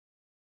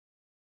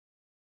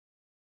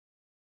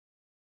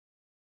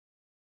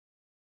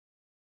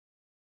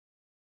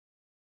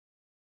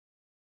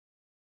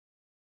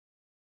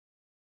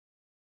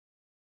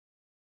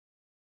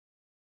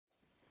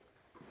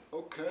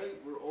Okay,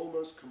 we're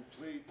almost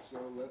complete, so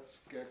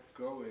let's get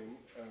going.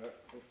 The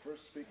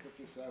first speaker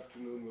this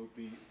afternoon will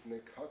be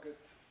Nick Huggett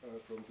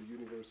from the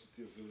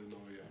University of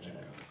Illinois at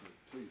Chicago.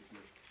 Please,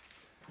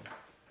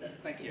 Nick.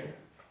 Thank you.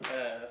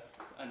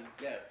 And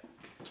yeah,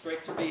 it's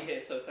great to be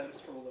here, so thanks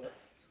for all the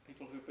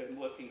people who've been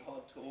working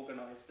hard to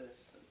organize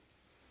this.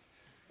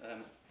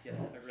 And, yeah,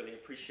 I really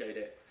appreciate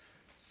it.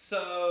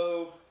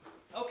 So,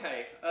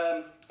 okay,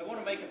 I want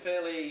to make a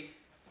fairly,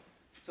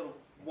 sort of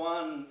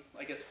one,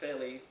 I guess,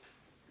 fairly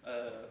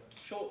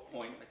short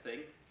point, I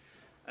think.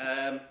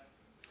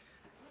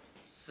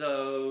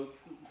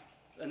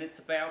 And it's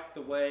about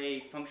the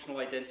way functional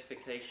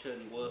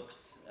identification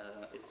works,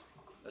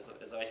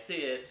 as I see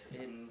it,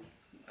 in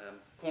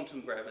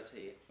quantum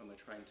gravity, when we're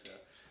trying to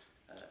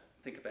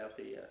think about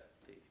the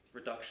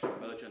reduction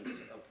emergence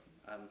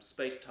of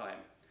space-time.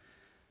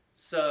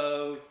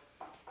 So,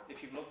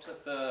 if you've looked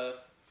at the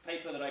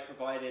paper that I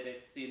provided,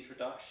 it's the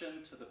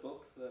introduction to the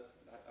book that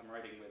I'm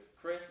writing with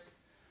Chris.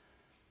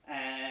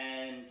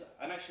 And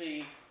I'm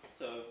actually,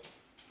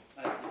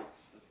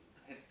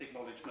 hence the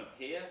acknowledgement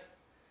here.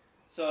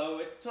 So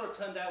it sort of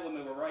turned out when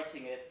we were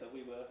writing it that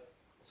we were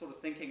sort of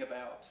thinking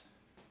about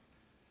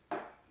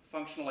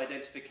functional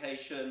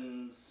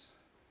identifications,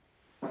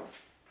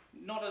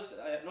 not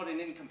in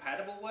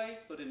incompatible ways,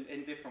 but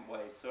in different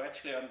ways. So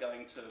actually I'm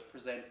going to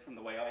present from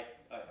the way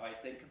I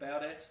think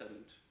about it,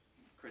 and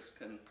Chris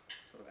can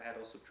sort of add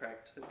or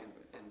subtract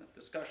in the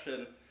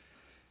discussion,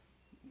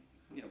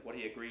 what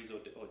he agrees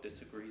or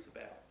disagrees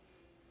about.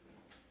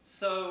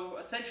 So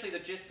essentially the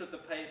gist of the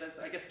paper, there's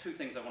I guess two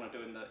things I want to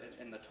do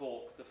in the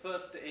talk. The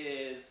first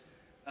is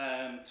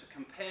to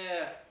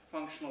compare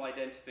functional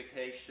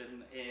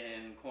identification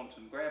in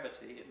quantum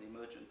gravity, in the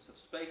emergence of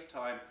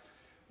space-time,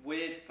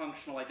 with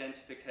functional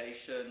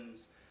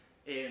identifications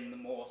in the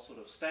more sort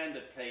of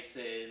standard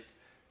cases,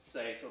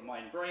 say sort of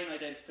mind-brain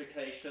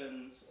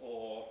identifications,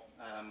 or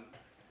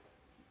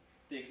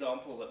the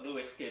example that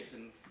Lewis gives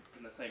in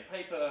the same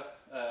paper,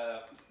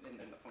 in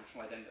the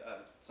functional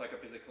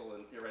psychophysical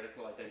and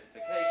theoretical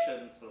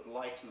identification, sort of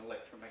light and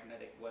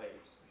electromagnetic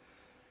waves.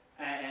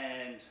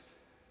 And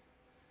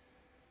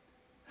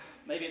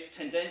maybe it's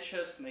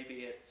tendentious,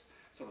 maybe it's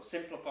sort of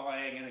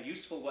simplifying in a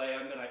useful way.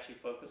 I'm going to actually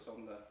focus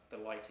on the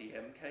light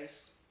EM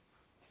case.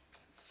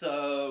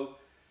 So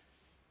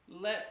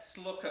let's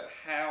look at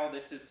how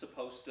this is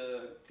supposed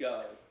to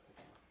go.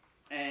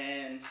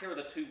 And here are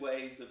the two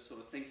ways of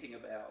sort of thinking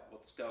about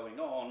what's going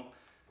on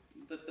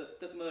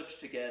that merge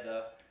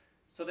together.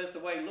 So there's the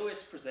way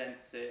Lewis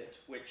presents it,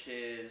 which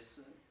is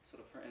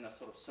sort of in a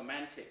sort of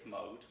semantic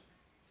mode.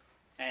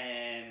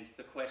 And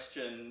the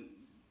question,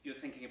 you're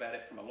thinking about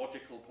it from a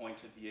logical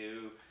point of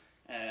view.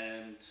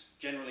 And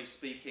generally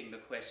speaking, the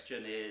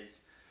question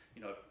is,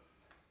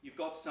 you've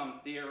got some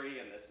theory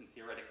and there's some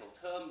theoretical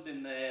terms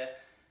in there.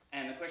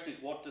 And the question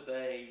is, what do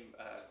they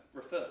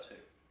refer to?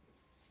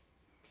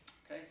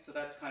 Okay, so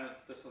that's kind of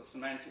the sort of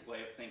semantic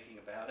way of thinking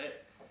about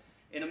it.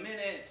 In a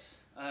minute,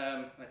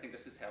 I think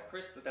this is how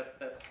Chris,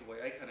 that's the way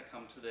I kind of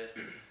come to this.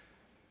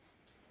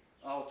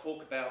 I'll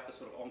talk about the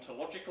sort of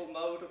ontological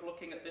mode of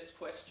looking at this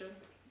question.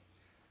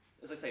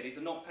 As I say, these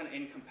are not kind of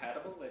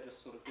incompatible, they're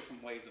just sort of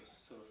different ways of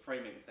sort of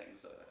framing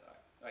things,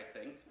 I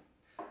think.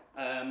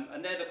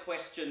 And there the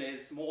question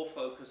is more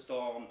focused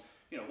on,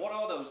 what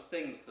are those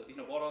things that,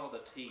 what are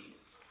the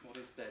T's? What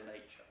is their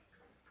nature?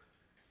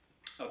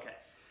 Okay.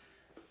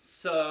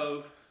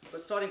 So,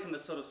 but starting from the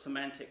sort of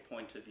semantic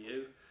point of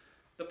view,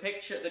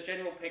 the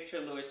general picture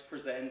Lewis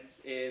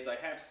presents is I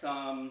have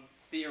some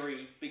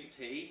theory, big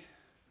T,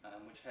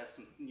 which has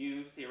some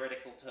new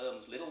theoretical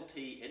terms, little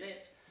t, in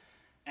it.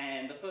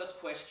 And the first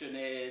question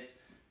is,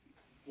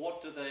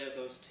 what do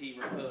those T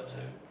refer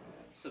to?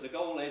 So the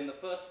goal in the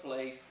first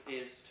place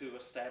is to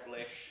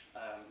establish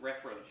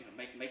reference,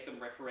 make them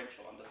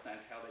referential, understand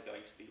how they're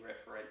going to be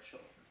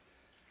referential.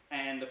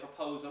 And the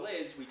proposal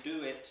is we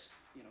do it,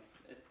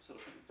 sort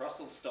of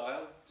Brussels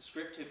style,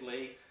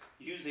 descriptively,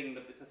 using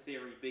the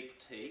theory big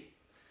T.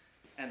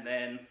 And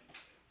then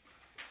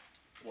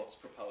what's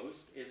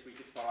proposed is we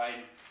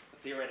define the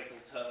theoretical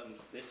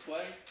terms this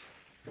way.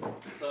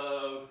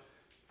 So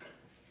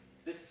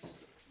this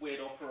weird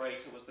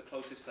operator was the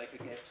closest I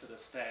could get to the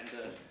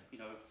standard,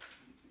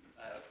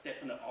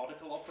 definite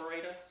article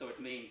operator. So it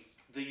means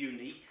the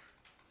unique.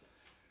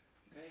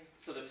 Okay,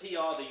 so the T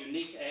are the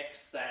unique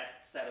X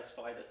that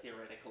satisfy the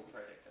theoretical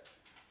predicate.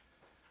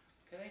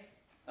 Okay,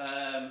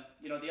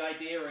 the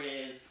idea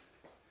is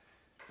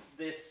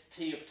this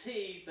T of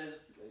T,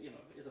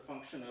 is a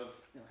function of,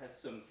 has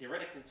some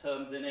theoretical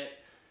terms in it,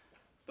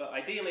 but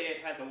ideally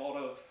it has a lot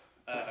of,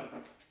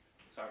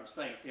 sorry, I'm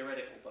saying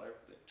theoretical,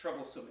 but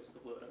troublesome is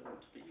the word I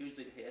want to be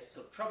using here.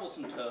 So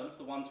troublesome terms,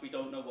 the ones we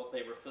don't know what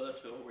they refer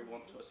to, or we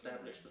want to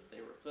establish that they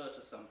refer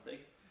to something.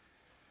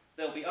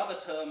 There'll be other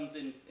terms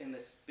in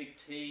this big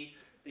T,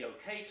 the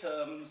OK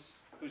terms,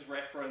 whose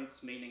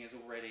reference meaning is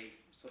already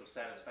sort of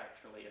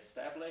satisfactorily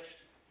established.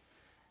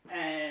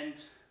 And,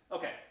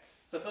 okay,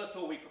 so first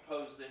of all, we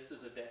propose this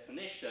as a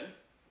definition.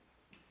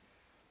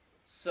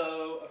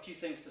 So a few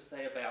things to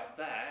say about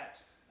that.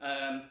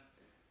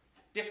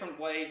 different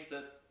ways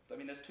that, I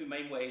mean, there's two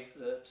main ways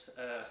that,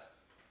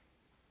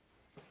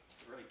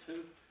 really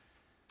two.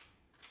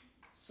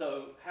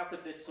 So how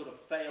could this sort of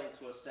fail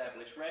to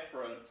establish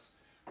reference?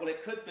 Well,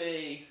 it could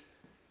be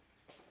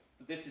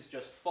that this is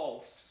just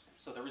false,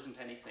 so there isn't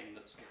anything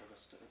that sort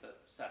of that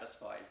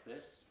satisfies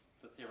this.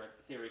 The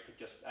theory could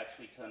just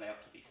actually turn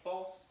out to be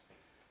false.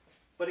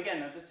 But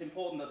again, it's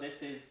important that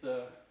this is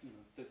the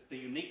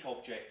unique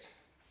object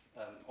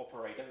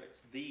operator.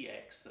 It's the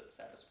X that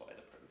satisfy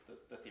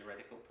the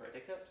theoretical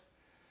predicate.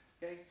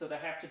 Okay, so there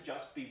have to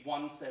just be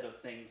one set of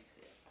things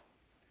here.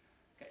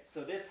 Okay,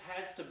 so this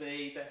has to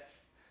be that,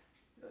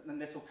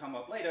 and this will come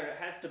up later. It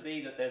has to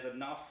be that there's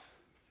enough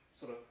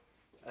sort of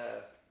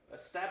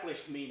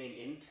established meaning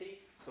in T,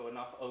 so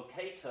enough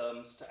OK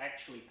terms to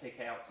actually pick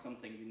out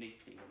something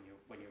uniquely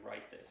when you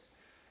write this.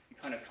 You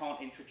kind of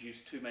can't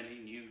introduce too many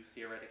new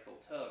theoretical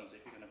terms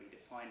if you're going to be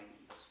defining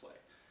them this way.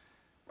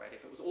 Right?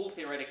 If it was all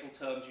theoretical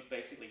terms, you'd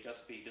basically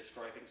just be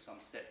describing some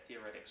set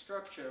theoretic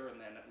structure, and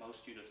then at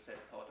most you'd have said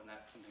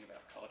something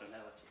about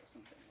cardinality or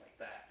something like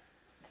that.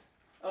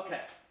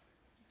 Okay,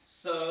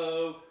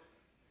 so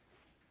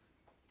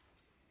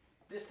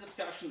this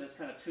discussion, there's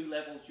kind of two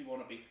levels you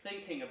want to be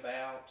thinking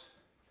about.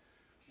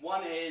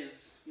 One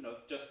is,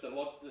 just the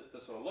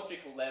sort of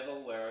logical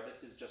level, where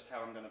this is just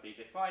how I'm going to be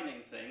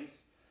defining things.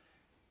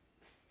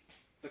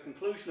 The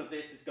conclusion of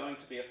this is going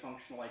to be a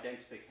functional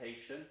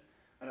identification.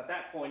 And at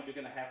that point, you're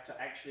going to have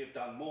to actually have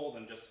done more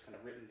than just kind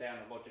of written down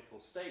a logical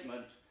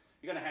statement.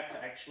 You're going to have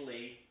to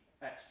actually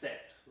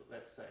accept,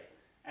 let's say,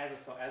 as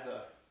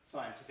a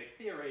scientific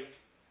theory,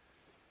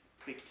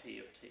 big T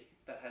of T.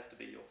 That has to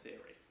be your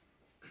theory.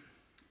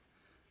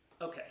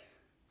 Okay,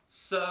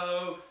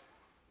 so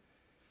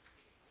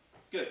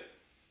good.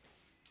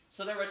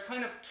 So there are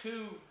kind of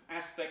two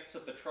aspects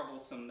of the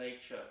troublesome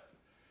nature.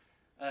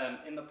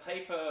 In the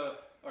paper,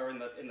 or in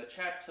the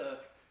chapter,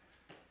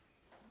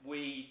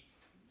 we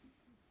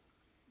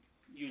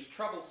use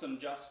troublesome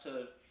just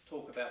to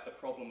talk about the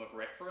problem of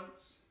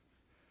reference.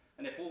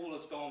 And if all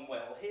has gone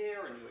well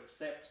here, and you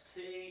accept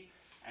T,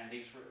 and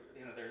these,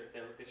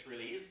 this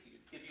really is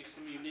give you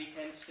some unique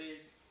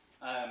entities,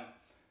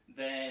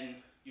 then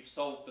you've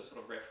solved the sort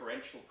of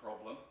referential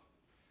problem.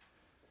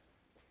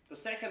 The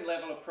second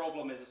level of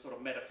problem is a sort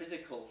of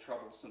metaphysical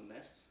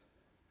troublesomeness.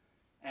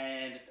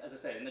 And as I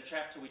said, in the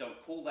chapter we don't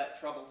call that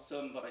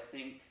troublesome, but I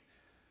think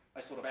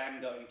I sort of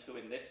am going to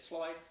in this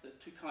slide. So there's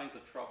two kinds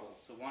of trouble.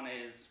 So one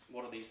is,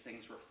 what do these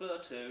things refer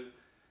to?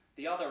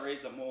 The other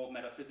is a more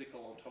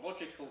metaphysical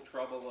ontological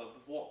trouble of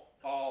what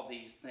are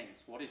these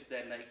things? What is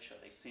their nature?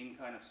 They seem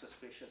kind of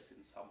suspicious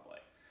in some way.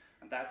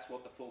 And that's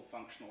what the full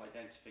functional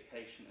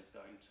identification is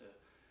going to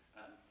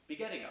be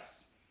getting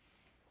us.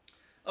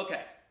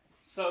 Okay,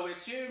 so we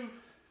assume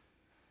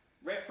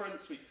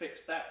reference, we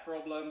fixed that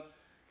problem,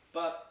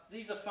 but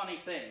these are funny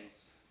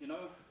things,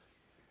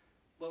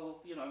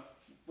 Well,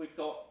 we've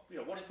got,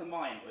 what is the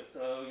mind?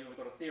 So, we've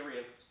got a theory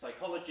of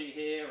psychology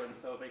here, and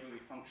so maybe we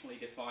functionally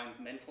define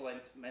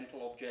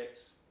mental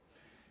objects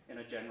in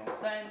a general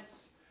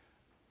sense.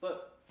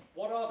 But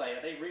what are they?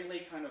 Are they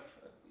really kind of,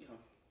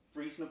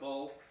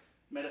 reasonable,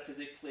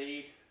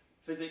 metaphysically,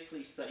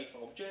 physically safe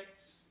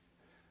objects?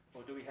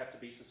 Or do we have to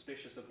be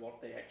suspicious of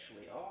what they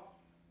actually are?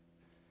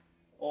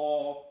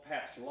 Or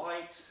perhaps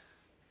light.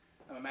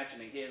 I'm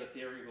imagining here the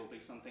theory will be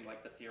something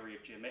like the theory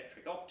of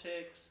geometric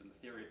optics and the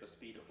theory of the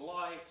speed of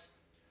light.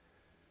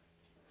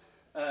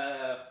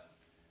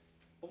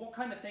 But what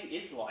kind of thing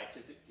is light?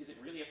 Is it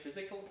really a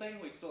physical thing?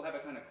 We still have a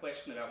kind of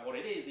question about what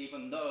it is,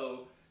 even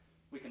though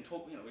we can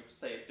talk, we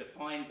say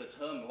define the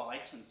term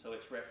light, and so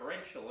it's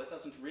referential. It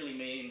doesn't really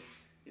mean,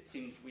 it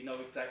seems we know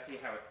exactly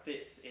how it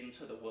fits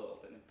into the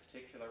world, and in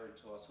particular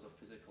into our sort of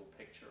physical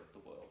picture of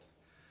the world.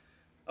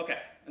 Okay,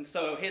 and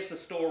so here's the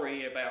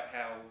story about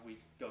how we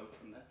go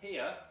from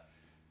here,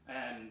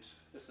 and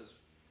this is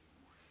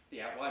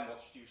the outline,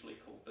 what's usually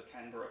called the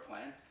Canberra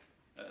plan.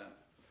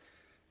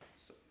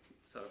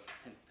 So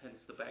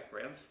hence the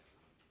background.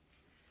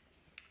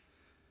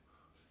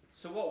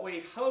 So what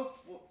we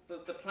hope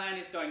the plan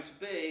is going to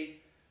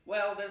be,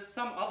 well, there's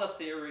some other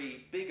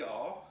theory, big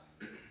R,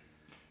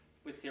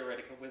 whose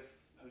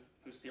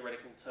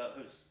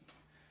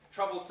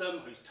troublesome,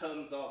 whose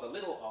terms are the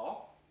little r.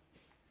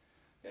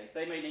 Okay,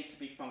 they may need to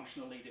be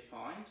functionally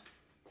defined,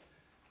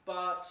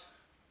 but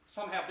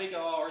somehow big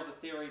R is a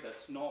theory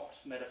that's not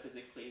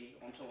metaphysically,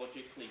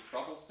 ontologically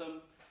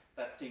troublesome.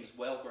 That seems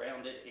well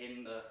grounded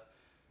in the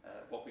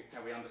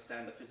how we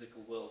understand the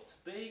physical world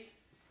to be.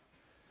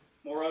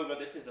 Moreover,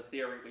 this is a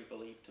theory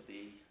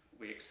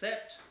we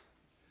accept.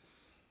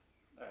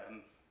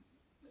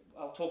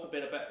 I'll talk a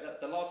bit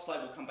about, the last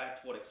slide will come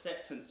back to what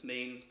acceptance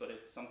means, but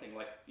it's something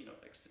like,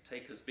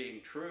 take as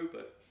being true,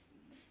 but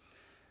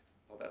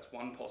well, that's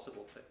one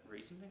possible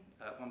reasoning,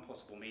 one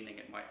possible meaning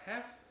it might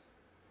have.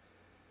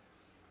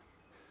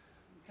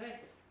 Okay.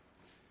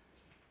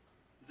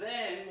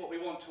 Then what we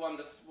want to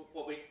understand,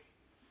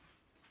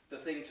 the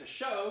thing to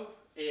show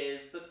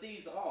is that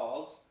these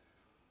R's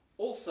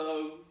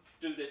also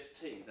do this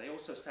T. They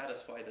also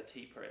satisfy the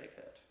T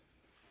predicate.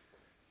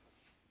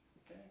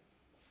 Okay.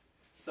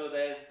 So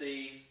there's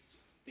the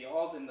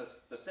R's in the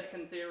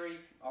second theory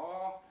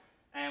are,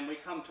 and we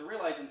come to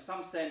realize in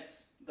some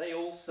sense they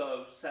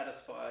also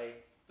satisfy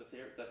the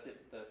theory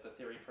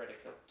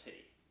predicate T.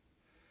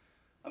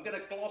 I'm going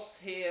to gloss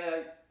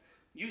here.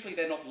 Usually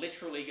they're not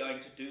literally going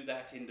to do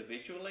that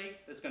individually.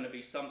 There's going to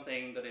be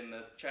something that in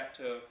the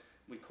chapter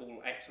we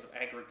call sort of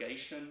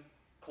aggregation,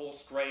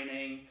 coarse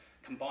graining,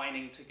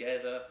 combining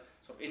together,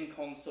 sort of in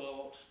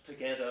consort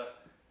together,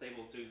 they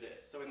will do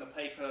this. So in the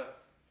paper,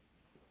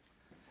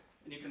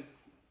 and you can,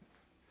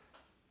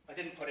 I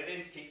didn't put it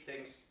in to keep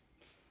things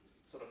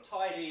sort of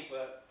tidy,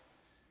 but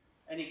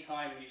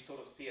anytime you sort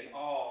of see an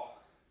R,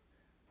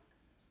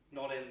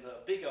 not in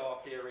the big R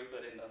theory,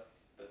 but in the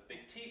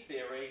big T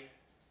theory,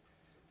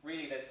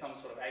 really there's some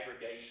sort of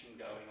aggregation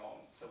going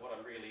on. So what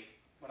I'm really,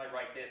 when I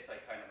write this, I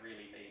kind of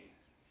really mean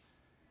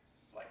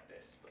like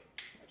this, but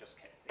I just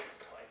kept things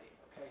tidy,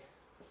 okay?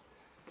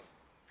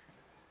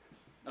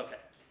 Okay.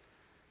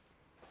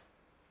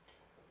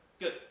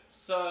 Good.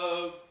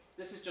 So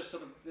this is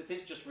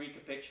just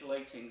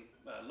recapitulating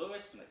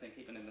Lewis, and I think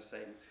even in the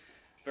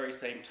very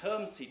same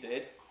terms he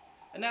did.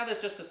 And now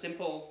there's just a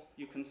simple,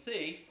 you can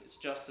see, it's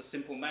just a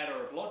simple matter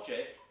of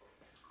logic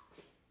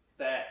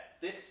that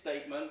this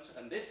statement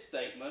and this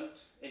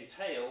statement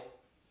entail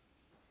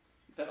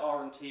that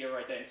R and T are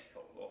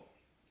identical, or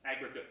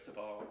aggregates of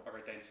R are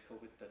identical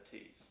with the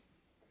T's.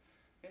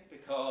 Okay?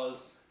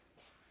 Because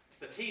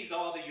the T's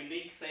are the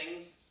unique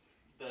things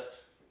that,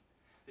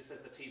 this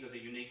says the T's are the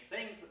unique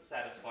things that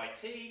satisfy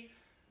T.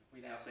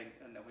 We now think,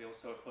 and then we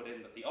also put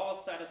in that the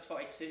R's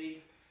satisfy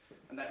T,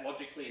 and that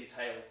logically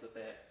entails that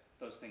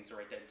those things are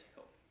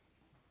identical.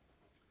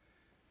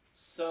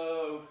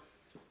 So,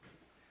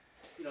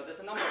 you know, there's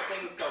a number of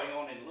things going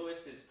on in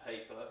Lewis's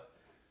paper,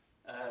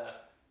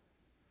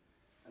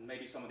 and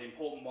maybe some of the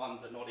important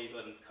ones are not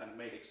even kind of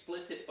made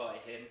explicit by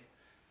him,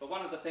 but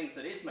one of the things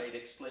that is made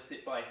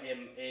explicit by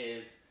him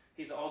is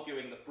he's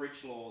arguing that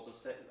bridge laws are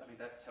set, I mean,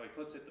 that's how he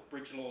puts it, that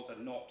bridge laws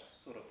are not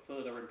sort of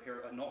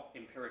are not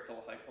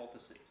empirical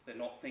hypotheses. They're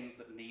not things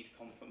that need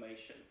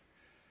confirmation.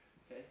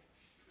 Okay?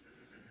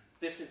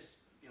 This is,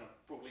 you know,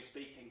 broadly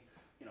speaking,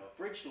 you know, a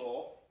bridge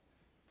law,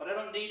 but I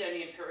don't need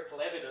any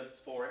empirical evidence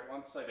for it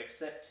once I've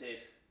accepted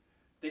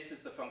this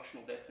is the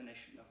functional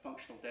definition of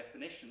functional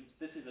definitions.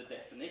 This is a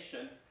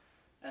definition,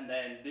 and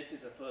then this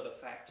is a further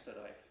fact that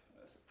I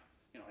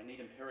need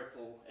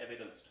empirical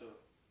evidence to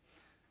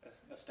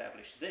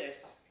establish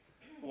this.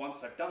 But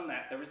once I've done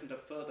that, there isn't a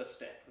further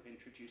step of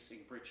introducing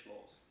bridge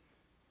laws.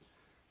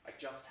 I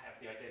just have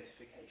the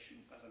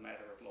identification as a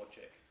matter of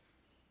logic.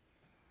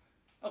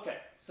 Okay,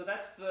 so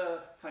that's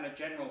the kind of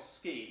general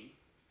scheme.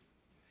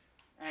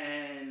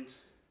 And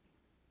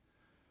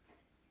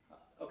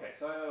okay,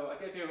 so I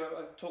gave you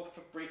a talk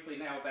briefly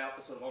now about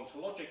the sort of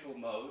ontological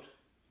mode.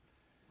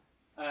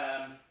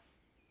 And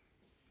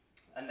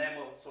then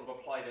we'll sort of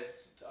apply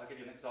this, I'll give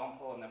you an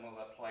example, and then we'll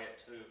apply it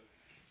to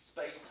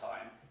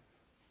space-time.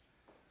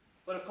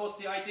 But of course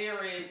the idea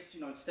is,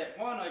 you know, in step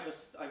one, I've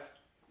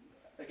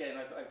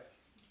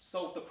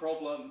solved the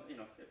problem, you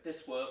know, if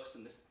this works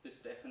and this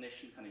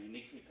definition kind of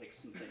uniquely picks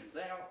some things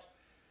out.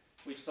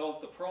 We've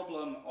solved the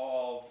problem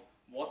of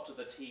what do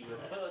the T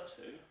refer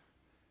to,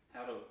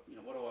 how do, you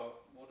know, what are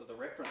the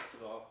reference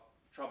of our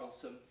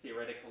troublesome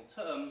theoretical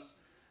terms,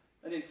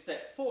 and in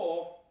step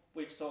 4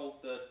 we've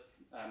solved the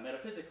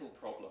metaphysical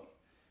problem.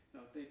 You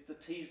know, the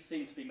T's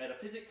seem to be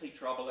metaphysically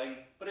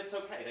troubling, but it's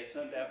okay. They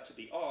turned out to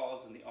be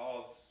R's, and the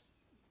R's,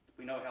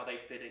 we know how they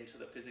fit into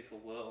the physical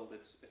world.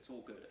 It's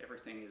all good.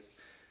 Everything is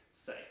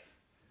safe.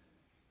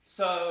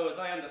 So, as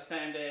I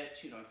understand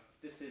it, you know,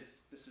 this is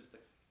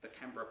the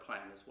Canberra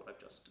plan, is what I've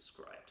just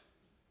described.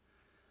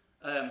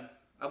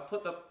 I'll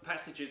put the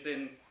passages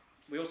in.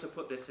 We also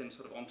put this in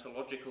sort of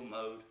ontological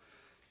mode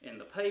in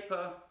the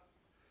paper.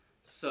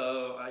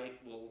 So I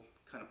will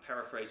kind of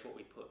paraphrase what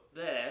we put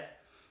there.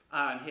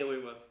 And here we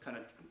were kind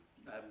of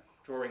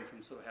drawing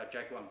from sort of how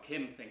Jaegwon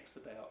Kim thinks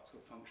about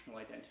sort of functional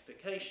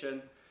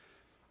identification.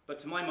 But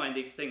to my mind,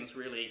 these things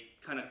really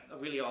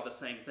are the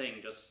same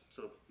thing, just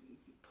sort of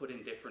put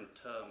in different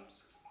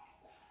terms.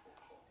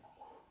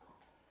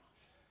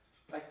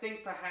 I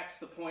think perhaps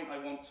the point I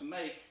want to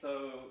make,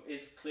 though,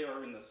 is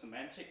clearer in the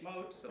semantic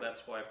mode, so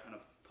that's why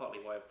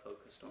partly why I've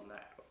focused on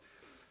that. But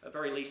at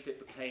very least, it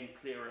became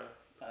clearer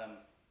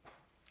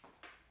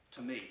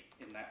to me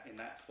in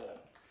that form.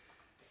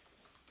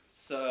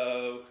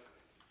 So,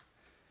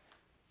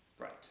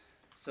 right.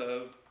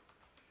 So,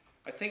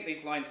 I think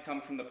these lines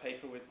come from the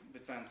paper with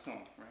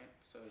Vincent, right?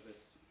 So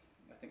this,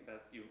 I think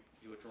that you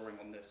were drawing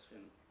on this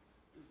in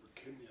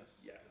Kim, yes.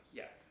 Yeah, yes.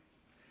 yeah.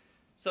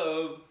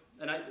 So,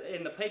 and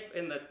in the paper,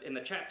 in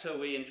the chapter,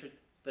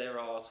 there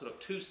are sort of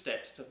 2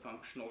 steps to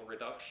functional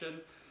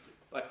reduction.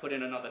 I put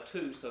in another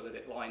 2 so that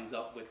it lines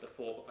up with the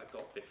 4 that I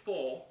got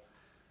before.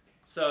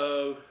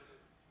 So,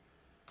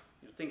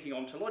 you're thinking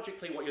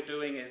ontologically, what you're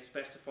doing is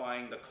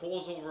specifying the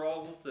causal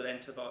roles that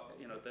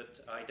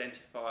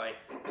identify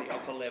the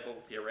upper level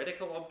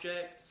theoretical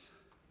objects.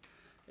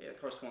 It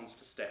corresponds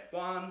to step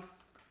 1.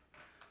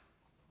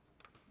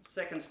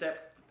 Second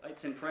step,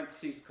 it's in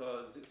parentheses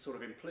because it's sort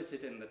of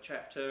implicit in the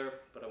chapter,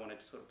 but I wanted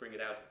to sort of bring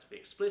it out to be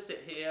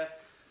explicit here.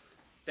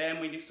 Then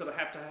we sort of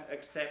have to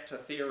accept a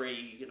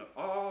theory,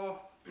 R,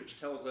 which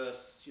tells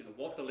us,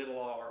 what the little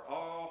r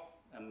are,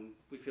 and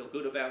we feel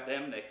good about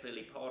them. They're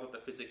clearly part of the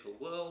physical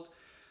world.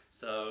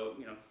 So,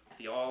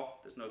 the R,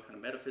 there's no kind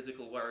of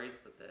metaphysical worries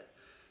that they're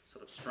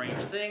sort of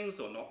strange things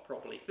or not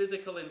properly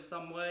physical in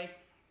some way.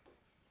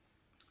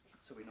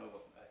 So we know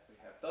what we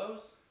have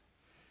those.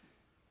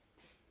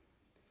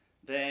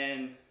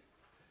 Then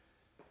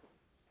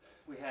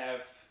we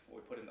have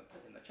what we put in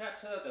the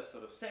chapter. The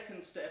sort of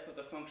second step of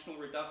the functional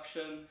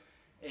reduction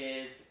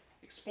is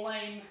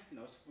explain,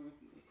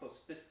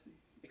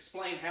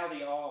 explain how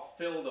the R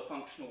fill the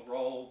functional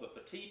role that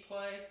the T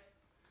play,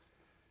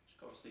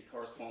 which obviously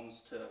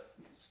corresponds to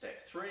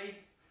step 3,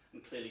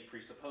 and clearly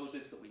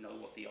presupposes that we know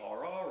what the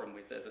R are, and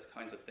they're the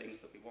kinds of things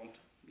that we want,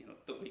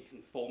 that we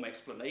can form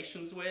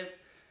explanations with.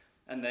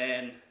 And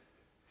then,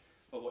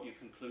 well, what you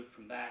conclude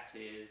from that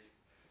is,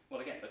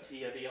 well, again, the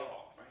T are the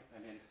R, right? I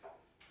mean,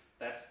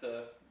 that's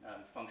the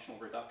functional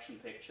reduction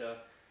picture.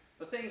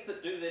 The things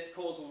that do this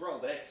causal role,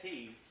 they're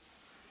T's.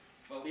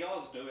 Well, the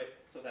R's do it,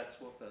 so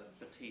that's what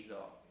the T's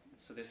are.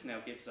 So this now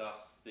gives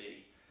us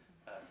the,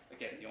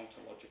 again, the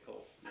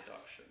ontological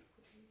reduction.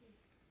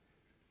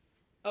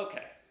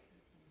 Okay.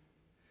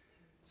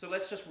 So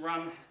let's just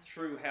run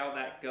through how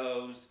that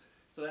goes.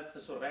 So that's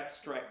the sort of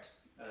abstract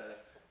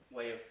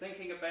way of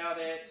thinking about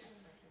it.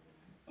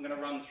 I'm going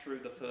to run through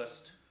the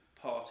first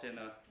part in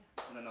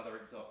another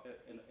example,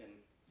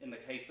 in the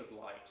case of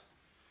light.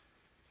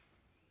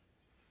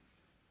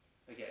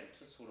 Again,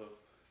 to sort of,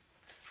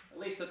 at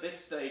least at this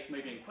stage,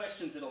 maybe in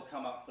questions it'll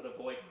come up, but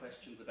avoid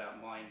questions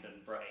about mind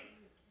and brain.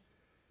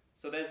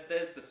 So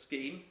there's the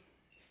scheme.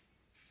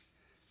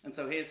 And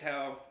so here's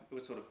how it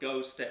would sort of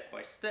go step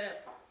by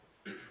step.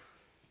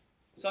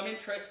 So I'm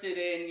interested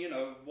in,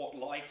 what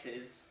light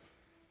is.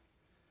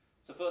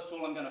 So first of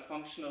all, I'm going to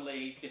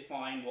functionally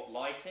define what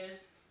light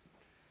is.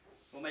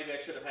 Well, maybe I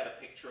should have had a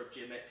picture of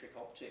geometric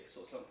optics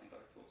or something, but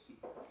I thought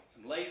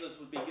some lasers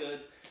would be good.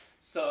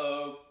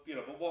 So,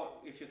 but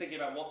if you're thinking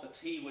about what the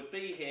T would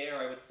be here,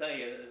 I would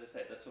say, as I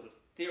said, the sort of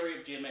theory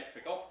of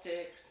geometric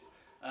optics,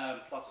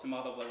 plus some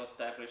other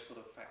well-established sort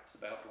of facts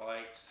about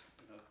light,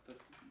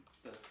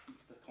 the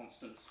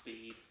constant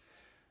speed.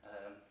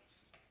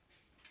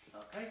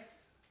 Okay,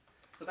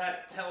 so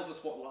that tells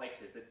us what light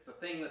is. It's the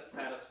thing that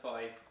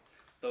satisfies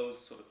those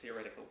sort of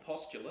theoretical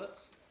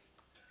postulates.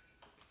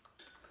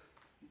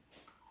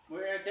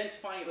 We're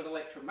identifying it with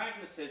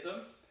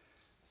electromagnetism,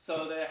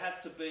 so there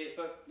has to be,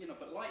 but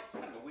light's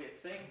kind of a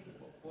weird thing.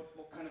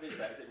 What kind of is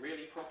that? Is it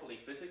really properly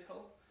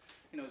physical?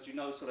 As you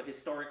know, sort of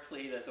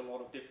historically, there's a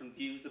lot of different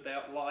views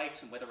about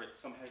light and whether it's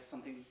somehow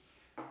something.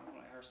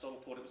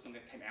 Aristotle thought it was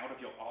something that came out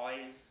of your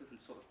eyes and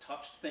sort of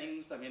touched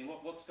things. I mean,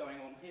 what's going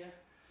on here?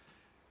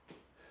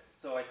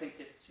 So I think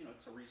it's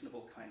it's a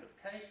reasonable kind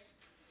of case.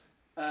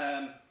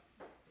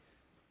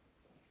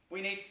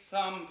 We need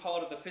some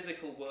part of the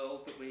physical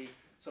world that we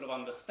sort of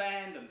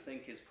understand and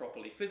think is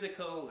properly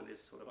physical and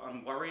is sort of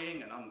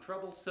unworrying and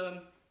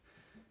untroublesome.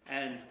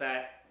 And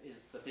that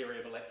is the theory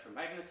of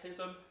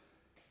electromagnetism.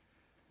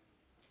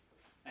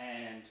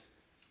 And,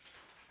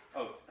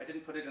 oh, I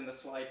didn't put it in the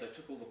slides. I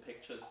took all the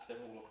pictures.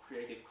 They're all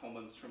Creative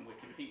Commons from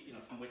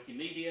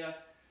Wikimedia.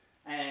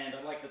 And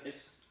I like that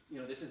this,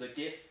 this is a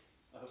GIF.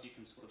 I hope you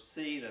can sort of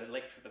see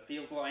the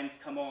field lines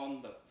come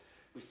on.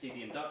 We see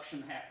the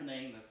induction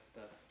happening.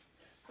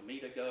 The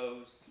meter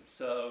goes.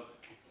 So,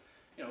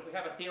 we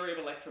have a theory of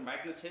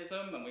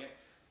electromagnetism, and we,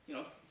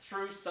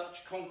 through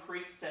such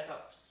concrete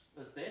setups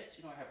as this,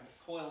 I have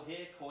a coil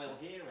here,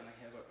 and I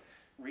have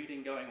a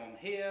reading going on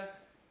here.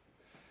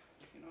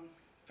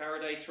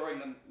 Faraday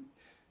throwing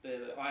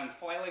the iron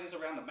filings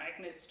around the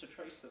magnets to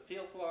trace the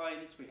field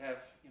lines. We have,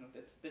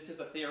 this is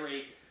a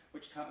theory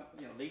which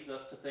leads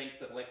us to think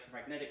that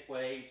electromagnetic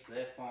waves,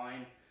 they're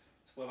fine,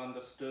 it's well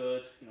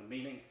understood,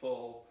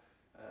 meaningful,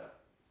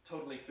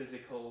 totally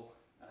physical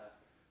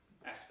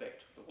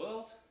aspect of the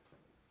world.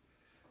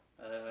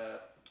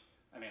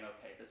 I mean,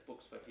 okay, there's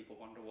books where people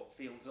wonder what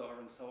fields are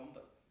and so on,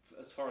 but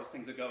as far as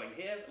things are going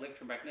here,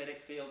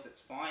 electromagnetic fields, it's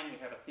fine. We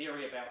have a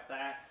theory about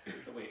that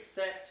we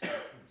accept. This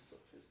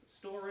is the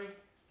story.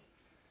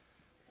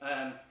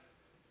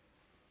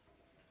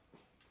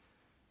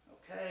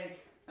 Okay,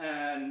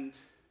 and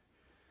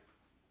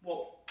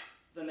what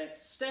the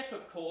next step,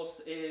 of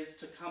course, is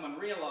to come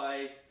and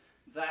realize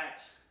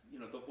that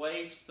the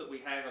waves that we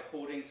have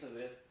according to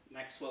the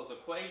Maxwell's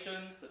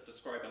equations that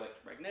describe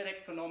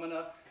electromagnetic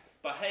phenomena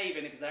behave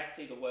in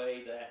exactly the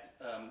way that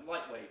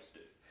light waves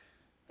do.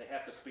 They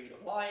have the speed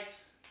of light,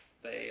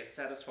 they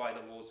satisfy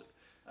the laws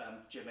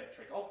of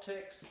geometric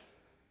optics,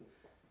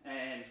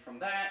 and from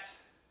that,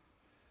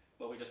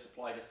 well, we just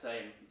apply the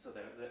same. So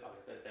there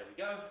we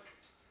go.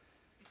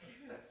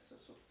 That's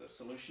sort of the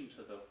solution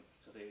to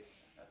the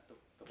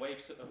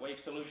wave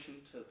solution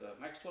to the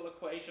Maxwell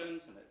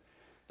equations, and it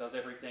does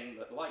everything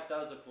that light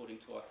does according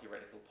to our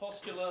theoretical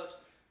postulate.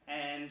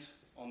 And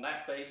on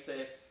that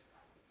basis,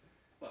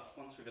 well,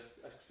 once we've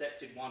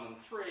accepted 1 and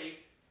 3,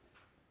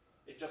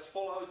 it just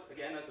follows,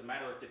 again, as a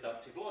matter of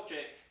deductive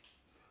logic,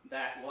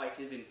 that light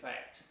is in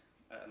fact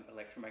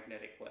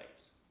electromagnetic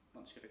waves,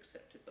 once you've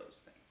accepted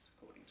those things,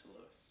 according to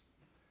Lewis.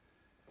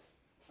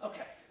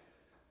 Okay.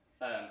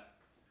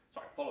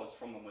 Sorry, it follows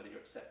from them whether you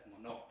accept them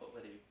or not, but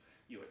whether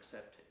you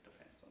accept it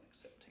depends on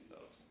accepting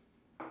those.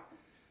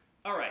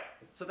 All right,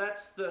 so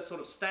that's the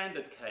sort of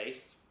standard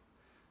case.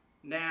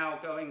 Now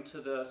going to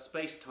the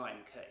space-time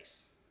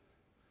case.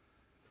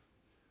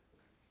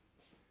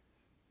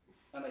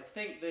 And I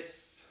think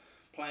this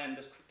plan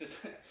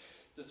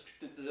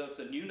deserves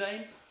a new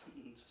name.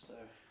 So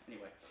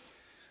anyway,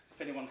 if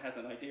anyone has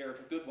an idea of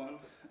a good one,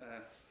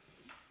 let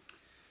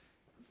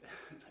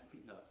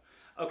me know.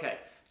 Okay,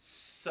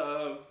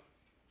 so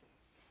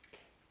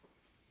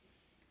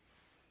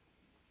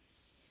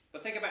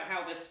but think about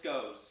how this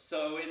goes.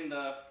 So in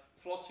the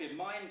philosophy of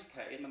mind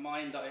case, in the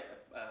mind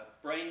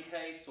brain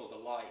case, or the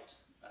light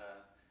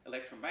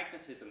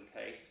electromagnetism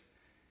case,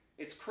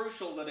 it's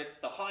crucial that it's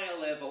the higher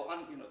level,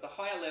 the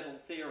higher level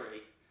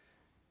theory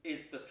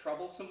is the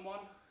troublesome one,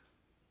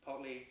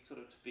 partly sort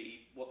of to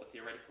be what the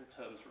theoretical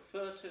terms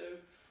refer to,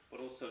 but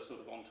also sort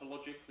of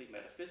ontologically,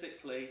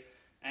 metaphysically,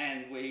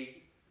 and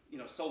we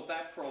solve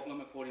that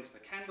problem according to the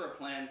Canberra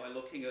plan by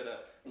looking at a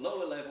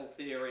lower level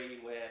theory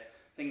where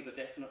things are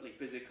definitely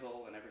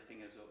physical and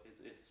everything is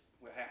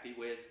we're happy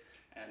with,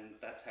 and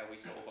that's how we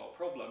solve our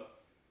problem.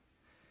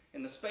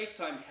 In the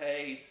space-time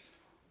case,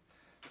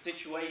 the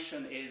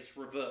situation is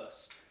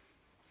reversed.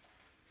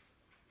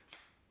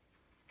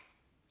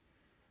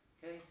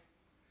 Okay?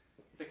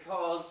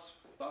 Because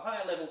the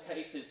higher level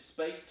case is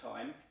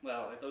space-time,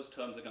 well, those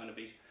terms are going to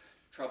be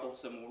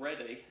troublesome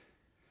already,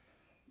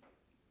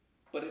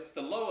 but it's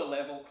the lower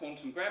level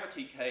quantum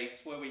gravity case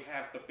where we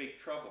have the big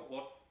trouble.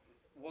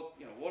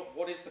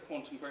 What is the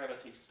quantum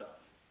gravity stuff?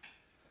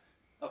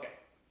 Okay,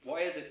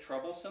 why is it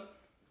troublesome?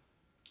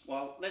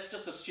 Well, let's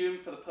just assume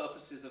for the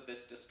purposes of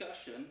this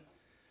discussion,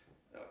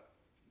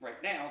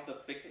 right now,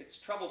 that it's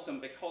troublesome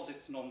because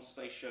it's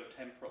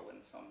non-spatio-temporal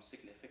in some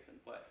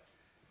significant way.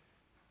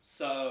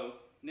 So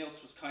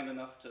Niels was kind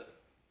enough to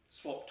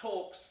swap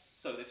talks,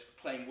 so this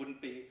claim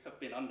wouldn't have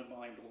been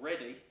undermined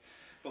already,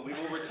 but we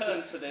will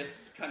return to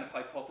this kind of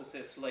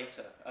hypothesis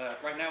later.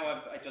 Right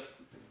now,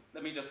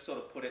 let me just sort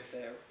of put it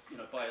there,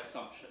 by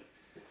assumption.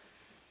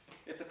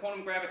 If the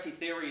quantum gravity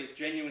theory is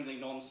genuinely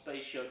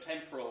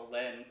non-spatio-temporal,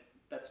 then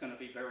that's going to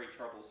be very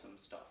troublesome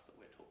stuff that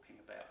we're talking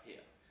about here.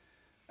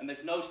 And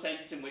there's no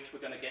sense in which we're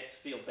going to get to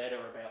feel better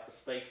about the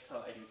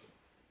space-time,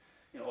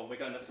 or we're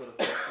going to sort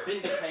of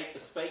vindicate the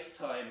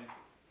space-time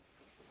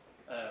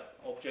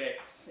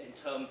objects in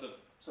terms of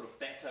sort of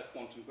better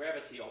quantum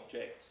gravity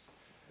objects.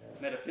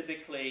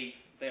 Metaphysically,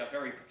 they are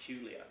very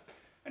peculiar.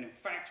 And in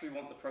fact, we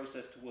want the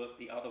process to work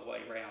the other way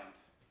around.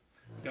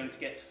 We're going to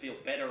get to feel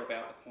better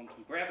about the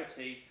quantum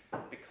gravity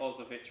because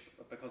of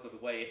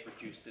the way it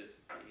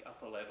reduces the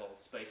upper level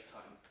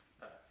space-time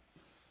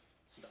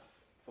stuff,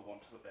 for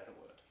want of a better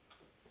word.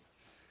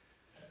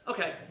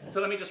 Okay,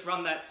 so let me just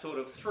run that sort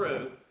of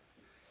through.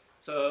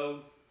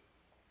 So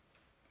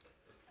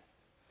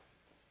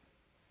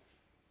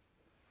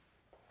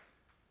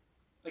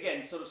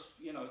again, sort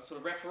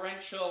of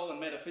referential and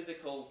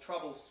metaphysical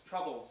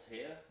troubles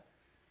here.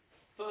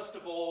 First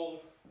of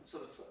all,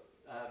 sort of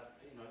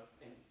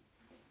in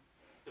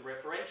the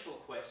referential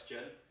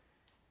question,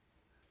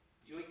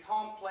 we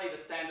can't play the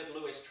standard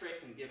Lewis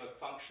trick and give a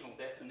functional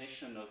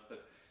definition of the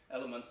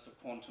elements of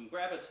quantum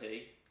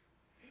gravity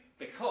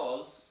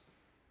because,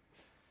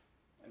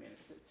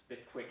 it's a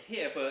bit quick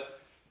here, but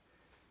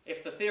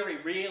if the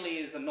theory really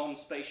is a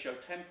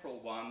non-spatio-temporal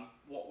one,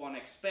 what one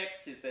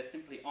expects is there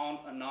simply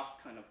aren't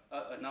enough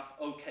enough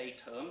okay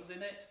terms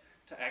in it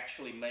to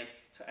actually make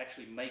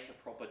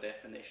a proper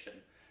definition.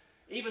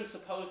 Even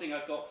supposing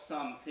I've got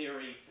some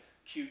theory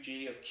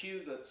QG of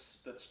Q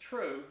that's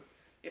true,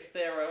 if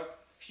there are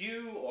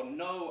few or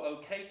no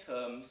okay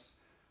terms,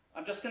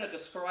 I'm just going to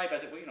describe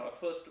as it were,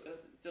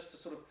 just a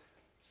sort of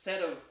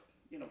set of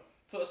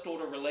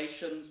first-order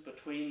relations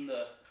between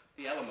the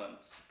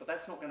elements, but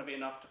that's not going to be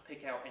enough to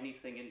pick out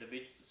anything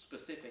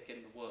specific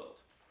in the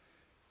world.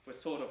 We're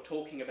sort of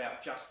talking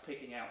about just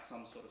picking out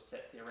some sort of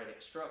set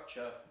theoretic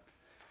structure,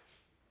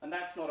 and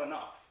that's not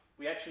enough.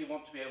 We actually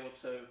want to be able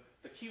to,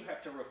 the Q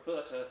have to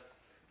refer to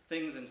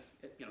things and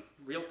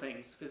real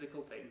things,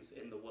 physical things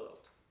in the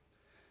world.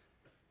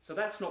 So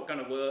that's not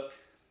going to work.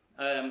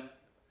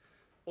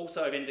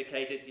 Also, I've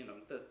indicated,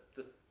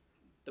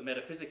 the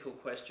metaphysical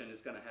question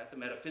is going to have, the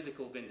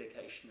metaphysical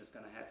vindication is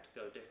going to have to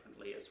go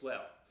differently as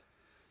well.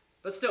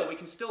 But still, we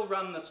can still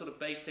run the sort of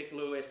basic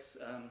Lewis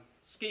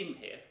scheme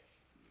here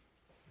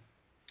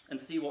and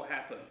see what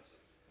happens.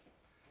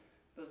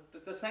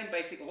 The same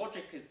basic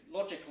logic is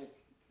logical,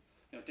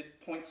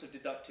 points of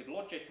deductive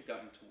logic are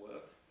going to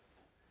work.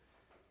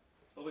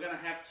 But we're going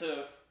to have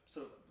to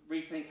sort of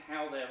rethink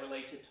how they're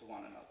related to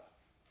one another.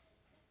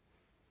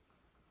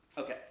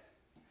 Okay.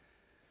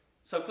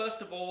 So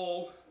first of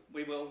all,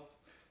 we will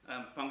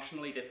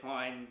functionally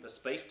define the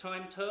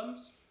space-time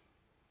terms.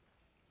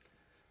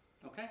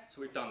 Okay, so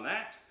we've done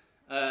that.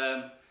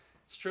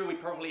 It's true we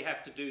probably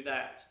have to do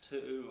that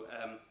to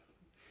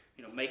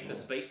make the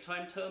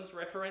space-time terms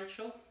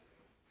referential.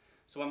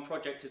 So one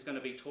project is going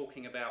to be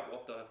talking about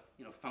what the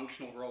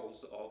functional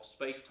roles of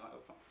space-time,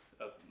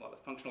 the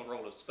functional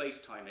role of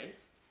space-time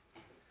is.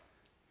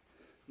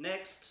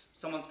 Next,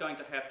 someone's going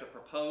to have to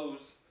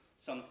propose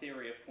some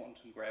theory of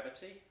quantum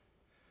gravity,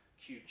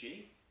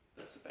 QG,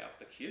 that's about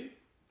the Q.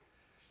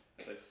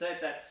 As I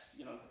said,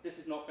 this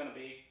is not going to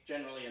be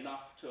generally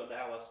enough to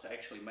allow us to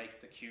actually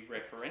make the Q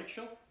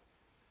referential.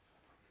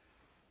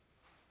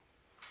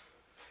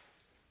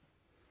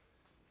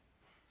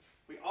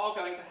 We are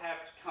going to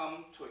have to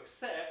come to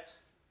accept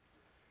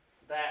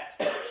that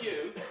the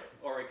Q,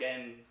 or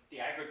again,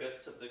 the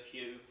aggregates of the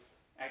Q,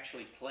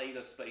 actually play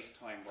the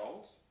space-time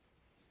roles.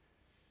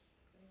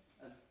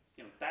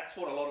 And that's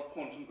what a lot of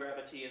quantum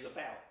gravity is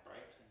about,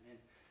 right? I mean,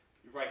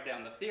 you write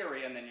down the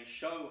theory and then you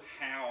show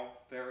how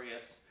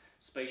various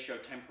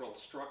spatiotemporal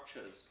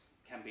structures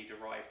can be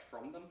derived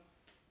from them.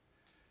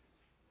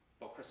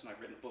 Well, Chris and I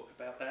have written a book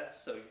about that,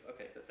 so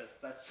okay,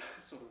 that's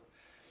sort of,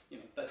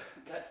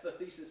 that's the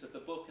thesis of the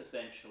book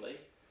essentially.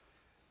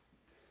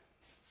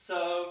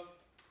 So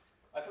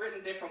I've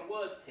written different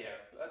words here.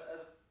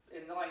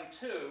 In line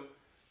 2,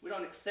 we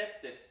don't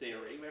accept this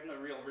theory. We have no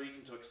real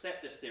reason to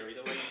accept this theory.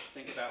 The way you should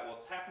think about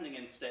what's happening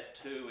in step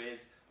 2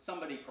 is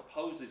somebody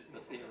proposes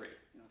the theory.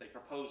 They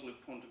propose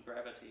loop quantum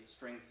gravity,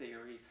 string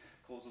theory,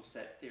 causal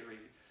set theory,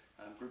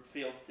 group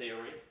field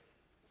theory.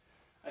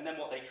 And then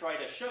what they try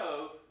to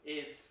show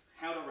is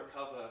how to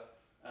recover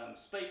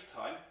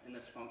space-time in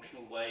this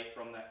functional way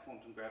from that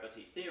quantum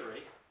gravity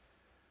theory.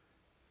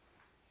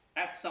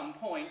 At some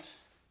point,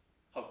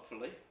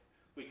 hopefully,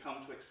 we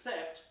come to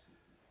accept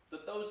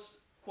that those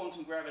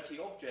quantum gravity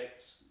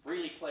objects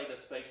really play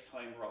the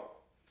space-time role.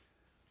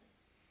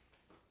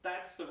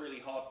 That's the really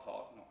hard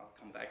part, and I'll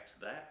come back to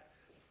that.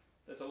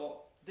 There's a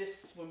lot.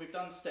 When we've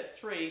done step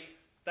 3,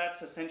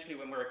 that's essentially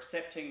when we're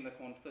accepting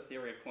the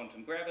theory of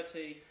quantum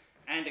gravity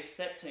and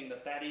accepting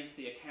that that is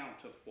the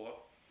account of what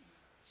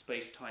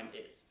space-time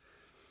is.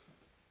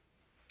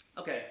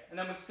 Okay, and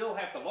then we still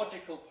have the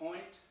logical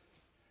point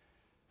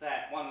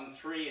that 1 and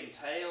 3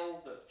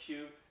 entail that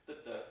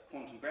the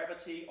quantum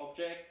gravity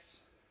objects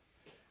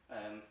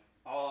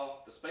are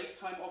the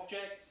space-time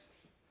objects.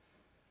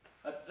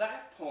 At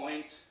that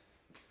point,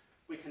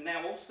 we can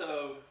now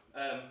also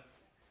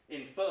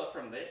infer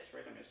from this,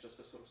 right, I mean, it's just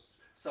a sort of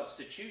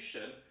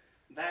substitution,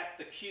 that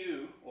the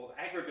Q, or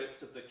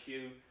aggregates of the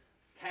Q,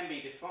 can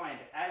be defined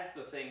as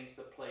the things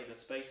that play the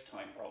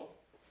space-time role.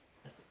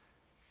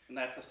 And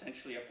that's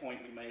essentially a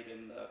point we made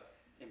in the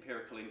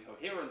empirical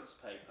incoherence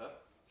paper,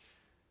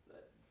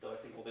 though I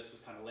think all this was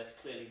kind of less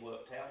clearly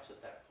worked out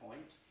at that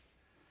point.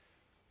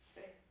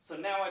 Okay. So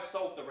now I've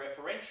solved the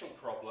referential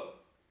problem,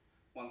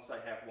 once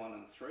I have 1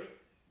 and 3.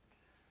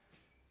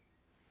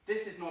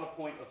 This is not a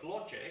point of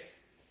logic.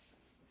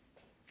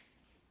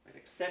 Right?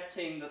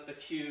 Accepting that the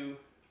Q,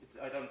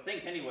 I don't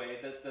think anyway,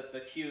 that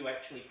the Q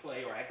actually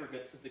play, or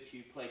aggregates of the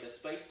Q play the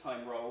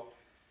space-time role,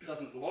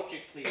 doesn't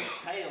logically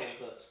entail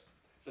that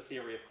the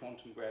theory of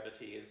quantum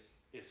gravity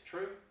is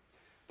true.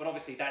 But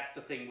obviously that's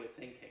the thing we're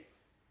thinking.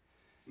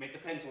 I mean, it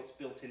depends what's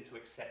built into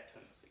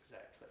acceptance,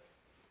 exactly.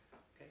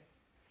 Okay?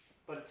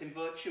 But it's in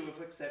virtue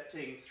of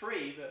accepting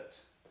 3 that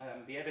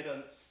the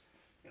evidence,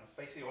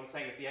 basically what I'm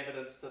saying is the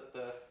evidence that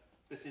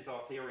this is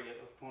our theory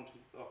of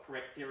our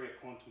correct theory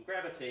of quantum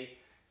gravity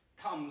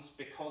comes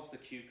because the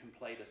Q can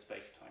play the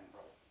space-time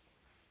role.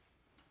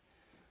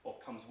 Or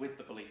comes with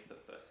the belief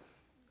that the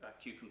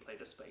Q can play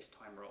the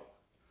space-time role.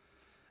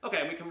 Okay,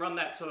 and we can run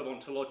that sort of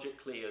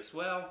ontologically as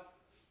well.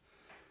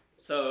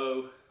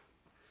 So,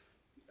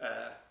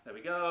 there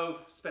we go.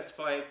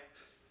 Specify,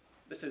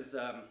 this is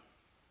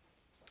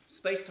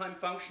space-time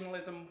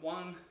functionalism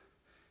 1.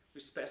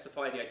 We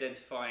specify the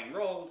identifying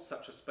roles,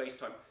 such as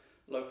space-time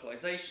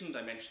localization,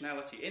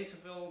 dimensionality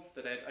interval,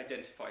 that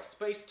identify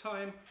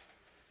space-time.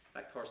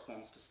 That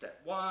corresponds to step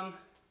 1.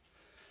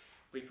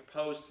 We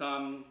propose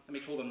some, let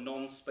me call them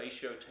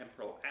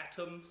non-spatiotemporal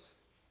atoms.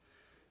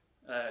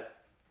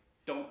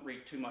 Don't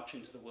read too much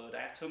into the word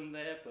atom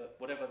there, but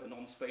whatever the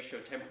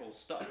non-spatiotemporal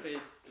stuff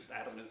is, just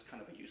atom is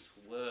kind of a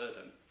useful word,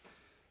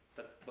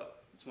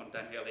 but it's one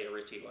Daniele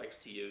Arriti likes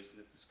to use,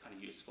 and it's kind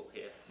of useful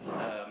here.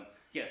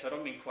 Yeah, so I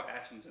don't mean quite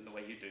atoms in the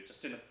way you do,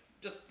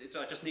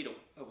 I just need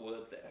a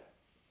word there.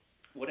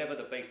 Whatever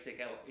the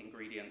basic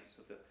ingredients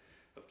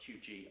of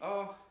QG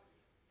are.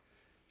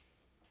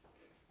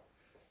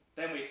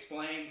 Then we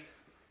explain,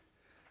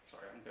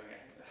 sorry,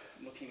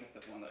 I'm looking at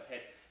the one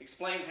ahead.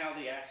 Explain how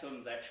the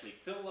atoms actually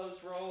fill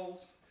those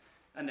roles,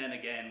 and then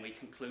again we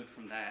conclude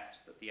from that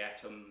the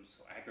atoms,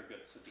 or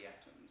aggregates of the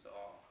atoms,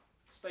 are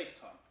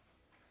space-time.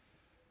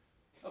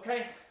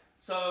 Okay,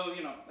 so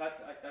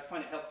I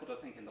find it helpful to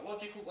think in the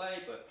logical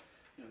way, but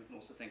we can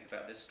also think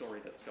about this story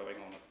that's going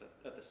on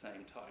at the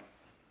same time.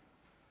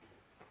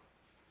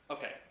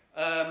 Okay,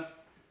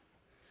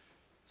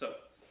 so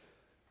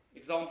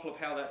example of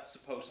how that's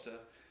supposed to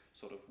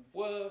sort of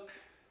work.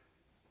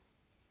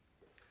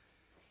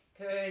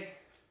 Okay,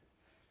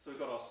 so we've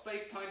got our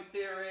space-time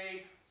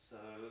theory, so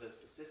there's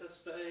de Sitter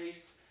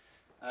space,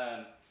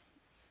 We're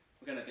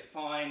going to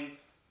define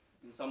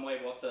in some way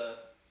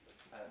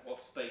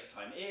what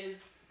space-time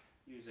is,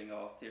 using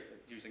our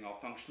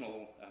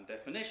functional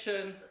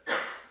definition.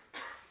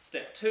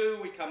 Step 2,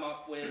 we come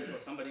up with, or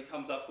somebody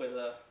comes up with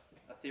a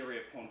theory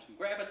of quantum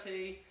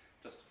gravity,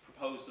 just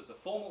proposed as a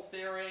formal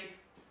theory.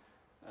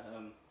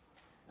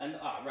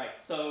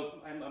 So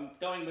I'm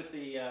going with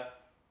the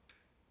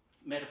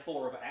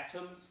metaphor of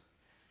atoms,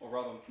 or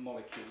rather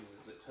molecules,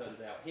 as it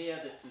turns out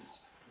here.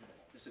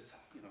 This is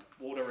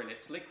water in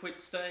its liquid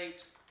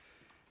state,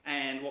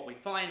 and what we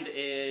find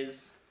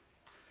is,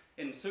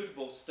 in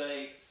suitable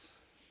states,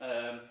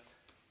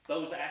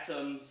 those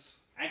atoms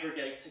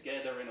aggregate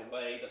together in a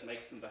way that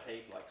makes them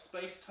behave like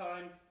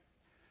space-time.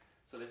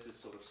 So this is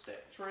sort of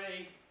step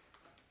 3.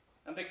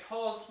 And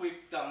because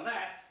we've done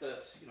that,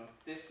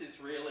 this is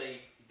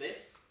really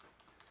this,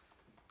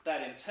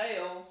 that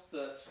entails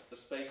that the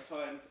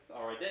space-time,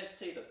 our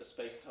identity, that the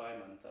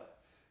space-time and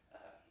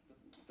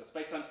the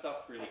space-time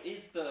stuff really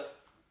is the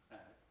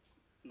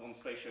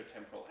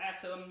non-spatiotemporal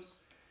atoms.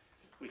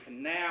 We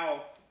can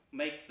now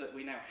make that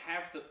we now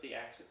have that the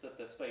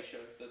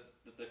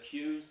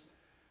Qs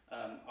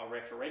are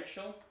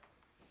referential.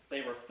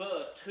 They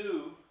refer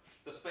to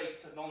the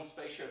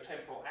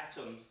non-spatiotemporal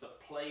atoms that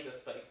play the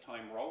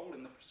space-time role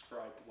in the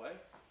prescribed way.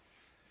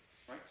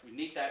 Right? So we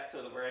need that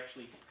so that we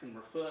actually can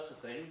refer to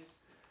things.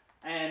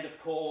 And of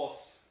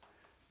course,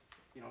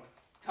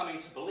 coming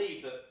to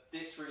believe that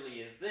this really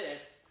is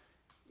this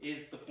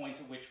is the point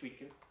at which we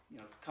can,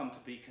 come to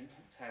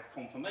have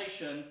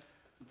confirmation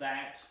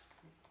that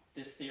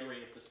this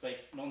theory of the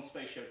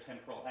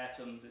non-spatiotemporal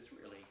atoms is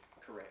really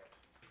correct.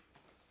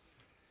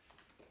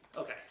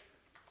 Okay,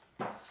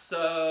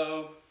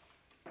 so,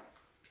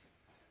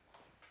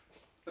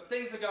 but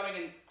things are going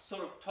in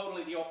sort of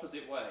totally the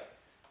opposite way.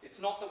 It's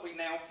not that we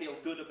now feel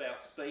good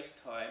about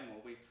space-time,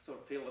 or we sort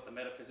of feel that the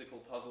metaphysical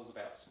puzzles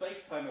about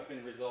space-time have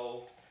been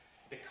resolved,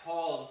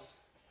 because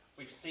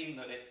we've seen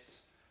that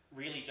it's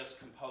really just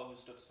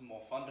composed of some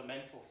more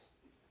fundamental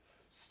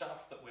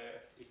stuff that we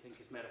think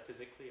is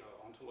metaphysically or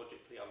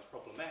ontologically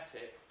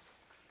unproblematic.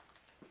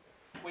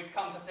 We've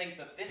come to think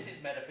that this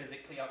is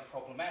metaphysically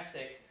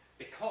unproblematic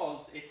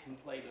because it can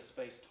play the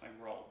space-time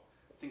role.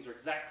 Things are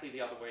exactly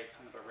the other way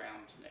kind of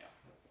around now.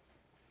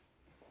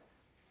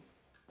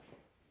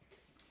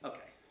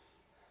 Okay,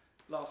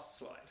 last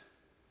slide.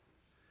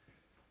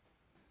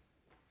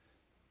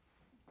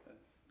 I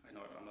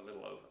know I'm a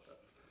little over,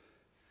 but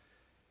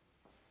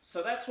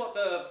so that's what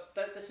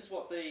this is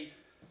what the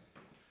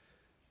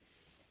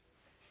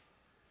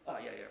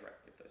right,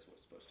 that's what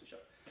it's supposed to show.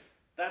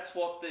 That's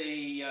what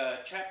the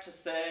chapter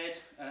said,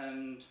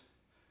 and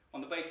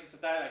on the basis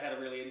of that I had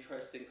a really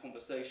interesting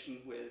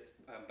conversation with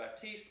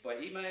Baptiste by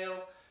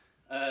email.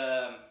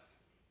 It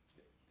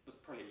was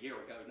probably a year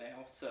ago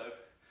now, so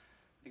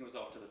I think it was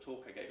after the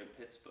talk I gave in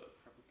Pittsburgh,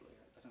 probably.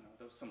 I don't know,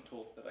 there was some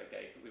talk that I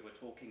gave that we were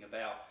talking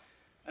about.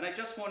 And I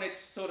just wanted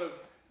to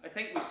I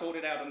think we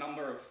sorted out a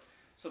number of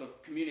sort of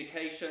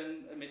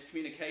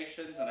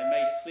miscommunications, and I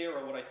made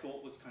clearer what I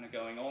thought was kind of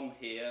going on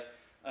here.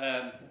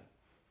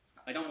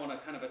 I don't want to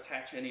kind of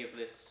attach any of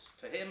this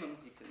to him, and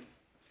he can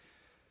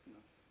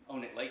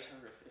own it later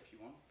if you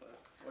want,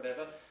 but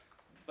whatever.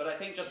 But I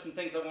think just some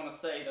things I want to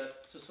say to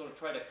sort of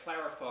try to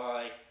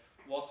clarify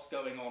what's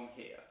going on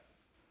here.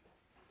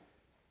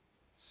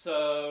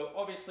 So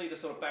obviously the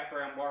sort of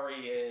background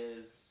worry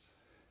is,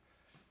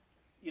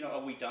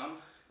 are we done?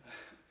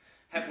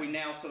 Have we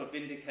now sort of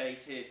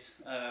vindicated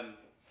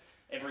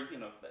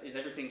is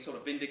everything sort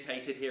of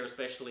vindicated here,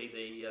 especially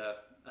the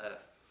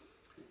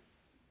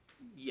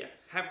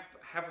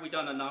have we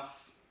done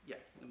enough? Yeah,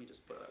 let me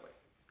just put it that way.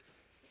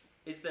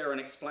 Is there an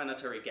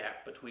explanatory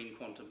gap between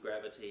quantum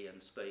gravity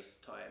and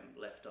space-time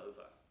left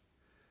over?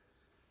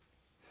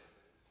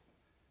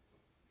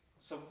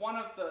 So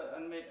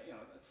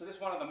this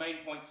is one of the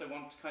main points I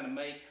want to kind of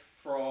make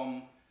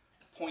from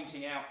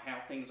pointing out how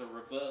things are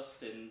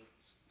reversed in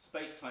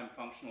space-time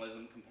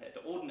functionalism compared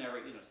to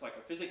ordinary,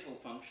 psychophysical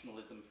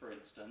functionalism, for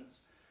instance,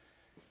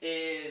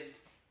 is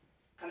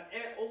kind of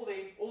all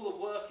the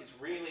work is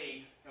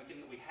really,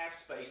 given that we have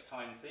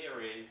space-time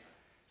theories,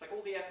 it's like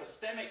all the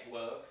epistemic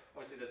work.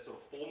 Obviously, there's sort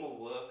of formal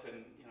work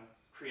and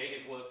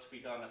creative work to be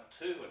done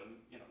too, and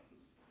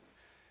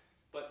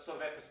but sort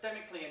of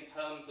epistemically, in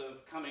terms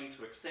of coming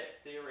to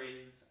accept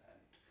theories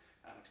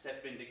and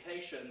accept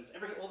vindications,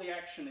 all the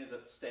action is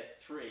at step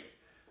 3,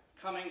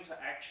 coming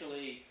to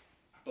actually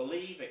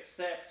believe,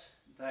 accept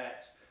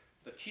that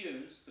the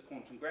Qs, the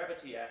quantum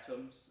gravity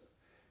atoms,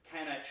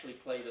 can actually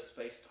play the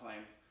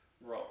space-time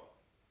role.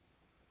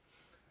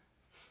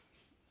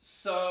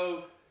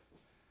 So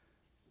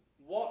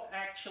what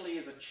actually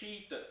is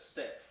achieved at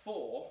step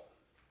 4,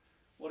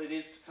 what it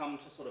is to come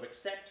to sort of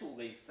accept all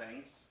these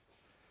things,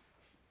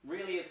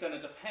 really is going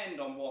to depend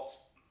on what's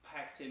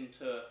packed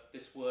into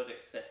this word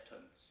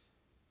acceptance.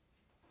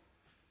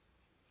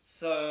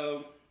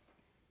 So,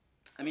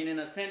 in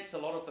a sense, a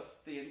lot of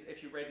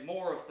if you read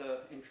more of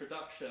the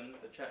introduction,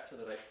 the chapter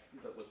that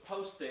was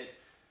posted,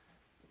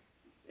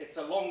 it's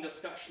a long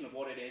discussion of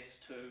what it is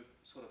to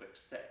sort of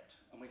accept.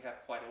 And we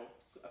have quite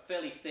a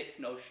fairly thick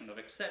notion of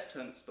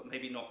acceptance, but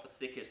maybe not the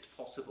thickest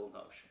possible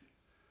notion.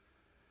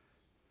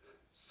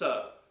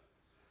 So,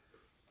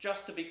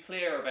 just to be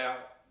clear about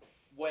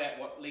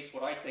at least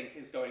what I think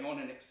is going on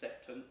in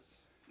acceptance,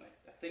 and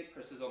I think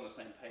Chris is on the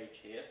same page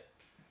here.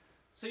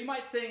 So you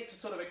might think to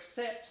sort of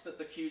accept that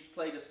the Q's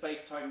play the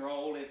space-time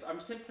role is,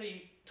 I'm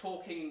simply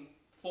talking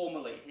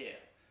formally here.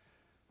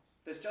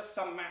 There's just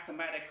some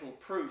mathematical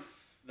proof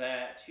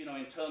that, you know,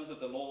 in terms of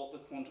the law, the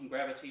quantum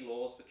gravity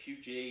laws, the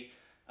QG,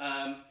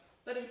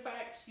 that in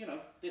fact, you know,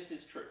 this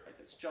is true. Right?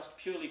 It's just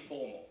purely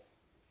formal.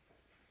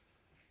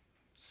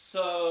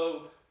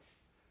 So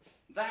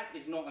that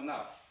is not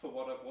enough for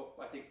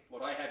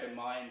what I have in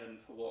mind and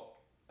for what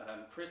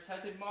Chris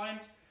has in mind.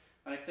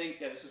 And I think,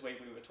 yeah, this is where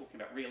we were talking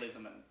about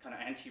realism and kind of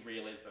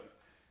anti-realism.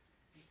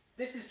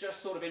 This is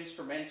just sort of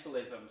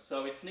instrumentalism,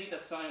 so it's neither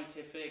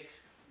scientific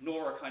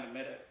nor a kind of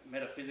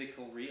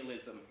metaphysical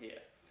realism here.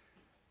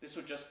 This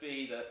would just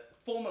be that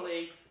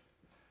formally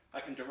I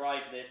can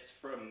derive this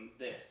from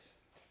this.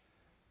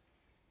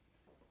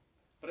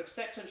 But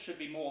acceptance should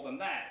be more than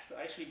that.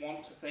 I actually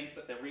want to think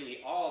that there really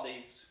are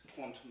these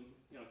quantum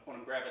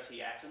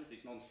gravity atoms,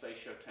 these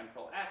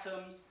non-spatio-temporal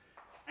atoms,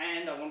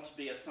 and I want to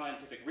be a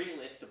scientific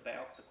realist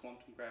about the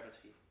quantum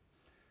gravity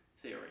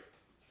theory.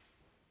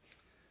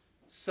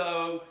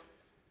 So,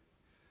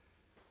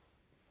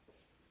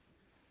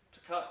 to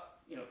cut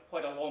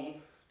quite a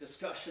long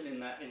discussion in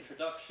that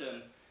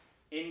introduction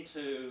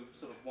into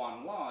sort of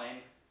one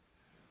line,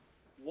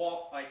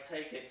 what I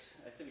take it,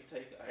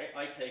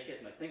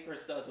 and I think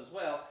Chris does as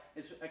well,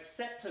 is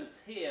acceptance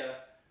here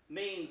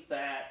means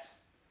that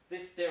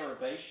this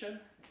derivation,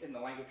 in the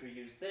language we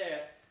use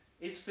there,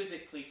 is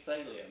physically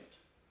salient.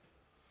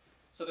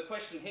 So the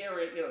question here,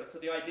 so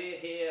the idea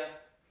here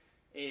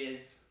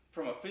is,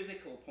 from a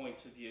physical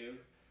point of view,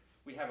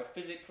 we have a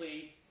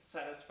physically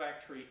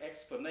satisfactory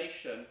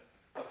explanation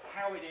of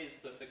how it is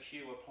that the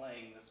Q are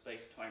playing the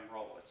space-time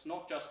role. It's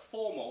not just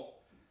formal,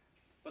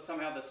 but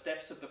somehow the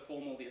steps of the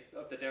formal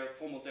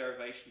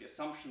derivation, the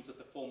assumptions of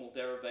the formal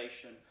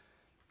derivation,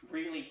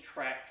 really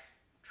track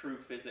true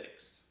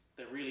physics.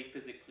 They're really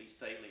physically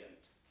salient.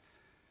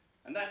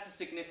 And that's a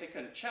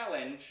significant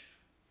challenge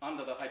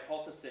under the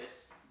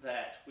hypothesis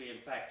that we in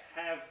fact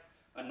have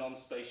a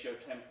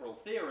non-spatio-temporal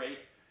theory,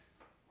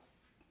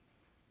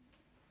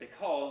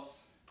 because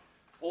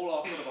all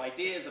our sort of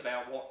ideas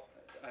about what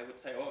I would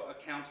say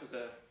account as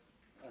a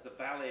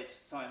valid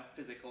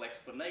physical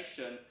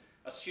explanation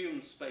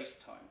assume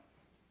space-time.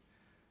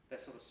 They're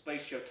sort of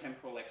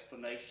spatio-temporal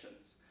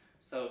explanations.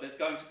 So there's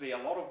going to be a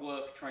lot of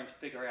work trying to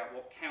figure out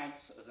what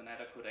counts as an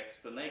adequate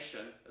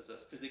explanation, as a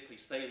physically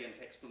salient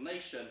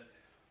explanation,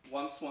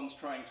 once one's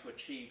trying to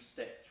achieve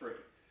step 3.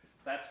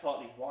 That's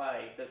partly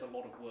why there's a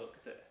lot of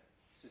work there.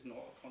 This is not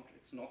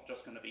it's not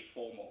just going to be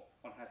formal.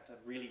 One has to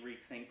really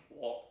rethink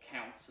what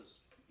counts as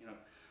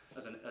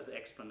as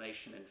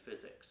explanation in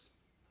physics.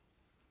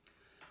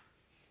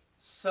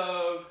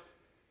 So,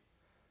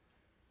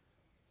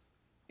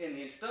 in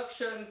the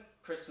introduction,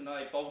 Chris and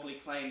I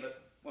boldly claim that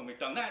when we've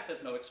done that,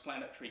 there's no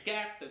explanatory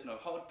gap, there's no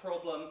hard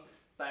problem.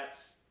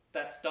 That's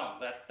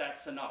done.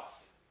 That's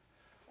enough.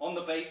 On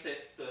the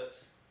basis that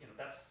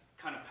that's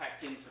kind of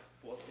packed into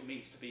what it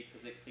means to be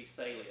physically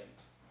salient.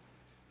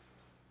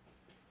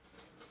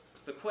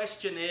 The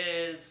question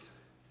is,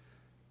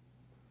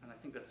 and I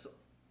think that's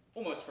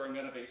almost where I'm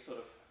going to be sort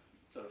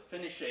of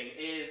finishing,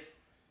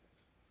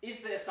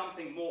 is there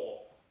something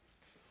more?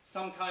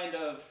 Some kind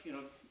of,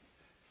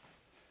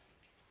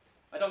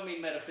 I don't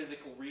mean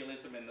metaphysical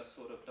realism in the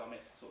sort of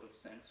Dummett sort of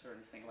sense or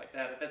anything like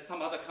that. There's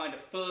some other kind of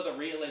further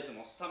realism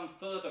or some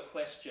further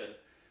question.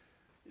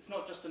 It's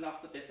not just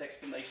enough that this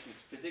explanation is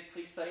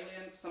physically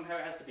salient, somehow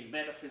it has to be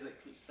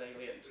metaphysically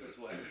salient as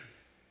well.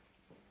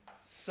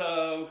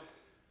 So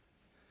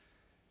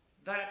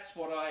that's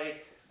what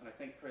I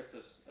think Chris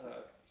is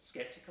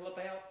skeptical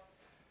about.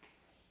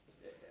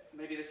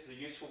 Maybe this is a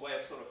useful way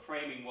of sort of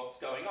framing what's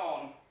going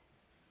on.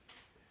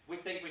 We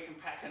think we can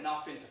pack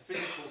enough into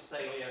physical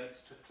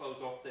salience to close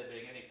off there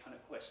being any kind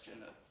of question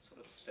at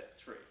sort of step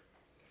 3,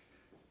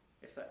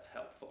 if that's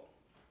helpful.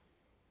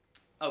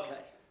 Okay.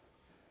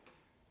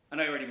 And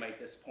I already made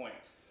this point.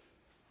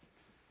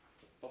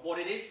 But what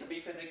it is to be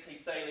physically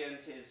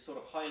salient is sort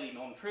of highly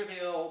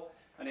non-trivial,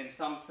 and in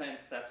some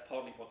sense that's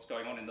partly what's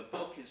going on in the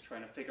book, is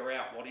trying to figure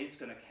out what is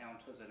going to count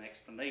as an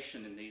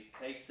explanation in these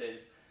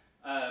cases.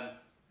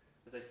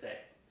 As I said,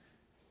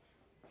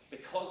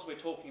 because we're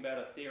talking about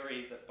a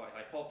theory that by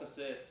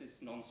hypothesis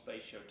is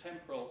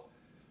non-spatio-temporal,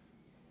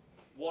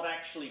 what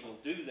actually will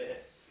do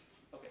this,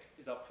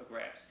 is up for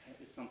grabs,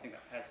 is something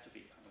that has to be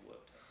kind of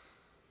worked out.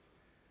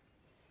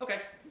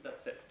 Okay,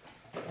 that's it.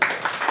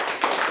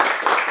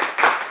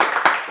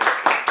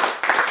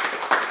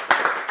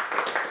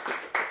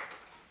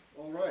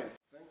 All right,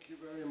 thank you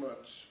very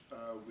much.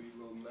 We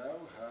will now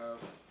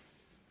have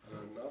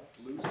not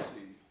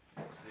Lucy,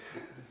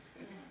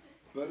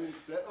 but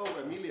instead,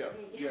 Emilia.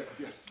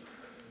 Yes.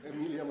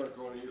 Emilia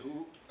Marconi,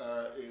 who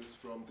is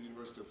from the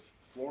University of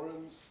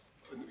Florence,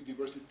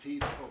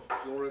 universities of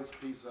Florence,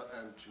 Pisa,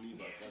 and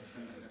Geneva. That's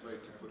the easiest way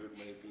to put it,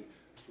 maybe.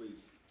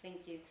 Please.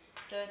 Thank you.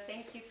 So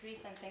thank you, Chris,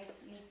 and thanks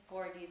Nick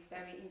for this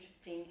very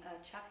interesting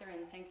chapter,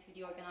 and thanks to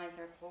the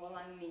organizer for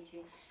allowing me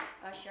to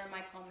share my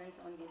comments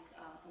on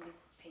this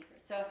paper.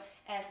 So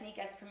as Nick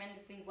has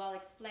tremendously well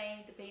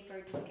explained, the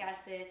paper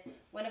discusses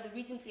one of the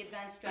recently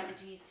advanced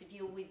strategies to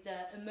deal with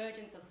the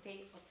emergence of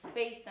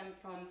space-time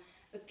from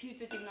a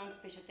putative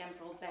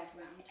non-spatiotemporal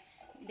background,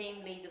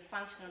 namely the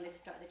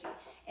functionalist strategy.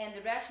 And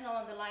the rationale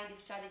underlying this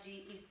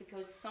strategy is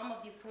because some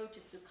of the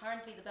approaches, the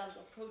currently developed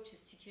approaches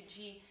to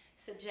QG,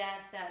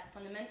 suggest that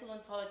fundamental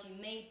ontology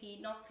may be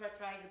not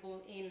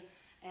characterizable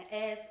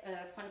as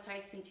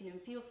quantized continuum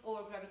fields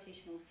or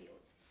gravitational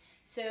fields.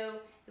 So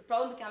the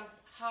problem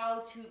becomes how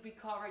to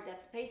recover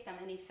that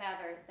spacetime, and if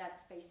ever that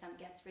spacetime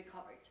gets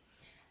recovered.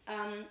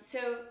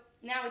 So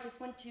now I just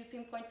want to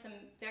pinpoint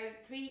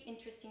three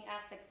interesting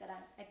aspects that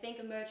I think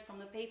emerged from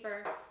the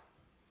paper,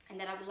 and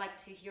that I would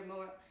like to hear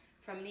more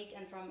from Nick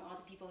and from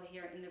other people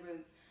here in the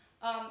room.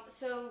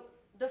 So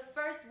the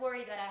first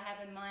worry that I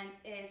have in mind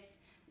is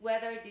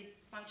whether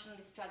this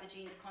functionalist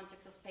strategy in the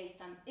context of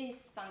spacetime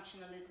is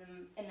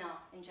functionalism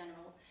enough in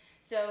general.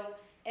 So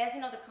as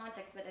in other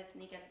contexts, but as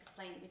Nick has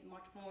explained with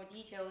much more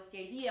details, the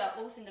idea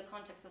also in the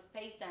context of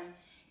spacetime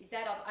is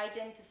that of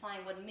identifying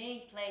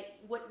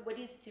what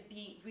is to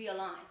be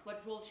realized,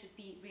 what role should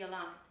be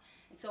realized.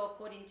 And so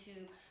according to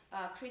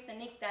Chris and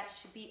Nick, that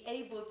should be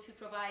able to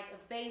provide a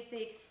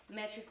basic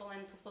metrical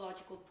and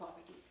topological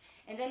properties.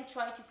 And then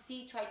try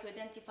to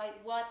identify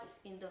what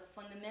in the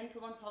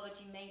fundamental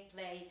ontology may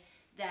play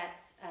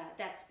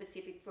that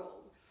specific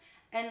role.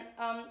 And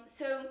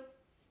so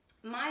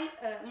my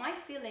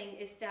feeling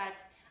is that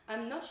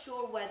I'm not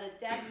sure whether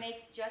that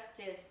makes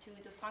justice to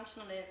the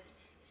functionalist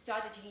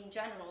strategy in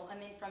general. I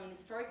mean, from an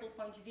historical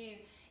point of view,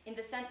 in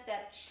the sense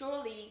that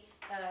surely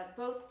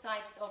both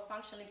types of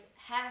functionalists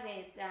have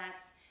it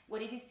that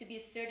what it is to be a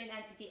certain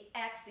entity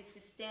X is to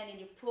stand in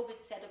the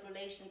appropriate set of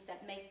relations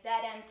that make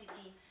that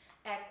entity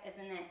act as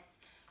an X.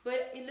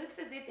 But it looks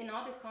as if in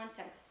other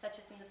contexts, such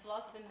as in the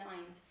philosophy of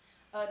mind,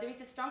 there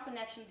is a strong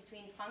connection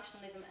between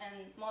functionalism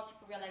and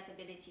multiple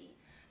realizability,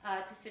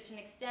 to such an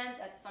extent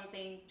that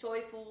something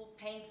joyful,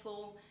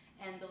 painful,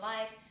 and the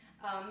like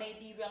may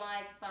be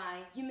realized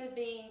by human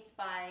beings,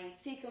 by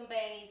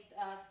sequence-based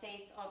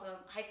states of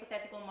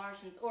hypothetical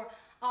Martians, or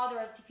other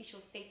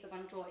artificial states of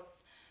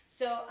androids.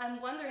 So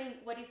I'm wondering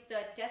what is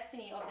the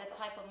destiny of that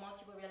type of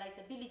multiple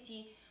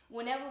realizability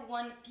whenever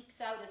one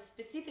picks out a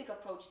specific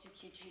approach to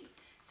QG.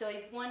 So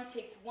if one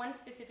takes one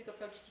specific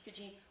approach to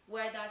QG,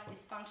 where does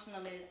this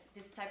functionalism,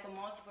 this type of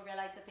multiple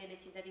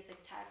realizability that is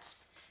attached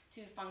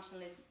to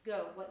functionalism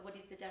go? What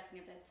is the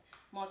destiny of that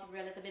multiple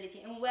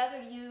realizability? And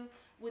whether you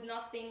would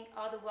not think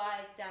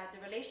otherwise that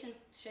the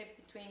relationship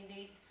between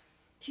this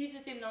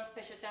putative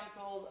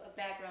non-spatiotemporal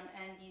background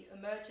and the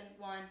emergent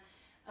one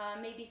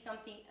may be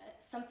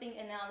something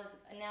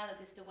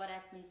analogous to what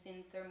happens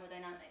in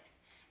thermodynamics.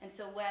 And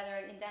so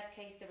whether in that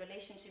case the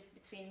relationship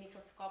between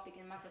microscopic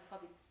and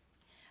macroscopic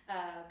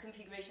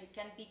configurations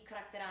can be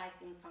characterized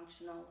in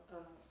functional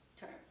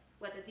terms,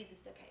 whether this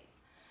is the case.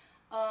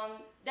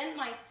 Then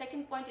my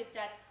second point is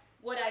that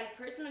what I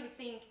personally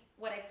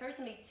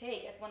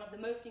take as one of the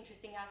most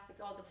interesting aspects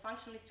of the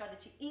functionalist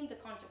strategy in the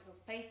context of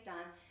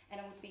spacetime,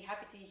 and I would be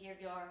happy to hear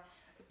your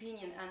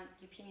opinion and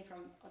the opinion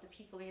from other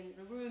people in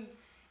the room,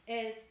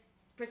 is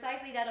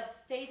precisely that of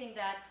stating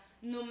that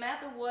no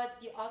matter what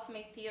the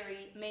ultimate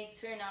theory may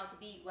turn out to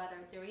be, whether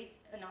there is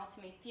an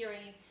ultimate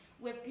theory,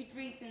 we have good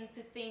reason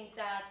to think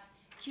that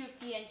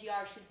QFT and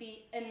GR should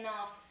be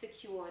enough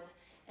secured,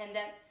 and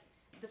that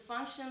the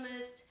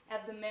functionalists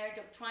have the merit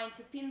of trying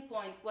to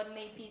pinpoint what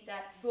may be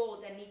that role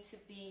that needs to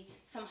be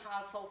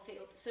somehow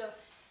fulfilled. So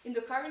in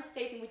the current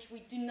state in which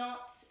we do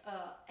not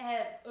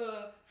have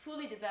a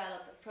fully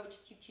developed approach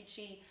to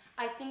QG,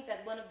 I think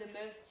that one of the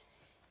most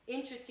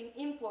interesting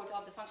import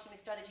of the functionalist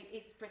strategy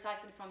is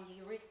precisely from the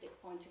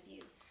heuristic point of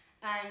view.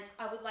 And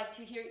I would like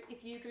to hear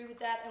if you agree with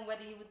that, and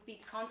whether you would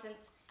be content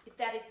if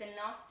that is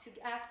enough to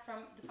ask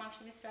from the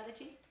functionalist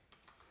strategy.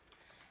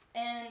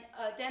 And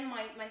then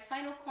my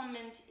final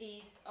comment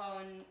is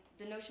on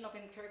the notion of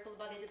empirical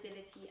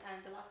validability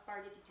and the last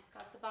part that you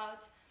discussed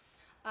about,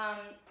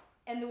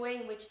 and the way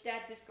in which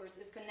that discourse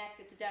is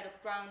connected to that of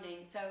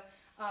grounding. So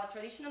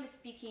traditionally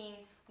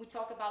speaking, we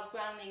talk about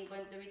grounding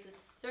when there is a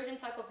certain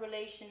type of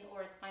relation,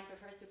 or as Spine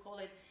prefers to call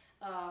it,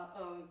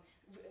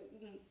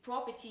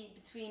 property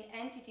between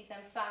entities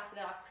and facts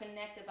that are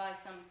connected by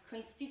some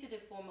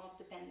constitutive form of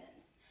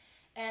dependence.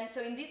 And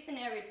so in this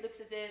scenario, it looks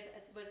as if,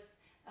 as was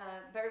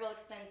very well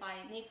explained by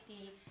Nick,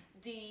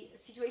 the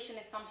situation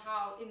is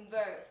somehow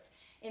inversed,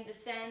 in the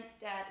sense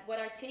that what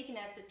are taken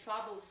as the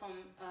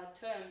troublesome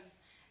terms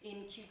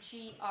in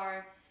QG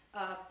are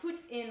put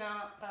in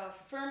a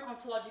firm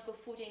ontological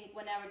footing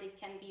whenever they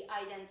can be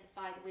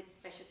identified with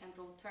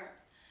spatiotemporal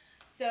terms.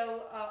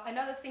 So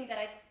another thing that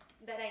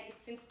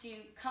it seems to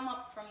come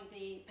up from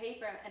the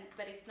paper,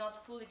 but it's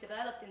not fully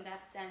developed in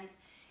that sense,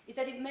 is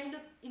that it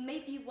may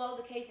be well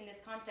the case in this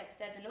context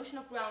that the notion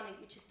of grounding,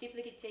 which is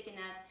typically taken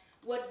as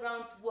what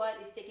grounds what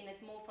is taken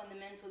as more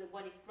fundamental than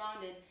what is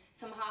grounded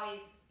somehow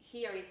is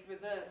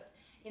reversed,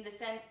 in the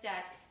sense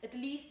that, at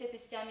least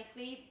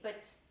epistemically,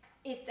 but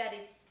if that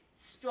is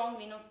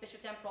strongly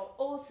non-spatiotemporal,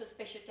 also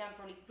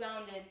spatiotemporally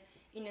grounded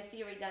in a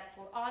theory that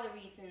for other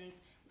reasons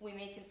we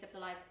may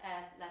conceptualize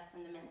as less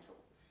fundamental.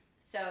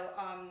 So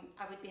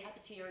I would be happy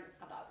to hear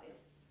about this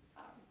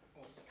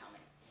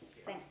comments.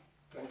 Thanks.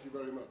 Thank you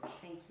very much.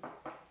 Thank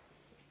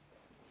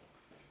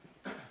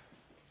you.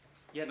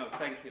 Yeah, no,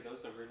 thank you.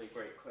 Those are really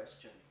great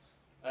questions.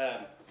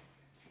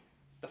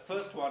 The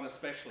first one,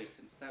 especially,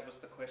 since that was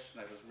the question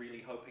I was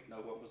really hoping no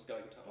one was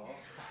going to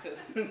ask.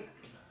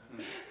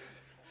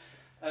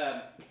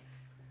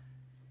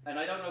 And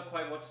I don't know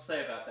quite what to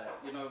say about that.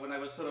 You know, when I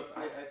was sort of,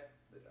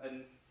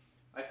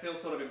 I feel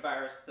sort of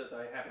embarrassed that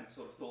I haven't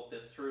sort of thought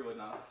this through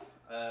enough.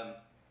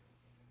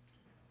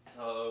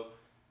 So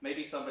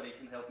maybe somebody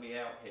can help me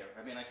out here.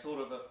 I mean, I sort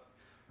of at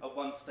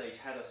one stage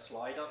had a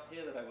slide up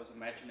here that I was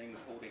imagining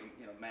calling,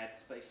 you know, mad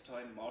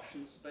spacetime,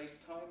 Martian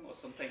spacetime, or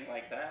something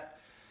like that.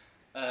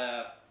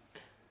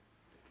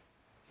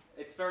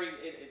 It's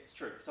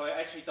true. So I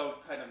actually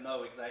don't kind of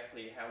know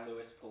exactly how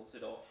Lewis pulls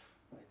it off.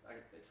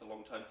 It's a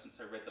long time since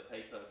I read the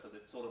paper, because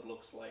it sort of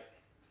looks like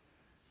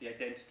the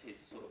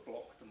identities sort of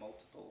block the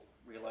multiple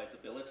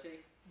realizability.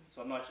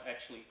 So I'm not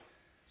actually.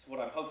 So what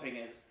I'm hoping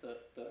is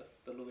that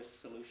the Lewis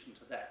solution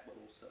to that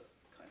will also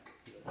kind of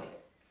be okay.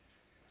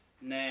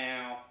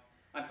 Now,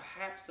 I'm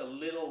perhaps a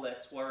little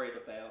less worried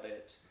about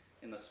it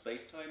in the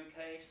space-time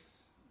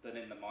case than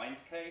in the mind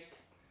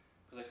case,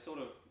 because I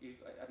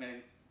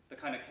mean, the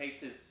kind of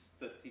cases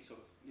that he sort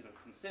of, you know,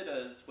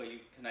 considers, where you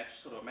can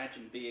actually sort of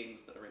imagine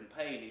beings that are in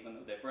pain, even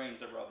though their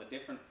brains are rather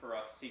different for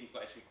us, seems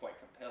actually quite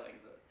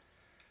compelling that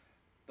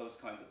those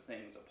kinds of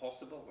things are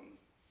possible and,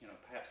 you know,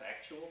 perhaps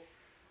actual.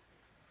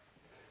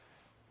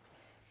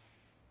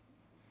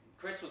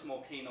 Chris was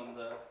more keen on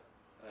the,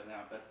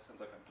 now that sounds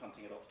like I'm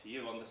punting it off to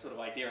you, on the sort of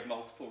idea of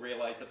multiple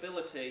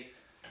realizability.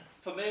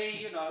 For me,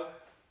 you know,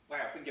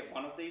 wow, if we can get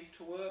one of these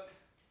to work,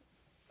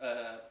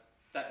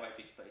 that might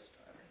be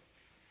space-time.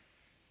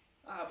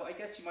 But I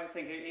guess you might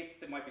think if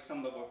there might be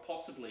some that were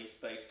possibly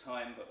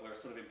space-time, but were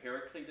sort of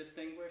empirically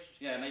distinguished.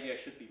 Yeah, maybe I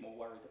should be more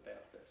worried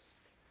about this.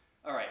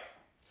 All right,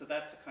 so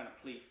that's a kind of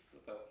plea,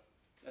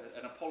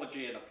 an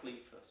apology and a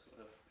plea for sort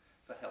of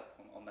for help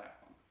on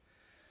that one.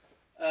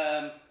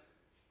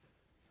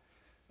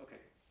 Okay.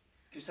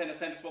 Could you say in a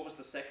sentence what was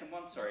the second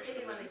one? Sorry. The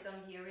second one is on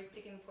the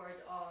heuristic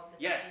import of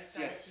the yes,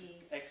 strategy.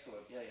 Yes,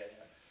 excellent. Yeah.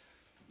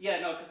 Yeah,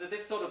 no, because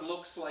this sort of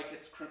looks like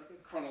it's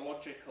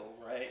chronological,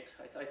 right?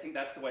 I think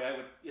that's the way I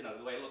would, you know,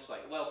 the way it looks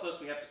like. Well, first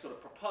we have to sort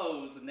of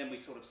propose, and then we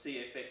sort of see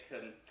if it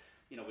can,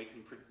 you know, we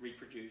can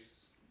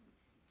reproduce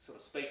sort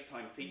of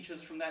space-time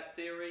features from that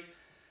theory.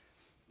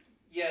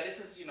 Yeah, this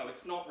is, you know,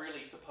 it's not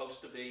really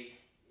supposed to be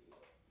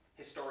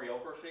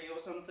historiography or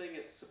something.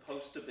 It's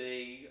supposed to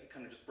be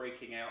kind of just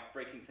breaking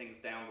things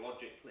down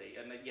logically.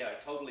 And yeah, I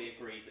totally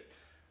agree that,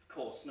 of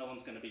course, no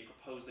one's going to be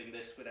proposing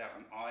this without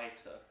an eye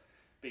to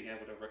being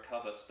able to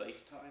recover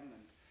space-time,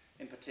 and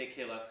in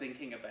particular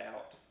thinking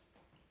about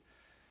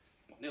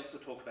what Niels will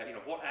talk about, you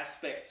know, what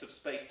aspects of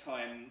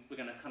space-time we're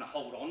going to kind of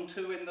hold on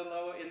to in the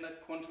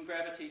quantum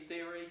gravity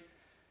theory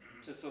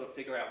to sort of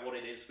figure out what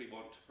it is we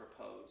want to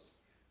propose.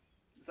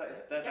 Is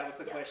that was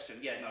the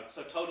question? Yeah, no,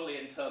 so totally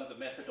in terms of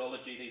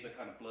methodology, these are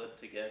kind of blurred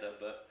together,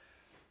 but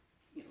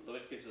you know,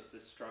 Lewis gives us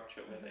this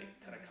structure where they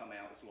kind of come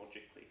out as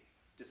logically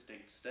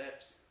distinct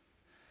steps.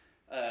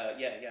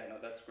 Yeah, no,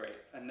 that's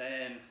great. And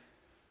then,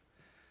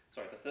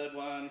 sorry, the third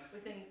one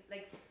was in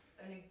like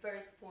an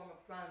inverse form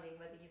of grounding.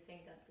 Whether you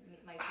think that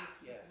might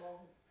be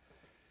feasible?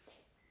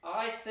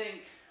 I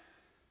think.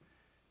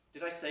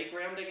 Did I say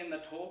grounding in the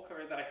talk,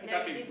 or I think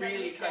I've been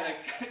really kind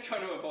of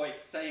trying to avoid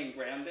saying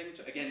grounding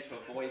to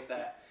avoid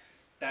that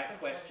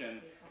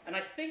question. And I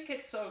think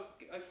it's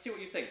okay. I see what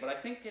you think, but I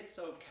think it's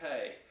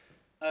okay.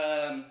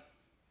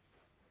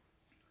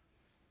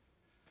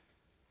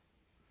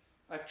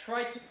 I've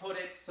tried to put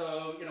it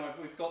so, you know,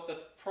 we've got the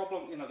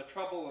problem, you know, the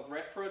trouble of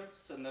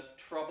reference and the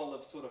trouble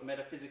of sort of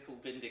metaphysical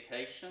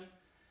vindication.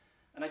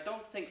 And I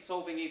don't think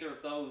solving either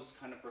of those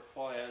kind of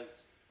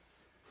requires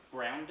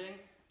grounding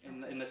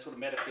in the sort of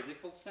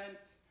metaphysical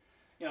sense.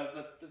 You know,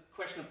 the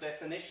question of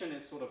definition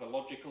is sort of a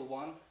logical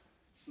one,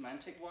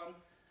 semantic one.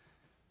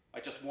 I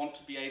just want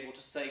to be able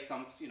to say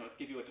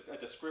give you a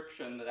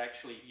description that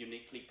actually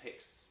uniquely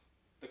picks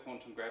the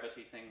quantum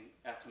gravity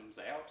atoms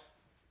out.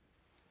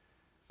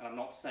 And I'm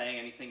not saying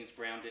anything is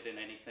grounded in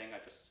anything.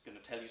 I'm just going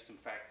to tell you some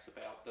facts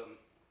about them,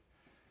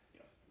 you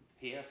know,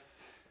 here,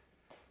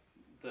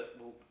 that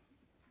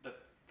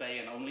they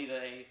and only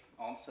they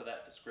answer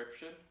that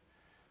description.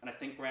 And I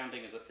think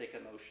grounding is a thicker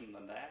notion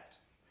than that.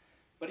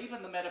 But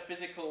even the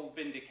metaphysical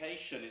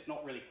vindication is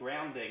not really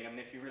grounding. I mean,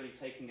 if you're really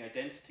taking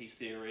identity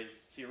theories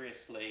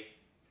seriously,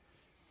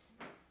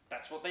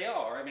 that's what they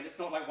are. I mean, it's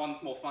not like one's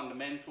more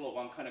fundamental or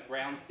one kind of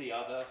grounds the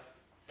other.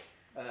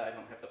 I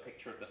don't have the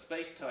picture of the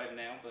space-time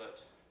now, but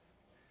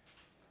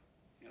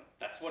you know,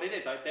 that's what it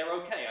is. They're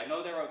okay. I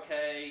know they're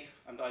okay.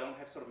 I don't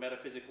have sort of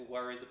metaphysical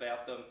worries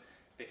about them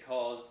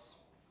because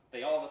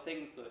they are the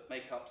things that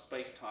make up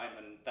space-time,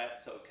 and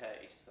that's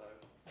okay. So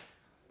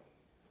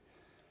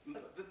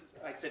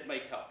I said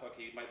make up.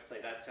 Okay, you might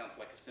say that sounds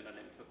like a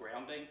synonym for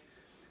grounding,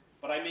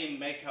 but I mean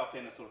make up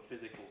in a sort of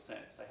physical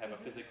sense. They have a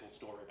physical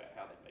story about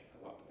how they make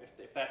them up.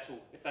 If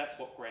that's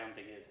what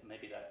grounding is,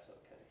 maybe that's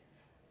okay.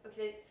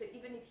 Okay, so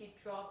even if you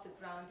drop the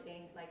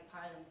grounding, like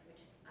parlance,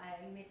 which is, I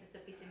admit it's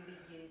a bit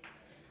ambiguous,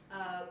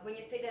 when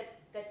you say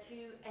that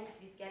two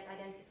entities get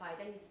identified,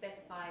 then you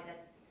specify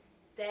that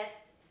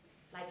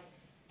like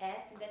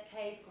S in that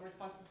case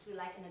corresponds to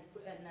like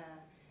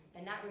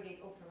an aggregate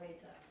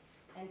operator.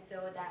 And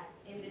so that,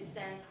 in this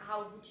sense,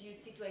 how would you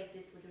situate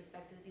this with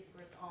respect to the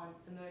discourse on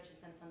emergence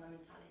and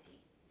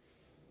fundamentality?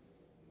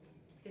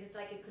 Because it's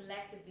like a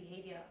collective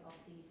behavior of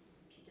these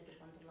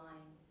putative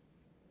underlying.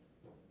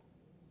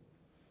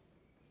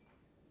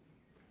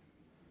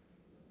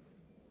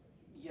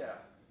 Yeah.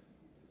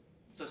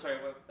 So sorry,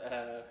 what?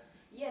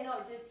 Yeah,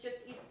 no, it's just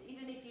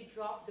even if you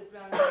drop the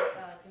ground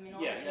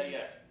terminology.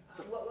 Yeah.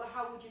 So,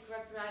 how would you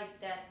characterize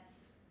that?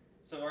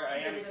 So I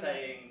am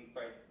saying,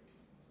 right,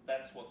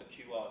 that's what the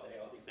Q are. They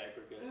are these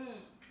aggregates.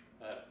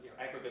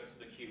 Aggregates of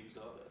the Qs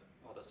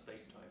are the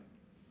space-time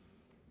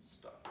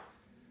stuff.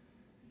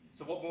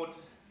 So what more?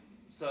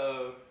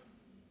 So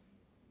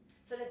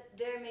that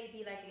there may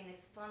be like an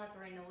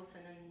explanatory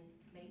notion and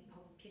maybe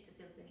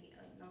putatively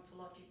an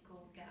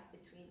ontological gap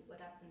between what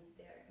happens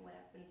there and what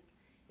happens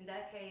in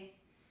that case.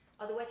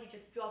 Otherwise, you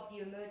just drop the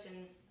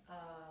emergence,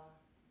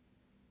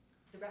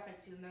 the reference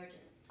to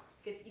emergence.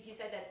 Because if you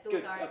said that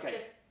those are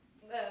just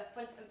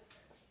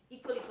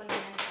equally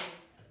fundamental,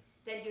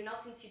 then you're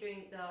not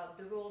considering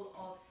the role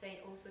of, say,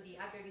 also the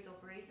aggregate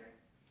operator,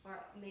 or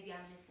maybe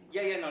I'm missing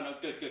something. No,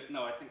 good.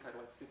 No, I think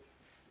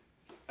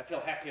I feel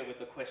happier with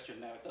the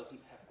question now. It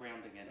doesn't have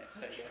grounding in it,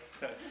 I guess.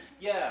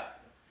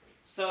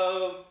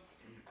 So,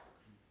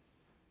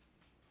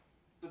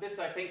 So this,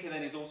 I think,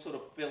 then is all sort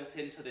of built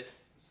into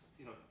this,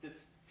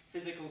 this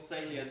physical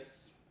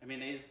salience. I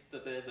mean, is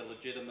that there's a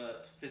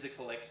legitimate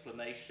physical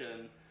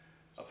explanation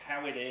of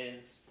how it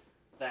is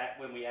that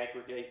when we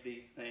aggregate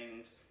these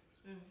things,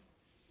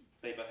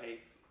 they behave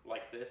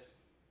like this.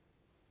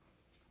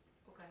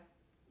 Okay.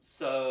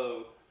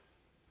 So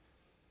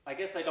I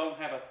guess I don't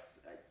have a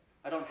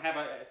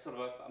sort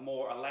of a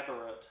more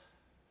elaborate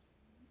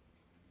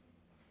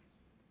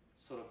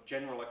sort of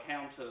general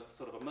account of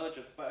sort of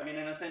emergence, but I mean,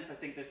 in a sense, I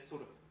think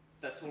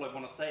that's all I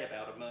want to say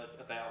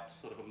about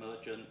sort of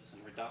emergence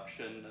and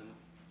reduction, and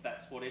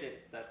that's what it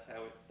is. That's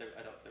how it.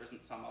 There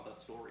isn't some other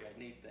story I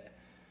need there.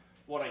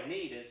 What I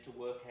need is to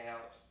work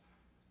out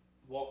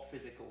what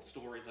physical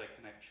stories I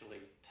can actually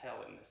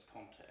tell in this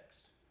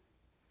context.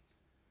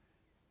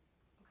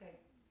 Okay.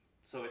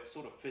 So it's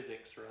sort of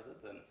physics rather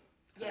than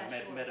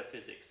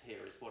metaphysics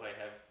here is what I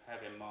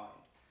have in mind.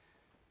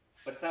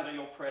 But it sounds like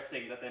you're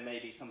pressing that there may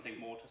be something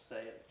more to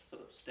say at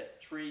sort of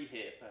step 3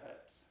 here,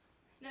 perhaps.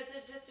 No,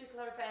 so just to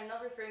clarify, I'm not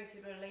referring to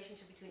the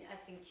relationship between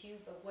S and Q,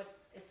 but what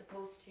is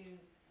supposed to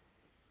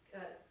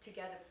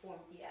together form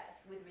the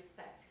S with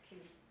respect to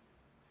Q.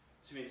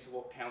 So you mean, so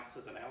what counts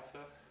as an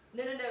alpha?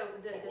 No,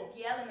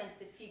 the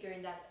elements that figure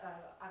in that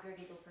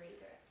aggregate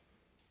operator.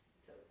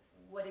 So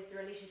what is the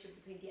relationship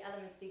between the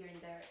elements figuring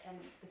there and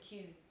the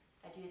Q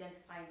that you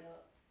identify in the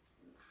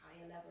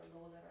higher level,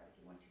 lower level, as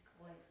you want to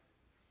call it?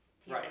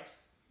 Here. Right.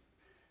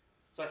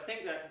 So I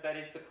think that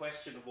is the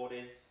question of what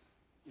is,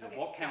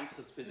 what counts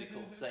as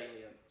physical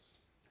salience.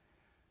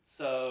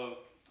 So,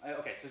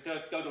 so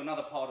go to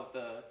another part of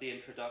the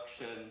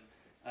introduction.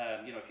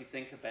 If you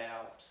think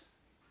about,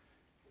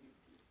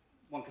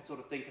 one could sort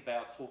of think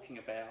about talking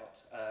about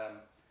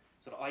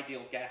sort of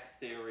ideal gas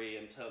theory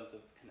in terms of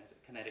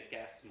kinetic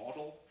gas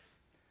model.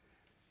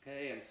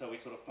 Okay, and so we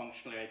sort of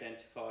functionally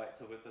identify,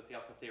 so the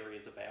upper theory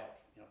is about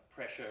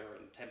pressure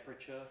and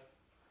temperature.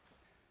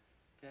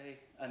 Okay,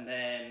 and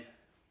then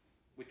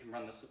we can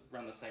run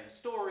the same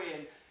story,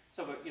 and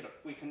so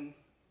we can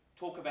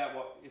talk about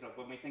what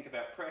when we think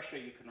about pressure,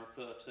 you can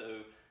refer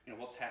to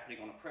what's happening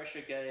on a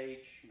pressure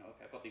gauge.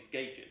 Okay, I've got these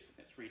gauges,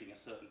 and it's reading a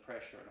certain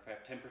pressure, and if I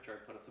have temperature,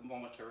 I put a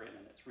thermometer in,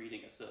 and it's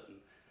reading a certain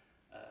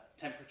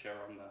temperature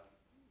on the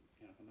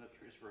the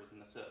mercury is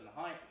risen a certain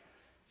height,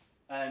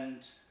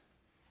 and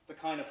the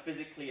kind of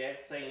physically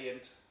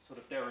salient sort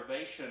of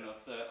derivation of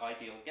the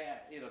ideal gas,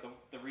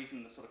 the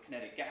reason the sort of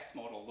kinetic gas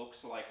model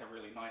looks like a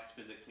really nice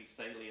physically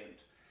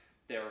salient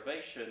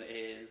derivation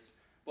is,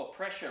 well,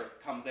 pressure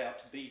comes out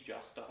to be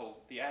just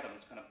the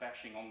atoms kind of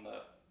bashing on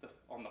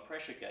the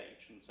pressure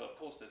gauge, and so of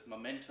course there's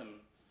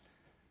momentum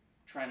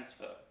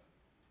transfer.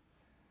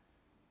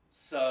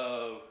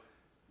 So,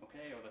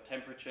 okay, or the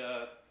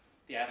temperature,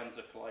 the atoms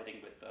are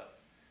colliding with the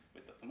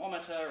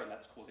thermometer, and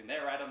that's causing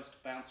their atoms to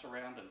bounce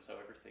around, and so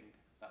everything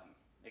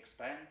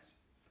expands.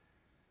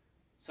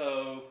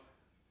 So,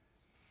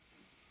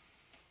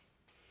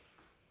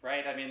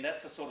 right, I mean,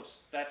 that's the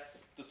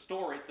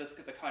story,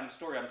 the kind of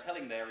story I'm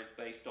telling there is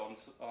based on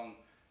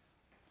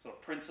sort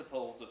of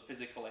principles of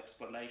physical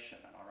explanation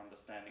and our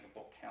understanding of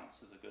what counts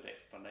as a good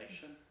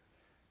explanation.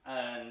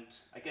 And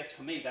I guess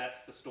for me,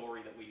 that's the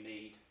story that we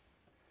need,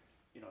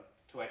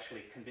 to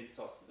actually convince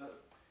us.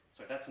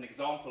 So that's an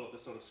example of the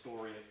sort of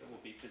story that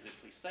will be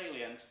physically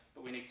salient,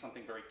 but we need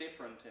something very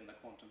different in the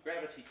quantum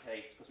gravity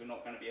case because we're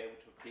not going to be able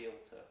to appeal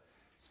to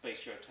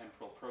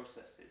spatiotemporal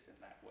processes in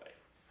that way.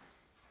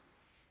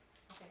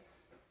 Okay.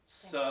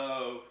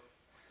 So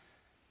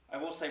I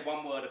will say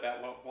one word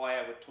about why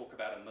I would talk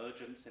about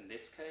emergence in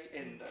this case,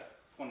 in the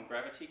quantum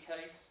gravity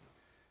case,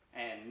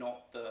 and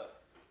not the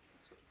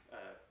sort of,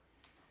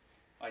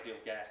 ideal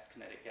gas,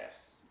 kinetic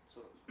gas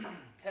sort of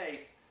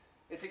case.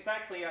 It's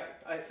exactly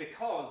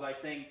because I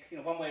think,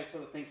 one way of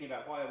sort of thinking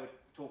about why I would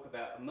talk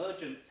about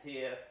emergence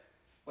here,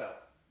 well,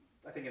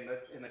 I think in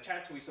the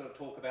chapter we sort of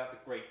talk about the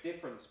great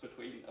difference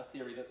between a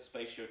theory that's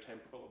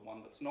spatiotemporal and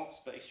one that's not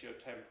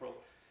spatiotemporal.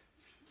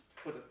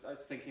 I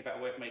was thinking about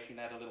a way of making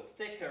that a little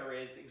thicker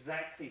is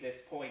exactly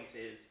this point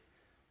is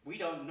we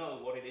don't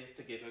know what it is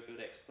to give a good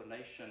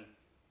explanation,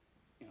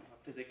 a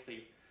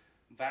physically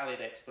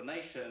valid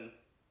explanation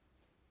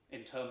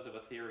in terms of a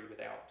theory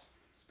without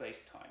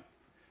space-time.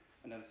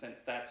 And in a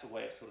sense, that's a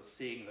way of sort of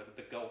seeing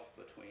the gulf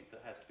between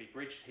that has to be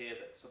bridged here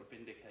that sort of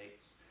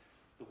indicates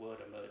the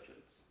word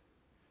emergence,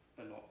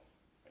 but not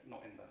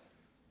in the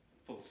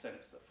full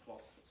sense that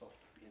philosophers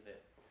often give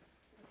it. Okay.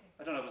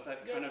 I don't know, was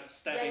that kind of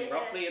stabbing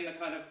roughly in the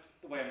kind of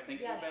the way I'm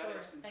thinking about sure.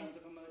 it in terms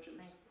of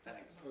emergence?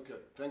 Thanks. Okay,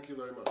 thank you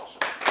very much.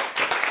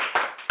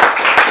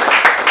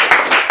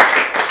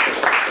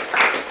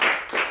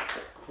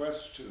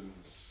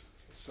 Questions?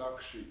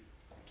 Sakshi,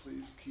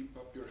 please keep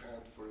up your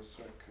hand for a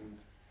second.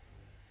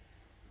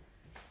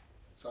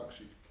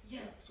 Sakshi.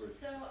 Yes, Sorry.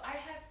 so I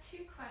have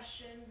two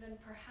questions and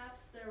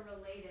perhaps they're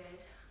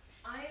related.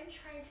 I am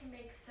trying to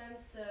make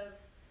sense of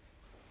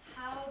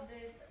how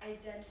this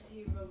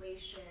identity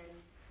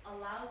relation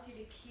allows you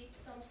to keep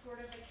some sort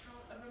of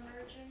account of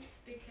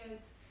emergence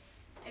because,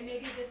 and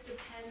maybe this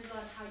depends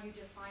on how you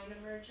define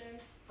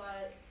emergence,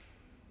 but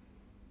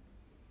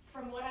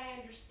from what I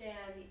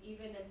understand,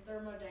 even in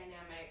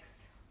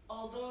thermodynamics,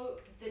 although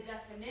the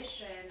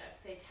definition of,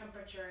 say,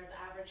 temperature as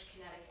average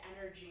kinetic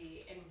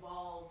energy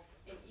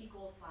involves an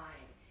equal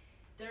sign,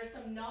 there's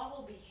some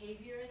novel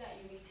behavior that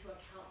you need to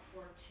account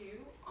for too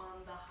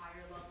on the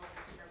higher level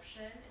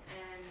description,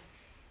 and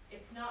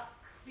it's not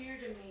clear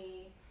to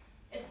me,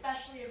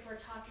 especially if we're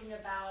talking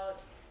about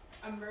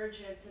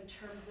emergence in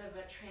terms of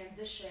a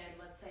transition,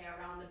 let's say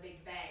around the Big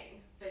Bang,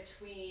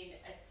 between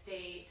a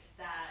state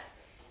that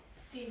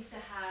seems to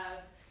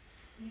have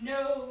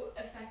no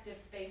effective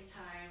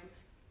space-time,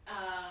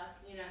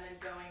 and then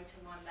going to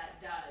one that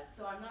does.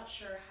 So I'm not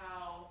sure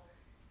how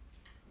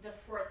the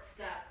fourth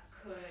step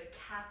could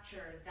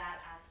capture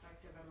that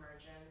aspect of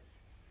emergence.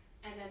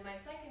 And then my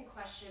second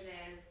question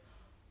is,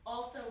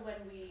 also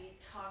when we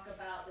talk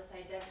about this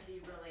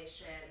identity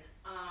relation,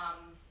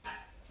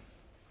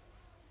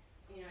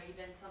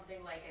 even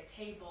something like a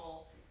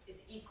table is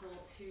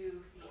equal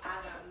to the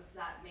atoms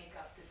that make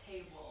up the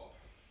table.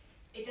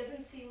 It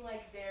doesn't seem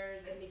like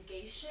there's a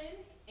negation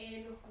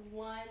in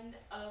one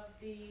of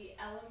the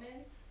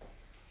elements,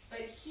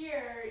 but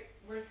here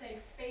we're saying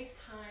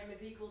space-time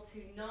is equal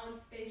to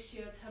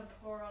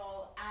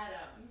non-spatiotemporal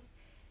atoms,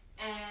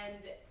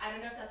 and I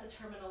don't know if that's a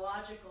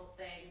terminological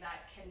thing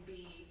that can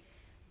be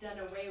done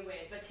away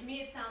with, but to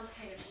me it sounds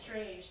kind of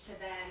strange to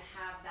then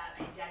have that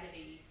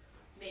identity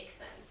make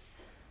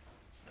sense.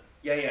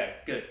 Yeah,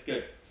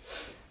 good.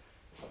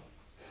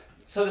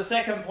 So the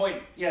second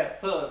point,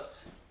 first,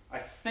 I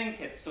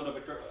think it's sort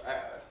of,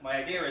 my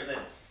idea is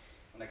it's,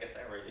 and I guess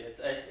our idea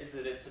is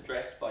that it's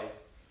addressed by,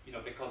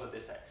 because of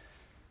this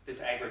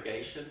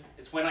aggregation.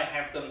 It's when I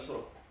have them sort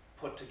of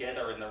put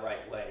together in the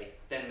right way,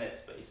 then there's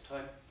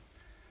space-time.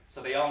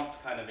 So they aren't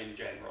kind of in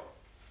general.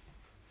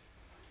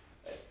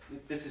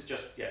 This is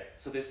just,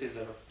 so this is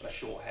a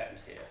shorthand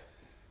here.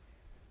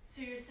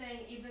 So you're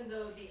saying even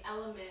though the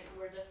element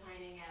we're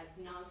defining as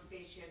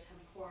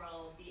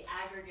non-spatiotemporal, the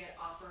aggregate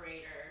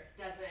operator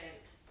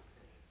doesn't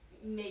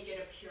make it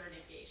a pure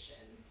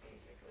negation,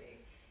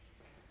 basically.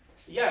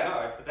 Yeah,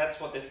 no, that's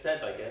what this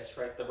says, I guess,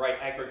 right? The right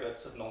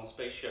aggregates of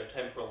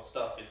non-spatiotemporal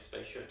stuff is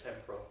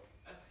spatiotemporal.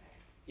 Okay.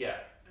 Yeah.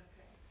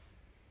 Okay.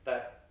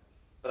 But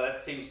that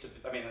seems to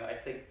be, I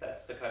think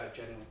that's the kind of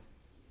general,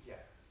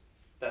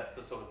 that's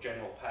the sort of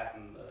general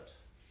pattern that,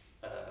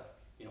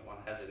 one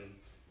has in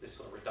this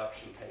sort of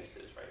reduction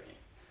cases, right?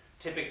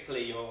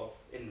 Typically, you're,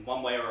 in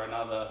one way or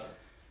another,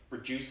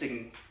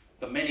 reducing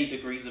the many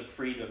degrees of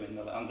freedom in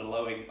the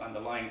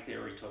underlying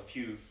theory to a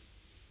few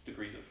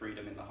degrees of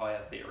freedom in the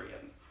higher theory,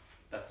 and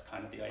that's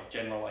kind of the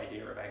general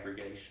idea of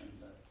aggregation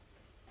that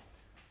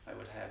I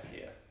would have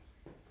here.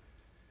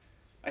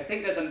 I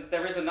think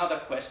there is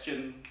another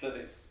question that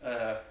it's,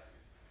 so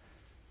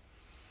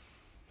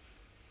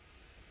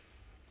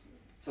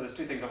there's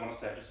two things I want to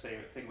say. I'll just say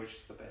I think which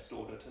is the best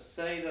order to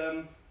say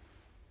them.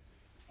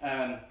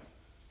 I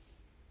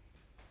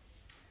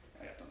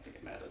don't think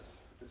it matters.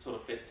 This sort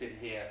of fits in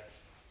here.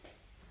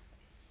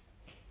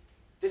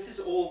 This is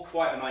all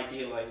quite an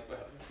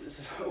this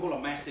is all a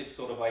massive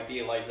sort of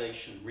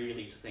idealization,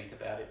 really, to think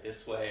about it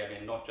this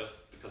way. Not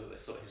just because of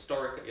this sort of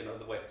historic,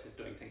 the way it's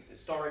doing things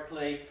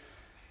historically.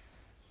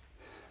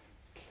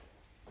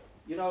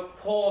 Of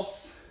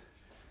course,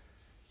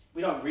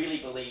 we don't really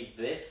believe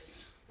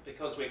this,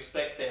 because we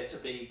expect there to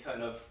be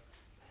kind of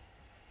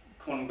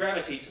quantum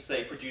gravity to,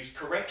 say, produce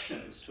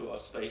corrections to our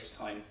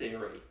space-time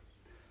theory.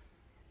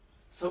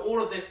 So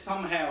all of this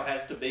somehow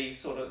has to be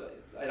sort of,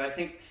 and I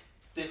think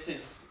this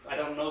is, I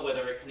don't know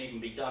whether it can even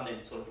be done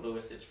in sort of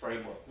Lewis's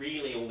framework.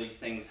 Really, all these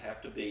things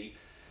have to be,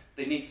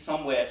 they need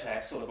somewhere to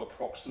have sort of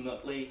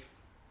approximately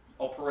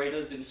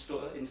operators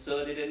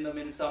inserted in them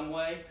in some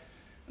way.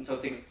 And so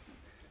things,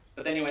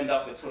 but then you end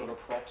up with sort of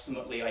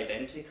approximately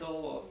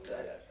identical.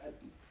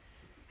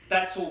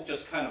 That's all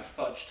just kind of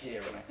fudged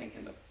here, and I think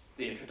in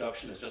the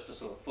introduction is just a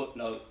sort of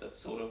footnote that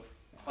sort of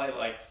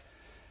highlights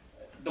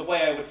the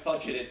way I would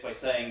fudge it is by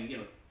saying, you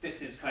know,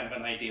 this is kind of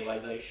an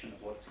idealization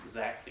of what's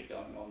exactly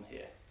going on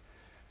here.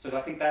 So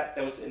I think that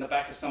there was, in the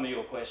back of some of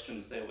your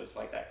questions, there was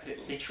like that, could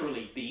it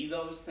literally be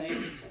those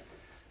things?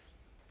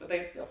 But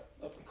they,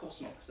 of course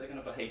not, because they're going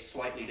to behave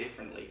slightly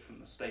differently from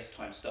the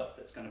space-time stuff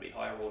that's going to be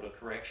higher order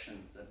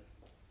corrections. And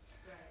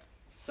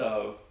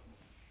so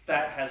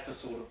that has to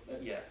sort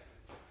of, yeah.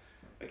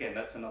 Again,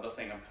 that's another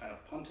thing I'm kind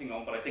of punting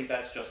on, but I think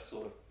that's just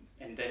sort of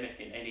endemic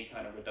in any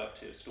kind of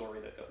reductive story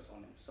that goes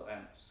on in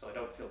science. So I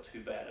don't feel too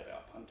bad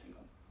about punting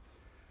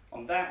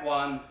on that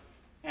one.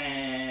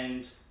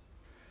 And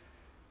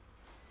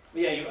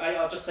yeah,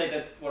 I'll just say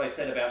that's what I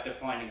said about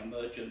defining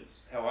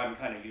emergence, how I'm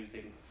kind of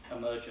using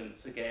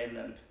emergence again.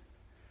 And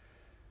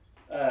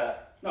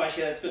no,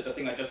 actually, that's good. The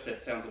thing I just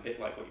said sounds a bit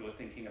like what you were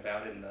thinking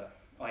about in the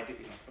ideal,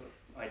 sort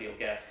of ideal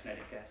gas,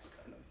 kinetic gas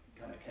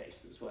kind of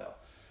case as well.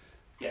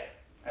 Yeah,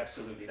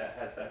 absolutely.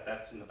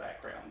 That's in the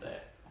background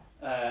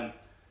there.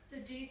 So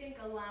do you think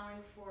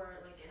allowing for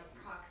like an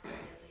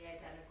approximately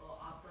identical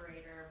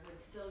operator would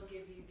still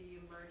give you the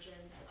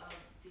emergence of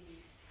the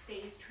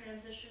phase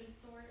transition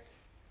sort?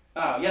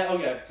 Yeah, oh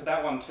yeah, so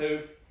that one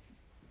too.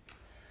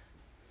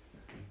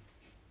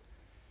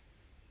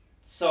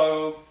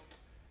 So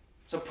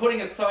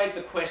putting aside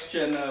the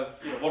question of,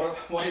 you know,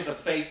 what is a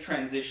phase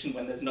transition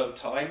when there's no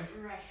time?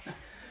 Right.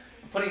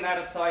 Putting that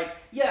aside,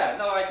 yeah,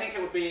 no, I think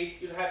it would be,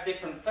 you'd have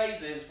different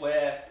phases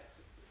where,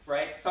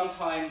 right,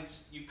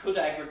 sometimes you could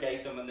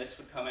aggregate them and this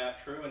would come out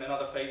true, and in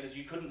other phases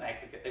you couldn't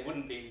aggregate. They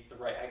wouldn't be the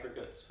right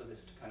aggregates for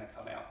this to kind of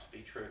come out to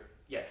be true.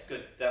 Yes,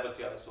 good. That was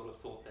the other sort of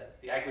thought there.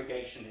 The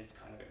aggregation is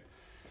kind of,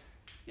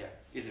 yeah,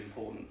 is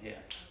important here.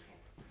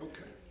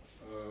 Okay.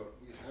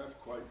 We have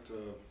quite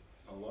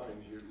a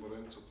line here.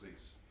 Lorenzo,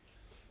 please.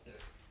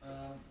 Yes.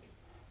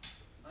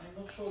 I'm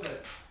not sure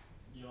that,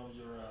 you know,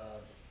 your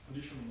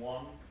condition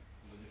 1,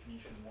 the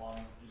definition 1,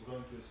 is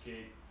going to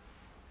escape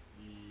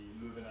the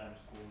Leuvenheim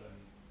school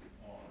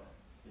or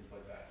things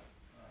like that.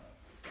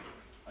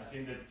 I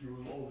think that you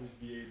will always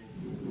be able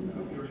to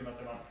have a purely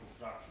mathematical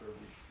structure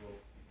which will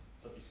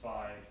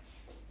satisfy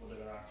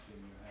whatever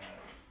axiom you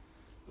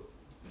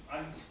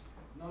have.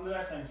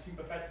 Nonetheless, I'm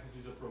sympathetic to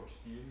this approach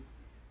still.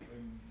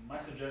 My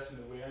suggestion,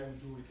 the way I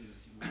would do it is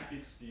you would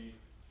fix the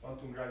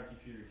quantum gravity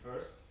theory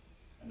first,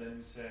 and then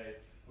you say,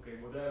 okay,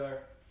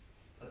 whatever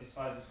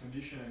satisfies this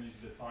condition and is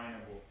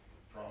definable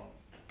from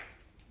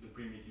the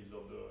primitives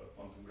of the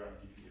quantum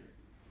gravity theory.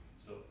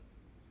 So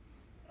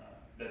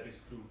that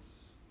excludes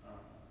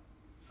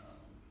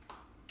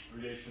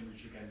relation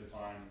which you can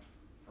define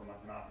from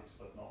mathematics,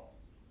 but not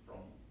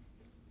from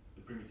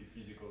the primitive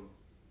physical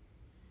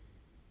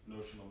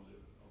notion of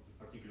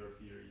the particular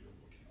theory you're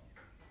working on.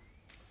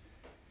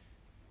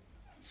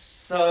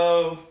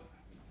 So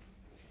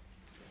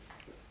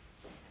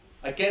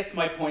I guess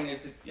my point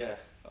is, yeah,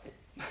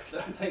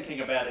 I'm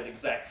thinking about it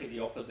exactly the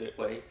opposite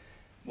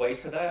way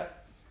to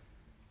that,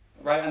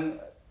 right? And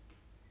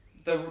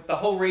the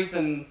whole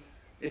reason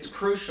it's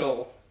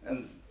crucial,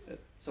 and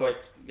so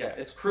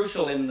it's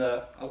crucial in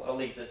the, I'll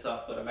leave this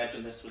up, but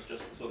imagine this was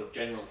just a sort of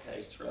general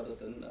case rather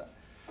than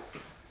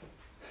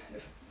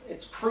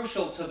it's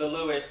crucial to the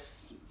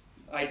Lewis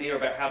idea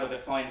about how to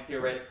define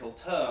theoretical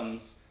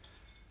terms,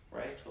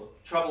 right, or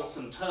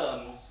troublesome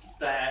terms,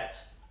 that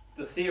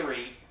the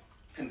theory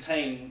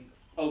contain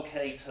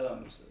okay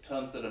terms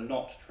that are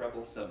not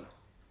troublesome.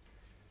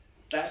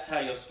 That's how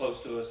you're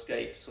supposed to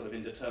escape sort of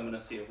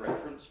indeterminacy of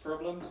reference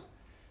problems,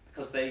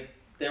 because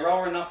there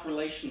are enough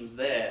relations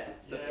there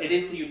that it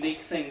is the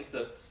unique things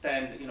that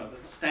stand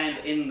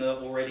in the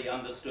already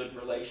understood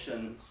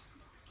relations.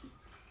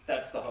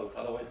 That's the hope.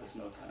 Otherwise, there's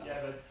no kind of.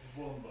 Yeah, but it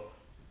won't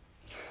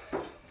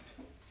work.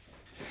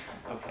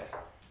 Okay.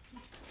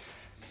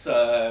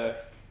 So,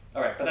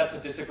 all right, but that's a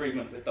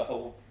disagreement with the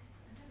whole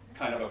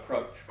kind of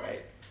approach,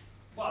 right?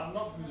 Well,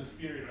 not with the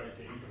spirit, I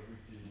think,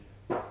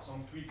 but with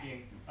some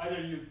tweaking.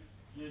 Either you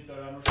need the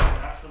notion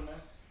of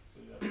naturalness,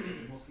 so you have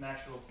the most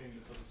natural thing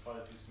that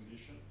satisfies this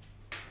condition,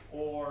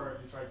 or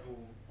you try to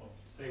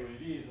say what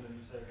it is, and then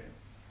you say, okay,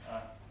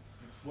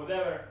 it's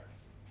whatever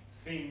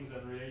things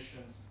and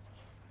relations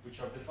which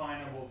are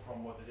definable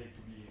from what they take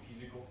to be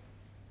physical,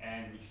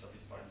 and which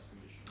satisfy this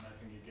condition. And I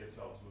think it gets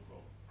out to the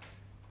goal.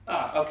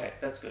 Okay,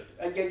 that's good.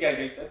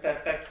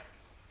 That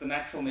the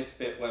naturalness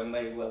bit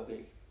may well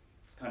be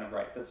kind of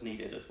right. That's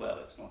needed as well.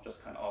 It's not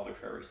just kind of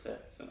arbitrary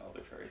sets and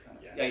arbitrary kind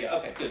of. Yeah.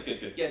 Okay.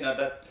 Good. Yeah.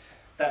 No,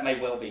 that may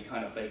well be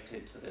kind of baked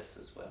into this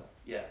as well.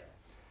 Yeah.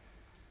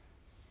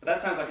 But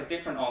that sounds like a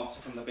different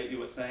answer from the bit you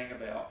were saying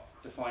about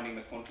defining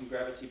the quantum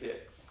gravity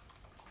bit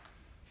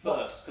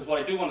first. Because what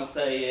I do want to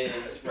say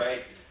is,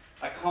 right,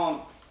 I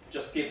can't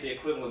just give the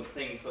equivalent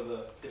thing for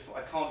the,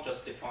 I can't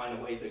just define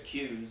away the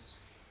Q's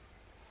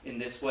in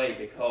this way,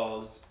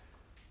 because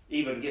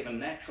even given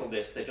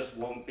naturalness, there just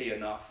won't be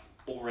enough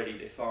already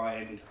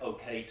defined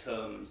okay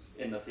terms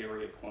in the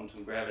theory of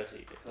quantum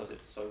gravity, because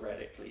it's so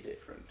radically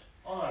different.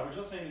 Oh no, we're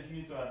just saying that you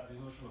need to add the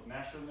notion of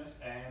naturalness,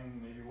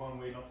 and maybe one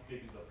way not to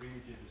take is the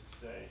primitive is to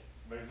say,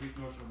 but this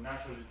notion of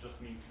naturalness just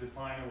means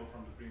definable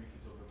from the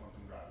primitives of the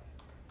quantum gravity.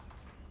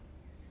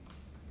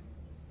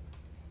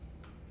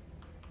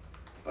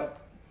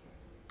 But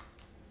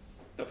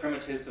the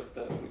primitives of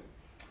the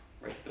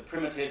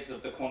primitives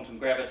of the quantum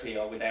gravity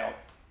are without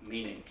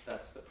meaning.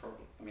 That's the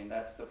problem. I mean,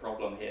 that's the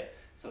problem here.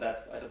 So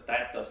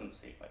that doesn't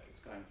seem like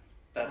it's going.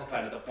 That's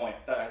kind of the point.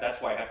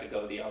 That's why I have to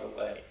go the other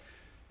way.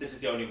 This is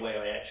the only way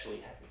I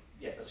actually have,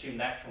 assume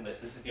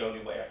naturalness. This is the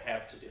only way I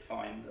have to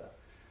define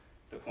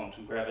the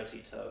quantum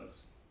gravity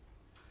terms.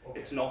 Okay.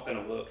 It's not going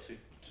to work to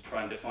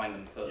try and define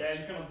them first. Yeah,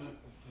 you cannot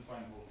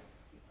define both.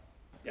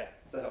 Yeah.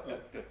 So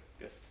good.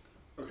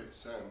 Okay,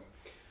 Sam.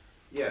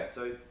 Yeah,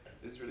 so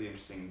this is really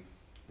interesting.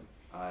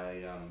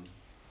 I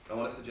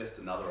want to suggest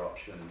another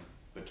option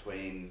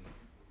between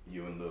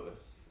you and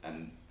Lewis,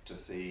 and to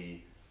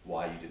see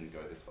why you didn't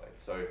go this way.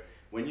 So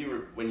when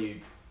you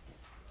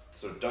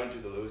sort of don't do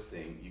the Lewis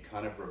thing, you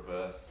kind of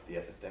reverse the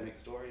epistemic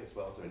story as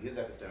well. So in his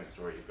epistemic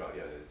story, you've got,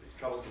 there's these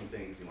troublesome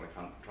things, you want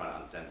to try to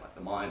understand, like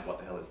the mind, what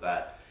the hell is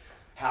that?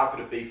 How could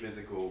it be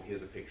physical?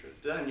 Here's a picture.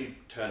 Then you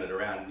turn it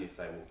around and you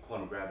say, well,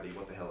 quantum gravity,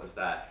 what the hell is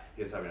that?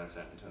 Here's how we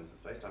understand it in terms of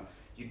space-time.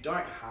 You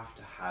don't have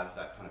to have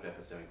that kind of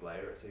epistemic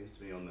layer, it seems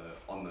to me, on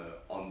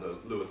the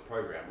Lewis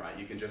program, right?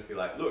 You can just be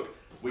like, look,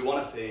 we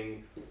want a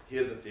thing,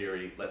 here's a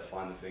theory, let's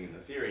find the thing in the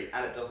theory,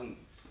 and it doesn't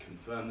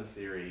confirm the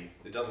theory,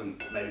 it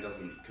maybe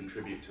doesn't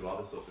contribute to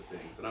other sorts of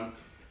things. And I'm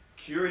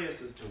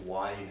curious as to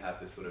why you have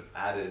this sort of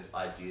added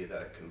idea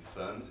that it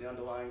confirms the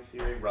underlying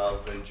theory, rather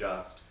than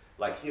just,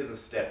 like, here's a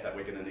step that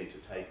we're going to need to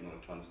take in order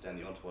to understand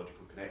the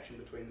ontological connection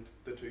between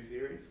the two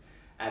theories,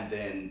 and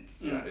then,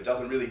 you know, it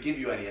doesn't really give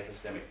you any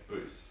epistemic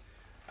boost.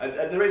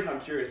 And the reason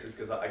I'm curious is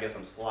because I guess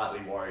I'm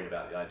slightly worried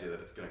about the idea that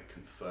it's going to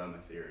confirm a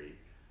theory,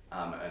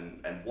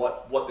 and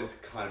what this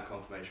kind of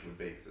confirmation would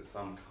be, because it's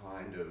some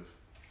kind of,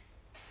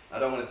 I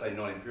don't want to say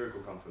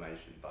non-empirical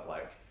confirmation, but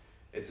like,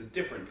 it's a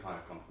different kind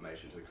of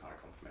confirmation to the kind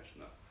of confirmation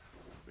that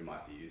we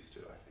might be used to,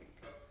 I think.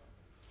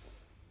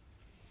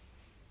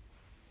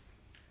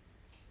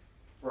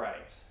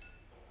 Right.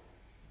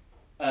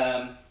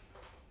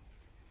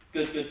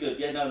 Good.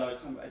 Yeah, no,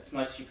 it's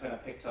nice you kind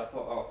of picked up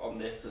on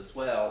this as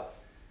well.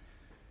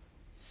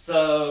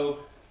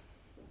 So,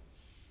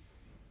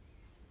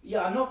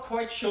 yeah, I'm not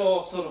quite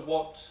sure sort of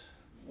what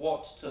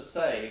to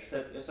say,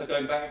 except, so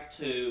going back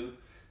to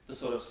the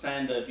sort of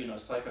standard,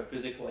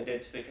 psychophysical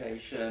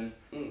identification,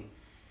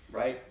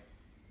 right?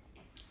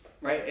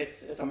 Right,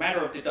 it's a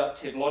matter of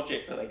deductive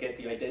logic that I get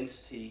the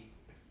identity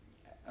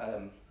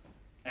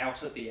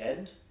out at the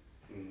end.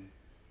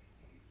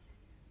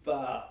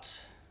 But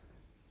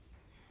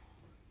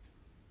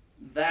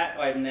that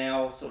I've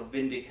now sort of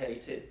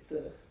vindicated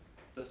the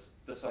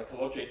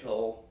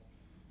psychological,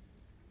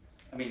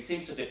 I mean, it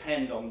seems to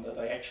depend on that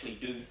I actually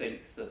do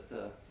think that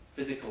the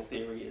physical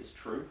theory is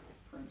true,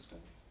 for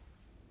instance.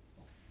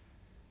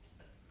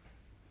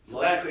 So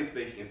logically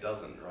speaking, it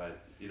doesn't, right?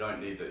 You don't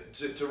need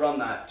to run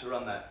that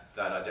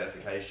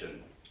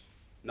identification.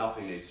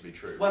 Nothing needs to be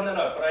true. Well, no,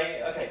 but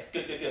okay, it's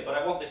good. But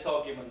I want this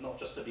argument not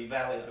just to be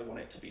valid, I want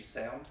it to be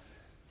sound.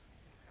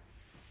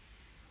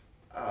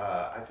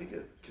 I think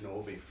it can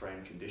all be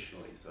framed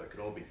conditionally, so it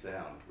can all be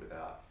sound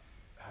without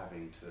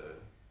having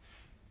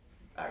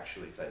to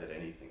actually say that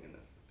anything in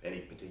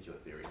any particular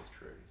theory is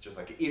true. It's just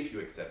like, if you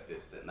accept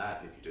this, then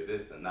that, and if you do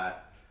this, then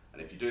that,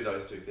 and if you do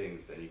those two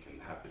things, then you can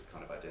have this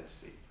kind of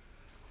identity.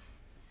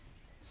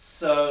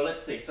 So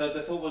let's see. So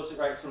the thought was,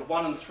 right, sort of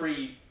 1 and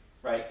 3,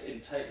 right,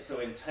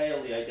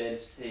 entail the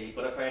identity,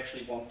 but if I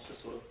actually want to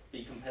sort of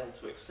be compelled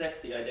to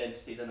accept the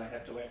identity, then I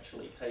have to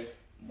actually take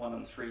 1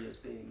 and 3 as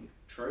being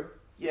true.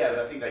 Yeah, but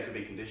I think they could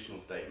be conditional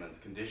statements,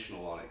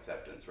 conditional on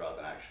acceptance, rather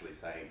than actually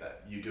saying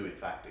that you do in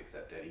fact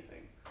accept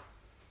anything.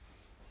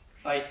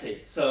 I see.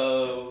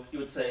 So you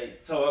would say,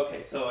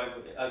 I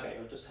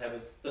would just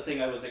have the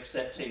thing I was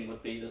accepting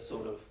would be the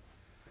sort of,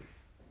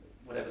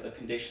 whatever the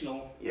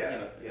conditional,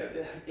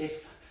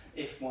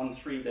 if 1,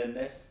 3, then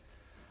this.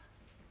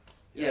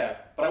 Yeah,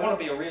 but I want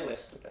to be a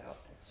realist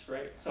about this,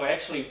 right? So I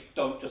actually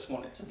don't just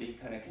want it to be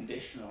kind of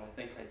conditional. I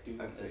think I do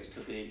want this to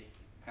be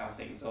how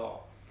things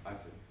are. I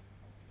see.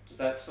 Does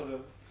that sort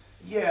of...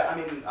 Yeah, I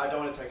mean, I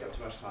don't want to take up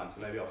too much time,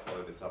 so maybe I'll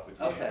follow this up with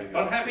you. Okay,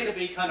 but I'm happy to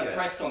be kind of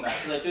pressed on that,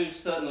 because I do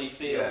certainly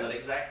feel that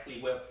exactly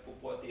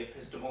what the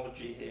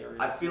epistemology here is.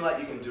 I feel like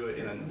you can do it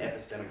in an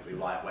epistemically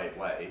lightweight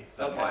way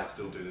that might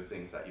still do the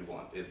things that you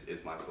want,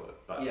 is my thought,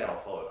 but I'll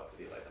follow it up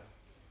with you later.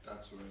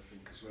 That's what I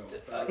think as well.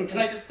 Can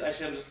I just,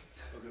 actually, I'm just...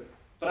 Okay.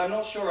 But I'm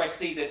not sure I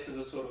see this as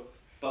a sort of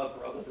bug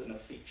rather than a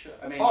feature.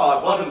 I mean,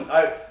 I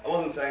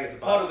wasn't saying it's a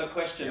bug. Part of the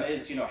question Yeah.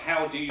 is,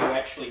 how do you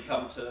actually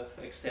come to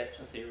accept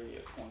a theory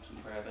of quantum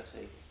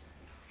gravity?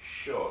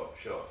 Sure.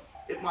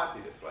 It might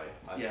be this way,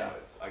 I Yeah.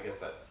 suppose. I guess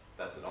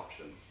that's an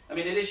option. I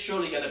mean, it is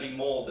surely going to be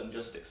more than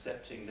just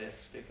accepting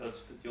this,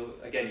 because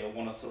you'll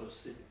want to sort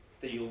of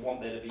you'll want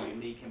there to be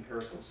unique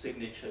empirical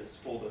signatures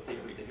for the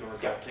theory that you're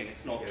adopting.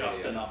 It's not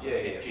just enough to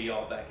get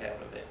GR back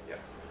out of it.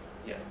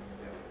 Yeah.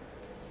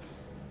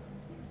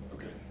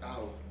 Okay,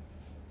 Al.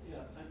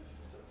 Yeah, thanks.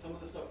 Some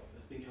of the stuff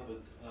has been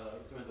covered,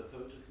 Samantha, so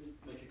just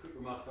make a quick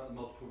remark about the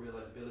multiple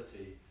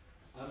realizability.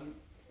 I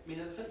mean,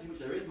 in the sense in which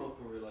there is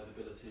multiple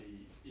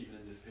realizability, even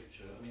in this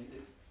picture, I mean,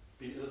 it's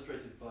been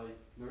illustrated by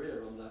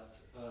Maria on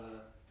that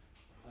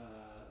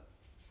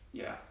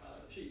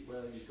sheet,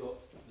 where you've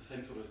got the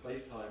same sort of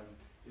space-time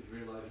is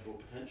realizable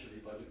potentially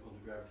by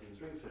quantum gravity and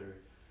string theory.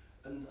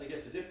 And I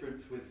guess the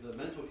difference with the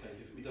mental case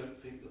is that we don't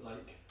think that,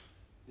 like,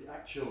 the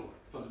actual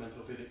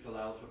fundamental physics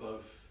allows for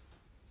both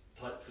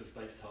types of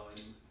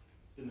space-time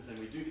in the same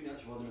way. We do think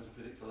actual fundamental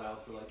physics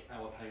allows for, like,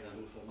 our pain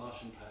and also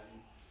Martian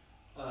pain.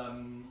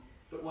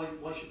 But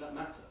why should that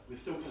matter?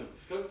 There's still kind of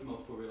scope for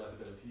multiple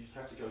realizability. You just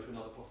have to go to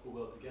another possible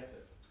world to get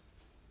it.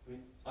 I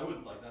mean, I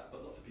wouldn't like that,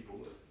 but lots of people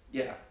would.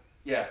 Yeah.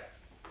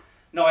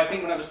 No, I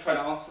think when I was trying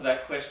to answer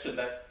that question,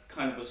 that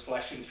kind of was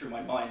flashing through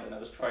my mind, and I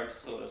was trying to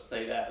sort of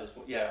say that as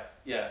well.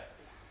 Yeah.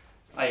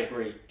 I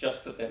agree.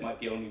 Just that there might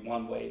be only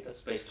one way that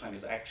space-time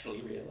is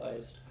actually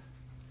realized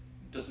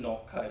does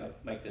not kind of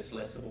make this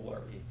less of a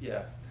worry.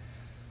 Yeah.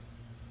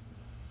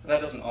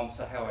 That doesn't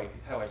answer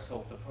how I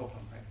solve the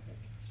problem,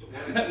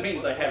 right? That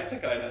means I have to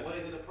kind of... Why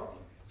is it a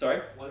problem?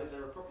 Sorry? Why is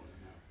there a problem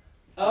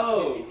now?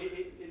 Oh!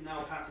 It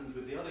now patterns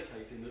with the other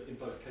case. In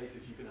both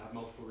cases, you can have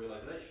multiple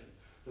realization.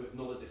 So it's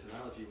not a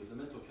disanalogy with the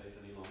mental case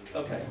any longer.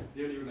 Okay.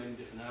 The only remaining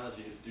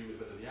disanalogy is to do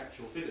with whether the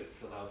actual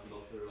physics allows for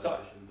multiple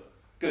realization.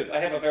 Good. I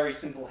have a very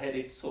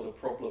simple-headed sort of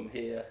problem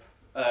here,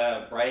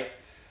 right?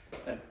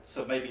 And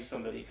so maybe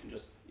somebody can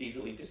just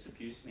easily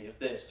disabuse me of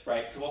this,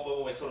 right? So what we're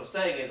always sort of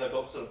saying is I've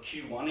got sort of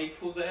Q1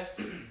 equals S,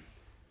 and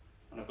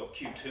I've got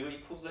Q2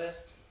 equals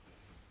S,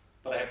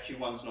 but I have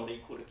Q1's not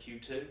equal to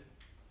Q2.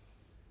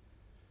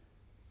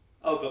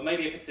 Oh, but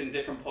maybe if it's in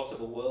different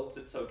possible worlds,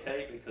 it's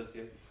okay, because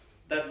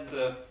that's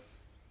the...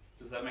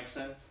 Does that make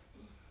sense?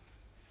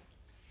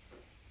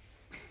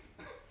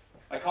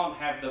 I can't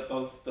have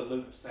both the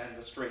loops and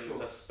the strings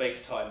are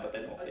space-time, but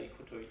they're not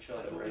equal to each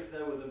other, I thought right? if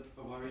there was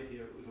a worry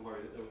here, it was a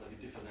worry that there was like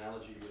a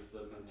disanalogy with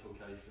the mental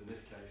case in this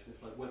case. And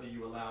it's like whether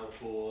you allow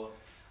for,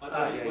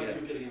 whether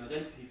you're getting an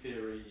identity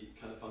theory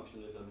kind of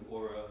functionalism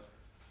or a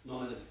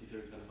non-identity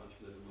theory kind of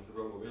functionalism, like a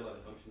Romo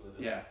realizer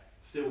functionalism. Yeah.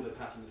 Still they're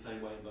patterned the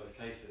same way in both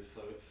cases.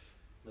 So it's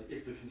like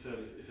if the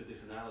concern is a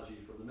disanalogy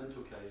from the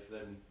mental case,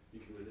 then you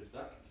can resist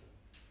that concern.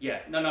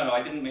 Yeah. No.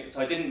 I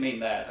didn't mean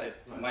that.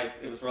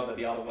 It was rather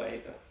the other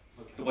way.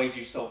 The ways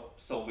you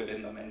solve it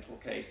in the mental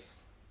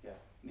case,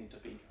 need to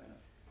be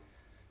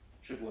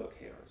should work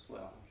here as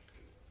well.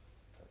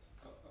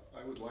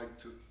 I would like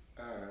to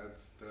add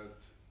that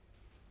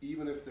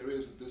even if there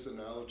is this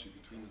analogy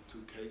between the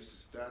two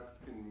cases, that,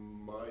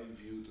 in my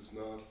view, does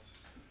not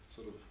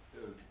sort of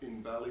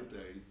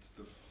invalidate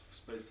the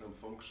space-time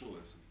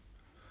functionalism.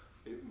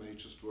 It may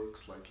just work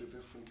slightly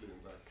differently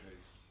in that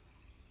case.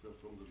 So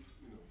from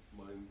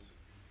the mind.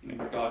 I mean,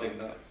 regarding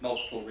the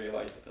multiple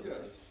realizability.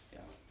 Yes.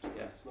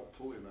 Yeah. It's not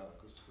fully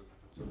analogous, but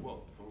so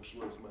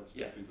functionalism might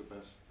still be the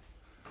best.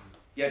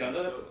 Yeah,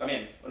 no, that's, I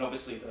mean, and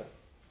obviously the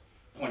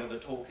point of the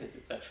talk is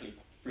it's actually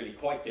really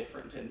quite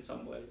different in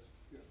some ways.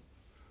 Yeah.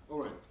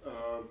 All right,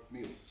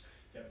 Niels.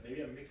 Yeah,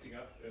 maybe I'm mixing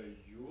up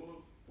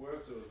your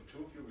work, so the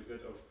two of you, with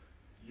that of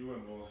you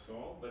and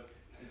Vincent, but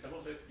in some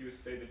of it you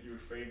say that you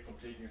refrain from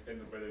taking a stand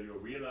on whether you're a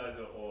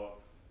realizer or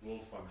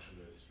role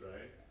functionalist,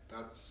 right?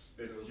 That's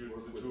the two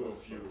of you,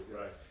 yes.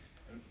 right?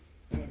 And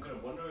something I'm kind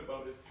of wondering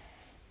about is,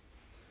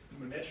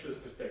 from a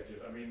naturalist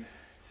perspective, I mean,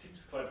 it seems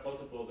quite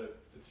possible that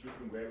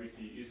distribution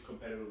gravity is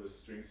compatible with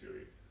string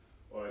theory,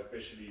 or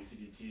especially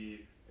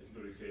CDT,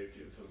 asymptotic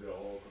safety, and so they're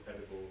all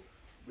compatible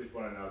with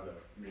one another.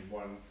 I mean,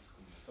 one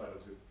side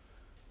of the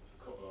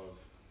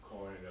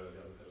coin and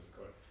the other side of the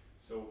coin.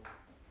 So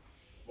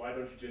why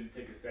don't you then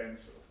take a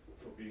stance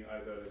for being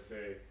either, let's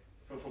say,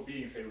 for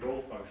being, say,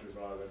 role functionalist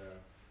rather than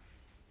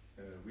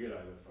a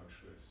realizer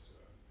functionalist?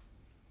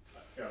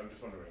 I'm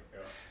just wondering.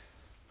 Yeah.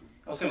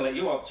 I was going to let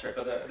you answer it,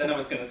 but then I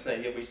was going to say,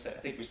 I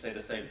think we say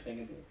the same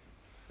thing.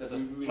 There's a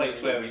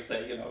place where we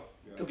say, it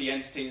could be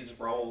entities,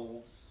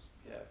 roles,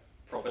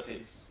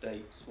 properties,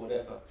 states,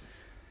 whatever.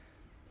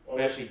 Or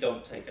we actually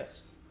don't take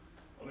us.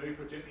 Or maybe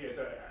put differently,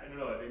 I don't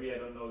know, maybe I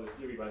don't know the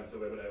theory behind so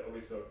well, but I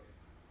always thought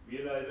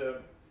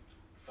realizer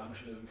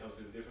functionalism comes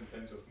with a different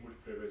sense of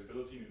multiple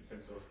reversibility, a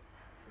sense of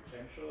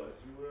potential, as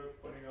you were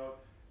pointing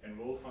out, and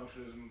role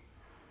functionalism,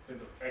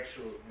 sense of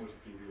actual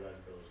multiple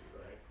realizability,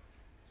 right?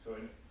 So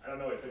I don't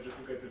know if I just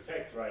look at the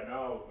facts right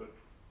now, but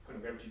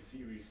quantum gravity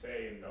theories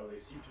say, and how they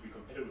seem to be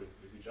compatible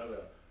with each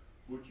other,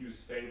 would you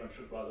say one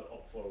should rather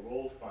opt for a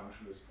role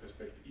functionalist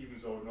perspective, even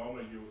though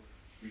normally you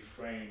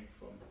refrain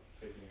from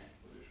taking a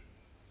position?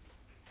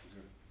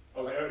 Okay.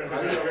 Oh, I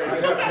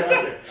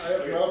Okay.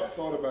 have not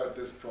thought about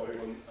this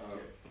problem,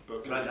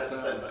 but Can I it just say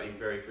sounds- something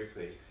very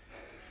quickly?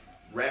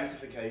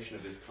 Ramification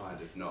of this kind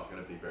is not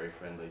going to be very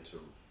friendly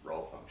to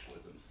role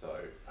functionalism.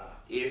 So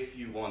if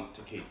you want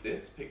to keep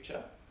this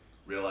picture,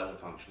 realizer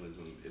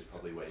functionalism is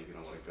probably where you're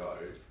going to want to go.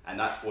 And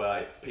that's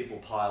why people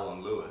pile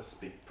on Lewis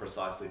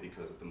precisely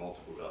because of the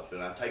multiple realities.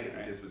 But I take it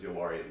that this was your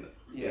worry, and that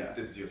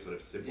this is your sort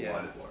of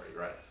simple-minded worry,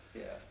 right?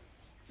 Yeah.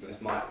 So this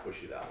might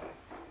push you that way.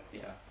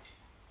 Yeah.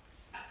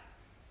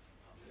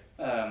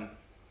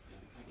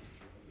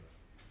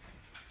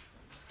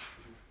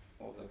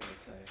 What was I going to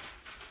say?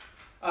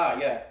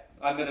 Yeah.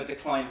 I'm going to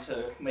decline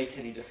to make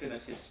any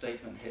definitive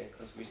statement here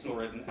because we saw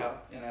it in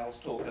Al's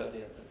talk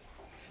earlier. That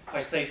if I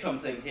say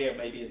something here,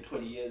 maybe in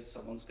 20 years,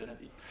 someone's going to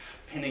be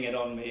pinning it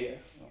on me.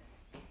 Well,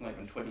 not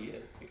even 20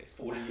 years, I guess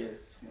 40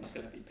 years, someone's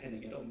going to be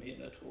pinning it on me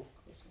in a talk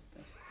or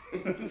something.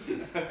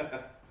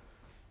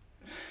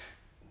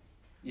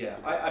 Yeah,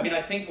 I mean,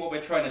 I think what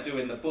we're trying to do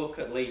in the book,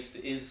 at least,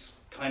 is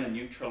kind of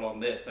neutral on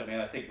this. I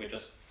mean, I think we're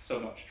just so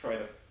much trying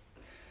to,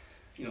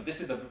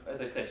 this is,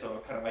 as I say, sort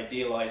of kind of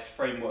idealized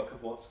framework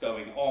of what's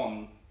going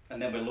on,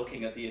 and then we're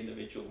looking at the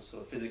individual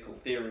sort of physical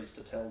theories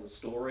to tell the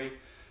story.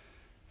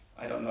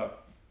 I don't know.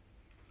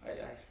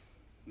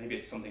 Maybe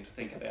it's something to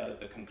think about at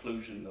the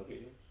conclusion that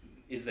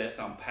is there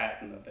some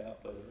pattern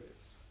about whether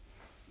it's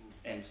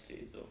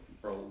entities or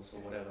roles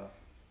or whatever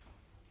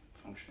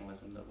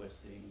functionalism that we're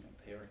seeing and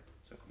hearing.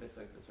 So it's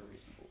a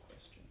reasonable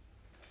question.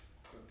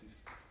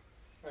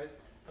 Right,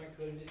 thanks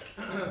very much.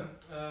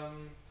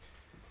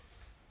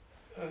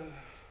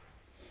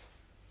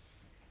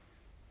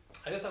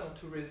 I guess I want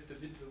to resist a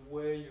bit the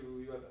way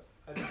you have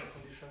added the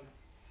conditions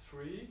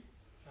 3,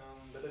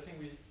 but I think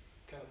we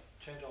kind of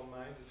change our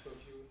minds, the two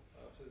of you,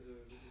 after the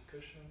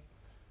discussion.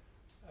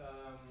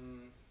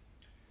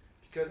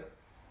 Because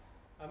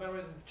I might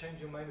rather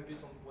change your mind a bit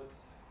on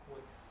what's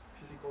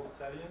physical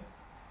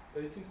salience,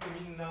 but it seems to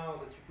me now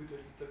that you put a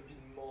little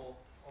bit more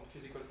on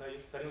physical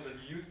salience than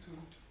you used to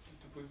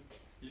put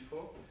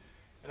before.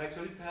 And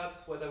actually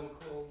perhaps what I would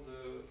call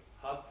the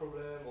hard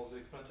problem or the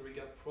explanatory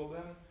gap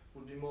problem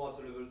would be more at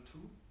the level 2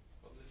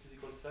 of the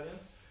physical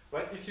salience.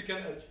 Right? If you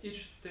can at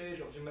each stage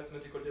of your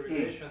mathematical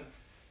derivation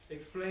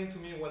explain to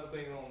me what's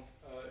going on,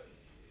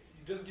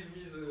 you just give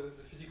me the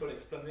physical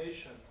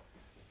explanation,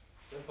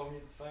 then for me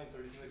it's fine,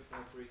 there is no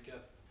explanatory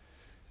gap.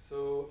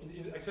 So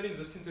actually in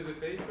the synthesis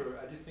paper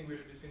I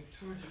distinguish between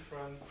two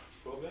different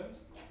problems,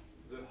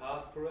 the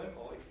hard problem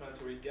or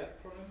explanatory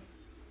gap problem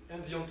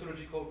and the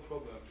ontological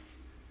problem.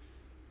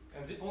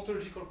 And the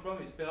ontological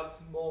problem is perhaps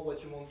more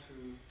what you want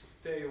to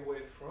stay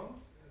away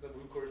from, that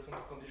will correspond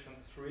to condition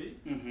 3.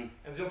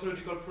 And the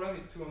ontological problem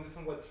is to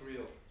understand what's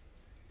real.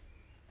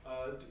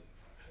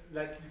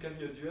 Like you can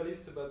be a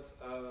dualist about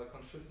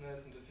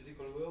consciousness in the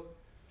physical world.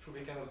 Should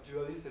be kind of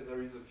dualist as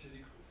there is a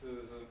physical,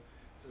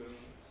 the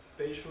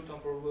spatial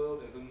temporal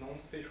world and the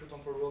non-spatial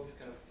temporal world, these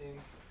kind of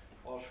things.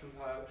 Or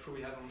should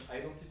we have an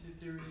identity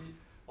theory?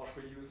 Or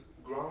should we use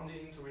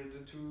grounding to read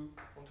the two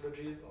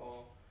ontologies?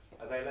 Or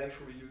as I like,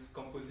 should we use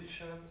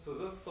composition? So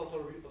those sort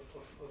of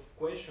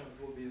questions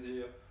will be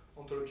the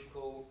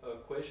ontological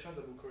questions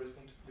that will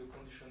correspond to your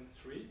condition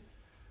 3.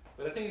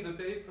 But I think in the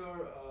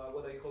paper,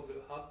 what I call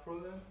the hard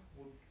problem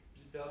would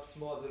be perhaps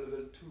more at the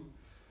level 2.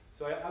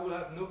 So I will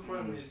have no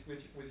problem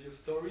with your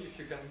story if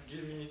you can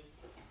give me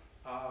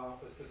a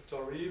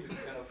story with a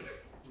kind of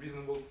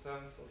reasonable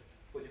sense of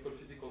what you call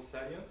physical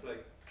science,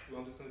 like we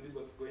understand a bit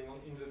what's going on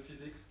in the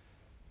physics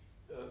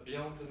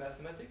beyond the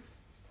mathematics.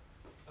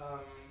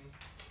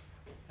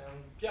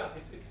 And yeah,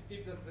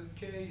 if that's the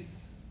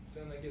case,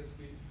 then I guess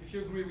if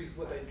you agree with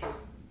what I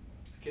just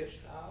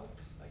sketched out,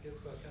 I guess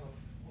we're kind of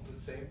on the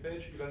same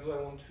page, even though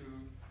I want to,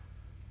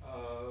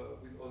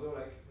 with other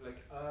like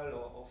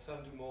Al or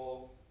Sam, do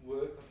more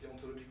work at the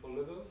ontological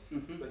level.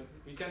 But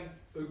we can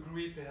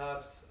agree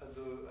perhaps at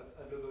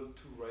level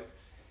 2, right?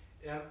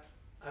 And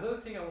another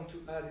thing I want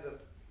to add is that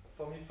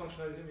for me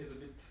functionalism is a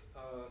bit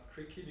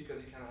tricky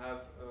because you can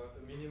have a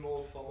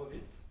minimal form of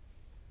it,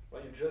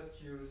 where you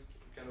just use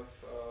kind of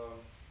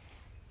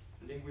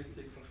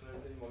linguistic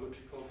functionalism or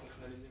logical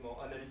functionalism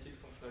or analytic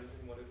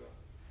functionalism, whatever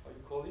how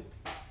you call it,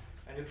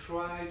 and you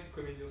try to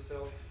commit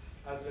yourself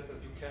as less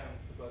as you can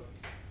about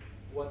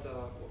how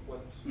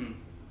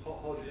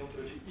the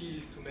ontology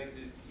is to make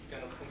this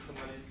kind of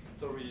functionalist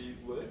story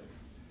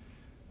works.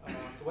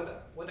 So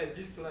what I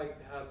dislike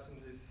perhaps in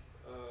this,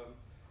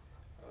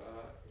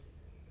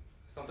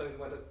 sometimes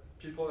what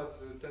people have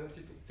the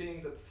tendency to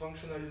think that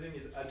functionalism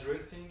is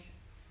addressing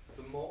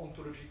the more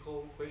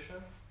ontological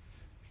questions.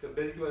 Because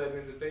basically what I do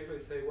in the paper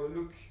is say, well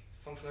look,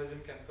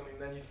 functionalism can come in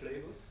many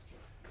flavors.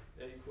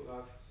 Yeah, you could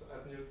have, so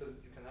as Neil said,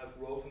 you can have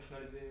raw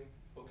functionalism,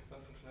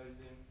 occupant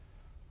functionalism.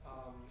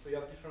 So you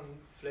have different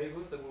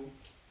flavors that will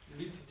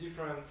lead to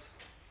different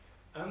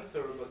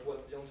answers about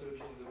what's the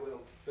ontology in the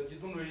world. But you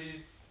don't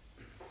really,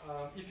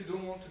 if you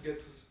don't want to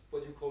get to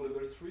what you call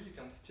level 3, you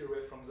can steer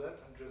away from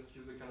that and just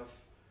use a kind of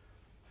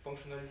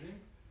functionalism.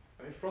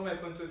 I mean, from my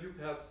point of view,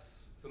 perhaps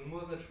the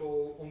most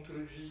natural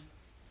ontology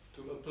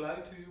to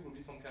apply to you will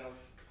be some kind of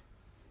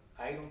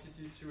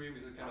identity theory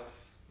with a kind of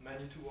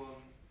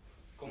many-to-one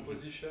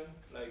composition,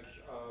 like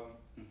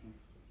you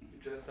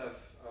just have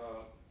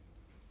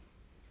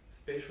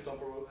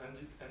spatial-temporal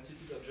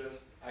entities are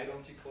just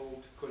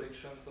identical to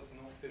collections of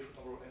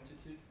non-spatial-temporal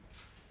entities.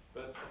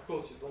 But of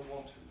course, you don't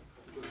want to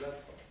go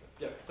that far. But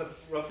yeah, that's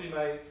roughly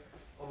my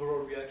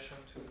overall reaction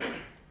to.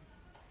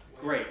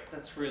 Great.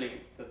 That's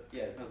really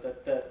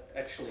that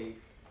actually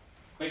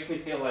makes me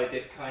feel like I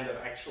did kind of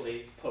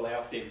actually pull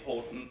out the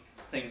important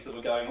things that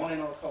were going on in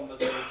our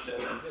conversation.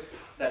 And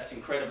that's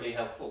incredibly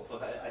helpful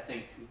for, I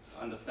think,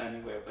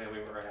 understanding where we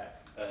were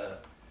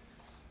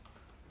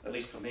at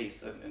least for me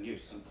and you,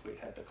 since we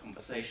had the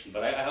conversation.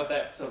 But I hope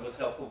that sort of was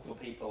helpful for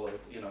people,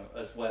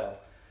 as well.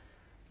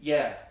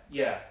 Yeah.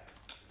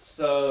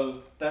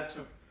 So that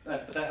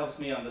helps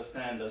me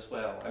understand as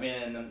well. I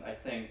mean, and I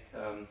think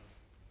it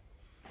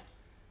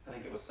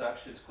was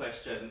Saksh's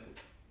question.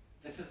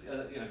 This is,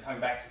 coming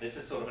back to this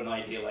is sort of an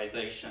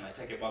idealization. I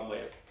take it one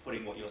way of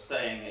putting what you're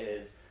saying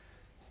is,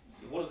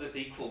 what does this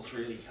equals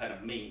really kind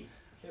of mean?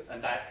 Yes.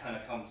 And that kind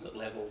of comes at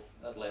level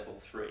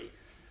 3.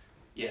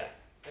 Yeah.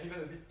 And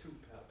even a bit too,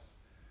 perhaps.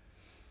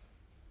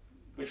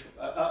 Which?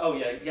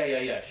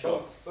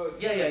 Sure.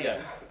 Both.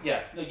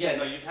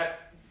 No, you'd have.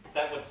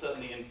 That would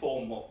certainly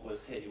inform what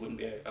was here. It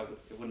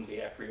wouldn't be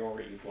a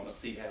priori. You'd want to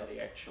see how the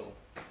actual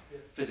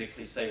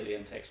physically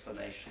salient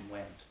explanation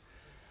went.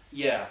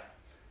 Yeah.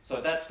 So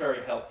that's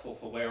very helpful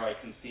for where I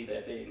can see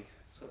there being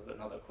sort of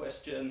another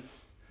question.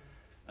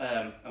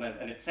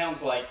 And it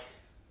sounds like,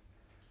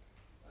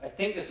 I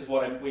think this is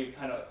what I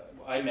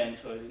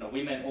meant, or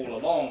we meant all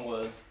along,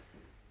 was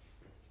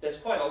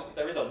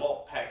there is a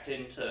lot packed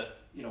into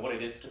what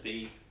it is to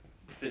be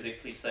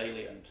physically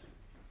salient.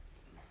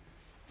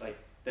 Like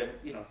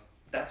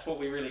that's what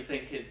we really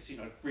think is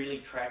really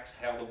tracks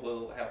how the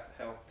world,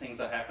 how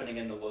things are happening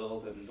in the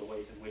world, and the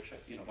ways in which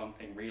one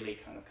thing really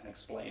kind of can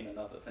explain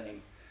another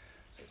thing.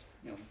 So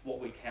what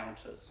we count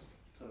as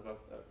sort of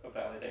a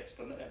valid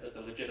explanation, as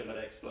a legitimate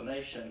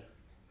explanation.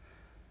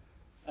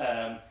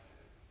 And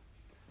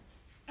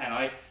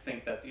I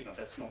think that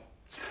that's not,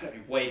 it's going to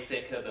be way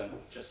thicker than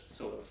just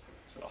sort of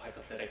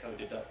hypothetical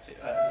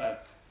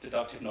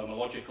deductive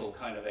nomological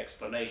kind of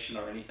explanation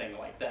or anything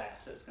like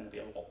that. There's going to be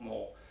a lot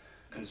more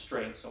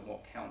constraints on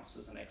what counts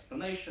as an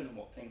explanation and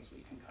what things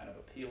we can kind of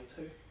appeal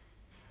to.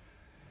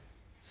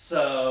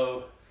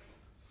 So,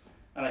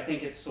 and I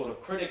think it's sort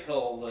of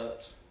critical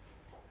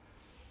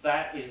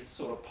that is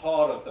sort of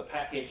part of the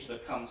package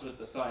that comes with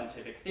the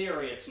scientific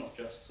theory. It's not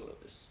just sort of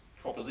this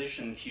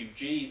proposition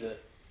QG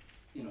that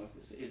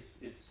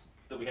is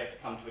that we have to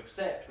come to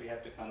accept. We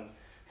have to kind of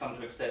come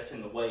to accept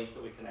in the ways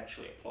that we can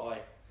actually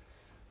apply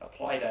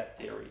that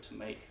theory to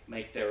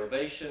make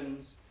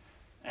derivations,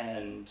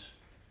 and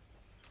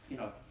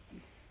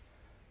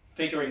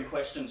figuring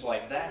questions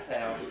like that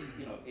out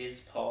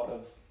is part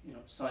of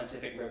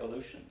scientific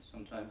revolutions.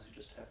 Sometimes you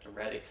just have to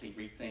radically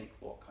rethink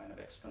what kind of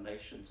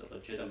explanations are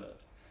legitimate.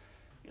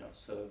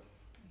 So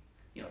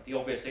the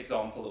obvious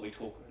example that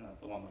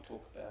the one we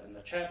talk about in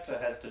the chapter,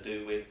 has to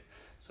do with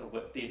sort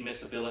of the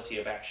admissibility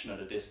of action at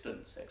a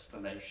distance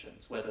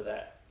explanations, whether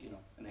that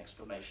an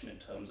explanation in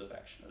terms of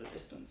action at a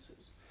distance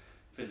is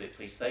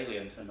physically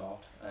salient or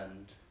not,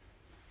 and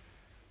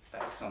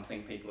that's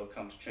something people have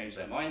come to change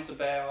their minds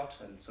about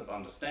and sort of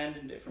understand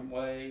in different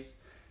ways.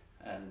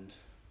 And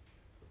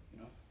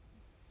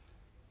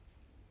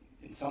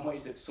in some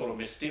ways it's sort of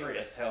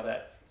mysterious how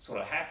that sort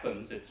of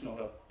happens. It's not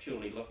a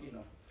purely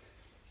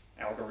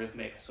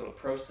algorithmic sort of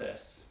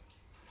process,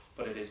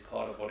 but it is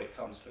part of what it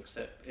comes to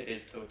accept. It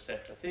is to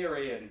accept a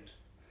theory, and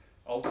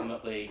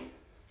ultimately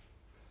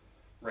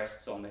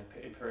rests on the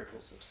empirical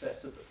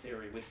success of the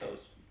theory with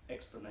those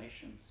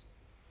explanations.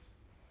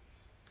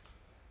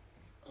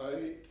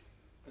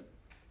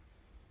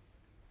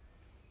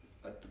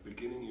 At the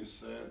beginning you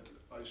said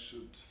I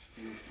should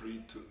feel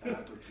free to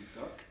add or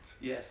deduct.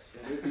 Yes.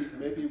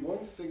 Maybe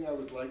one thing I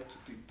would like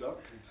to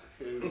deduct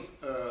is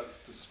the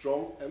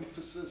strong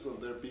emphasis on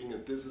there being a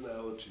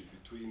disanalogy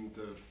between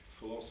the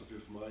philosophy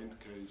of mind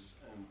case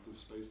and the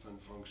space-time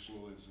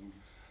functionalism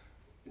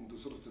in the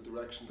sort of the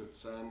direction that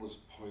Sam was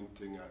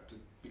pointing at.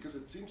 Because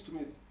it seems to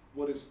me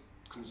what is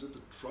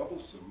considered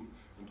troublesome,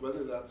 and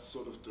whether that's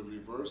sort of the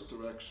reverse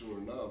direction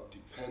or not,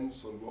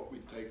 depends on what we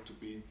take to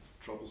be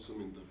troublesome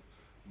in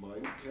the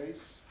mind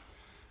case.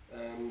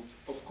 And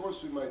of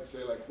course we might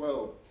say like,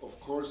 well, of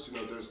course,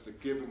 there's the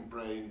given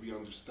brain, we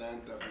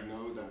understand that, we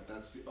know that,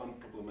 that's the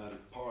unproblematic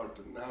part,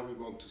 and now we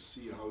want to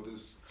see how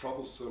this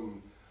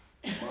troublesome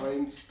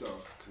mind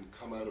stuff can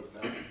come out of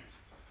that.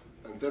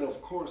 And then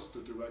of course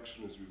the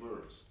direction is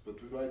reversed.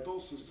 But we might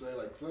also say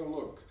like, well,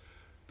 look,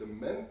 the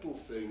mental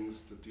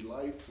things, the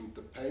delights and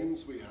the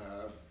pains we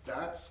have,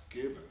 that's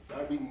given.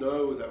 That we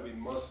know that we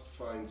must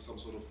find some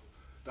sort of,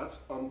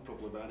 that's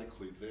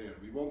unproblematically there.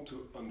 We want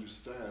to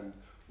understand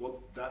what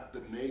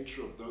the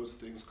nature of those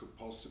things could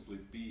possibly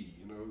be,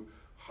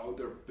 how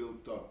they're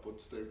built up,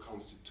 what's their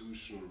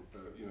constitution,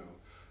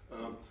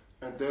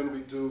 and then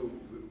we do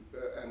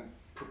and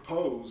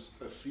propose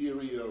a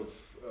theory of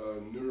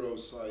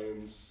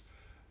neuroscience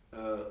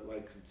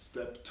like in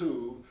step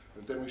 2,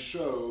 and then we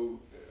show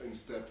in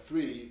step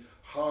 3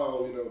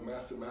 how,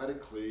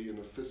 mathematically, in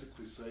a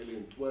physically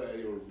salient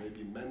way, or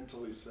maybe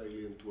mentally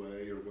salient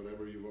way, or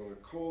whatever you want to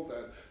call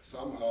that,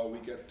 somehow we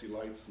get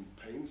delights and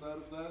pains out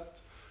of that.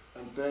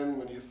 And then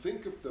when you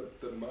think of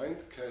the mind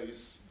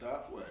case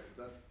that way,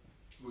 that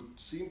would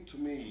seem to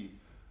me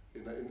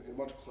in a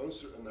much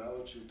closer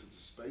analogy to the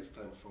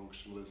space-time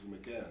functionalism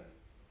again.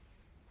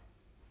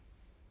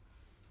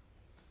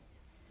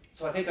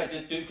 So I think I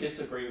do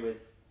disagree with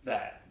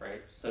that,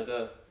 right? So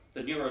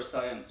the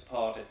neuroscience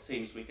part, it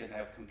seems we can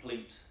have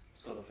complete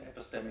sort of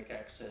epistemic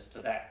access to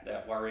that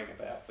without worrying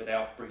about,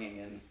 without bringing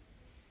in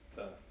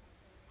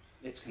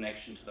its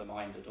connection to the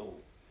mind at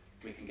all.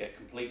 We can get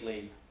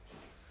completely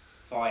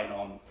fine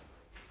on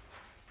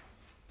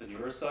the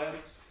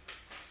neuroscience,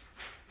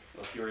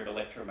 the theory of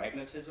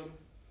electromagnetism,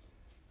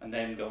 and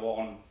then go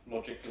on,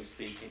 logically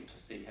speaking,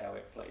 to see how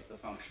it plays the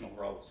functional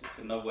roles. It's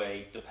in no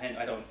way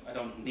I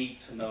don't need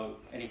to know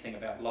anything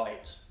about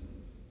light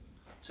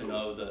to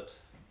know that,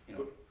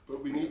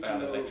 but we need about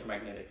to know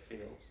electromagnetic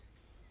fields.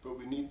 But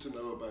we need to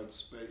know about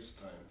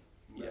space-time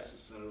Yeah.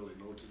 necessarily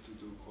in order to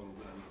do quantum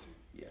gravity.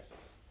 Yes.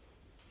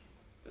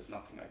 There's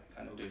nothing I can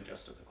kind of do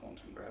just at the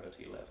quantum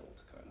gravity level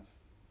to kind of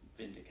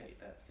vindicate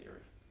that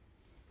theory.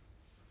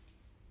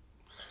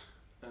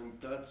 And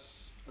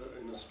that's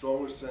in a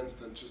stronger sense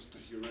than just the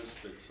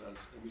heuristics,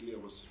 as Emilia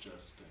was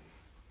suggesting.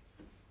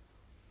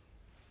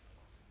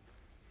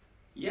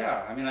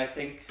 Yeah, I mean, I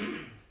think,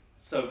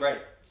 so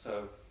right,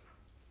 so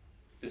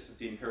this is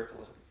the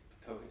empirical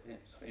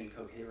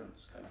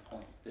incoherence kind of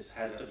point. This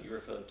has to be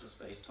referred to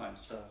space-time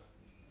stuff.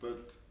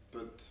 But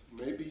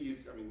maybe you,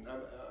 I'm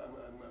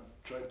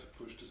trying to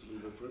push this a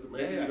little bit further.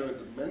 Maybe, Yeah. in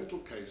the mental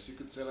case, you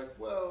could say like,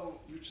 well,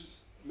 you're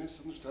just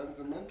misunderstanding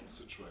the mental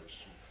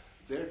situation.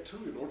 There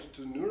too, in order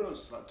to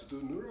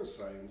do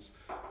neuroscience,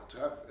 to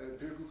have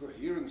empirical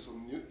coherence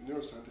on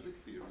neuroscientific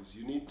theories,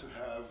 you need to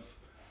have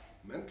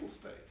mental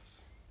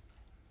states.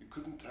 You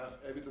couldn't have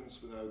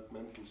evidence without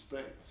mental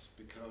states,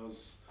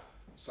 because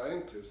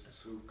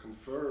scientists who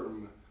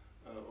confirm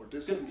or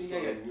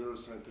disconfirm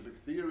neuroscientific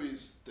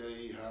theories,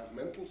 they have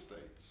mental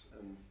states.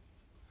 And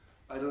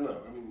I don't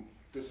know,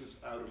 this is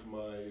out of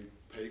my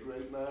pay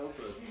grade now,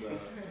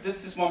 but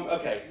this is one,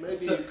 okay. Maybe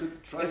so you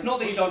could try. it's not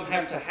that you don't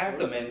have to have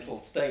the mental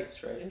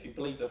states, right? If you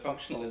believe the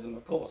functionalism,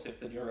 of course, if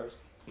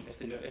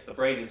the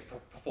brain is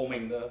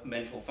performing the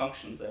mental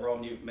functions, there are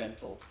new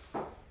mental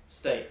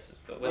states.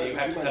 But whether you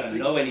have to kind of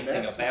know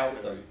anything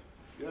about them.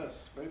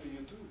 Yes, maybe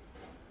you do.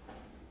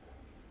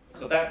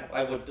 So that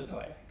I would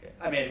deny.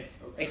 Okay.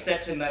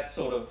 Except in that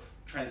sort of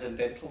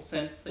transcendental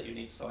sense that you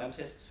need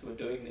scientists who are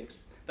doing the.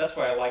 That's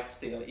why I liked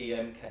the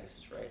EM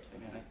case, right?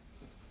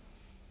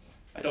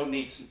 I don't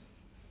need to.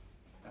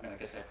 I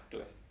guess I could do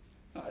it.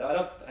 No,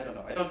 I don't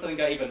know. I don't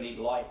think I even need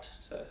light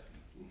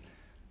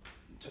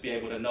to be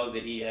able to know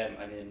the EM.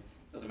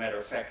 As a matter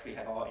of fact, we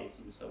have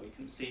eyes, and so we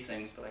can see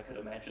things. But I could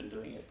imagine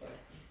doing it by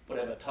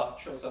whatever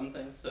touch or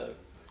something. So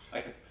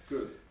I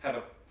could have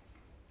a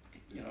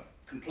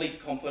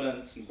complete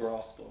confidence and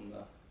grasp on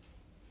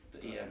the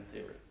EM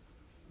theory.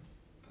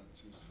 That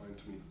seems fine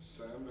to me.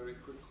 Sam, very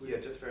quickly. Yeah,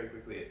 just very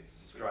quickly, it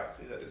strikes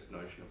me that this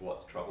notion of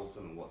what's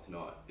troublesome and what's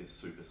not is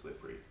super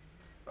slippery,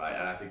 right?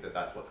 And I think that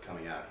that's what's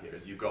coming out here,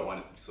 is you've got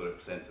one sort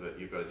of sense of it,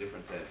 you've got a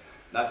different sense.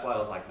 And that's why I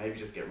was like, maybe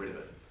just get rid of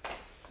it.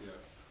 Yeah.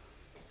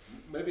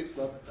 Maybe it's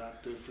not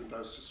that different. I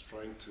was just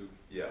trying to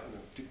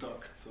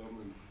deduct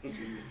some and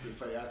see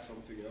if I add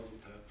something else,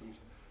 what happens.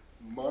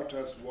 Marta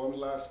has one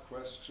last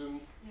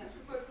question. Yeah,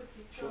 super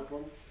quickly. Short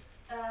one?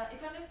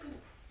 If I understand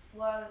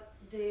well,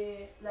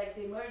 the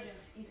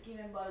emergence is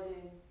given by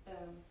the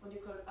what you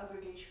call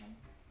aggregation.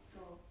 So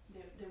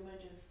the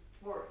emergence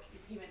work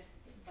is given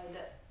by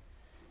that.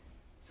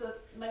 So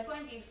my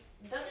point is,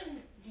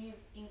 doesn't this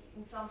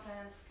in some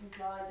sense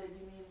imply that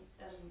you mean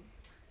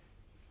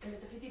a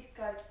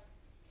metaphysical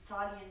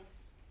science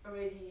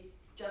already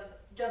just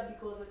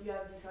because you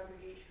have this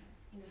aggregation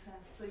in a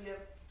sense? So you have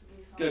to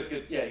be some.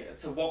 Good. Yeah.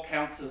 So what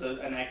counts as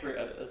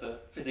as a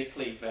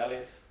physically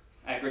valid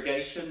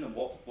aggregation, and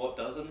what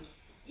doesn't?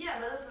 Yeah,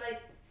 but it's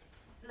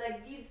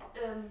like this.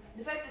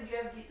 The fact that you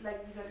have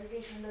this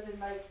aggregation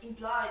doesn't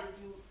imply that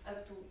you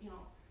have to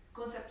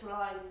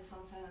conceptualize in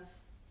some sense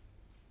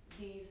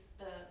these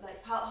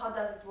how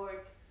does it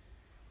work,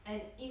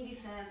 and in this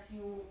sense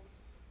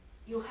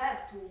you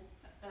have to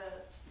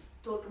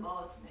talk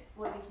about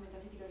what is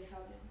metaphysically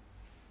salient.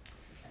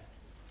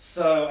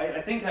 So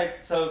I think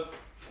so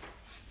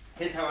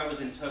here's how I was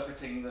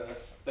interpreting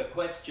the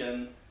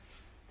question.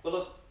 Well,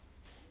 look,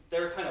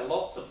 there are kind of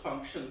lots of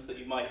functions that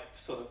you might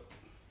sort of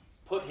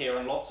put here,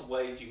 and lots of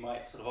ways you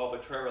might sort of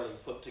arbitrarily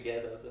put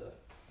together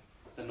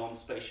the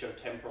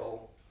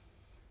non-spatiotemporal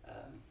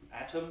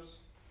atoms.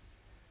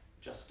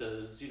 Just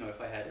as, if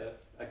I had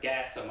a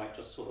gas, I might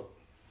just sort of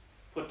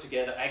put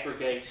together,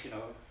 aggregate,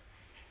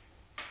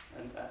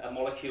 a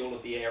molecule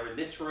of the air in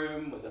this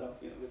room with a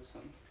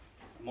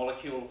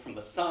molecule from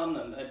the sun,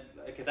 and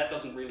okay, that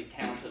doesn't really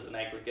count as an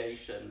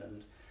aggregation.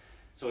 And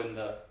So in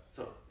the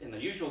in the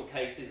usual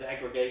cases,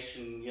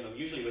 aggregation,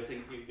 usually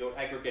you're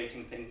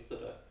aggregating things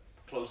that are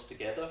close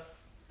together.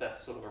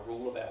 That's sort of a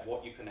rule about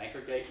what you can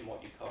aggregate and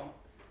what you can't.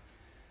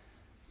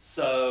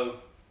 So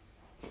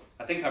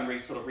I think I'm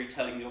sort of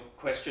retelling your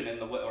question in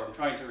the way, or I'm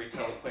trying to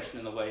retell the question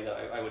in the way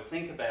that I would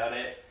think about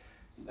it.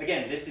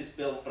 Again, this is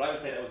built, but I would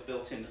say that was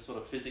built into sort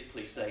of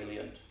physically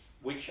salient,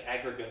 which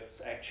aggregates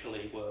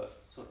actually were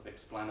sort of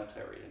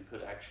explanatory and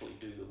could actually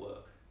do the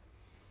work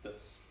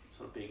that's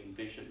sort of being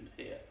envisioned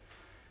here.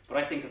 But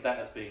I think of that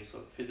as being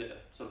sort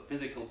of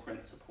physical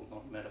principle,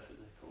 not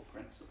metaphysical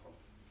principle.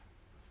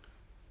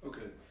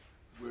 Okay,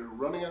 we're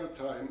running out of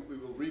time. We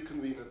will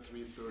reconvene at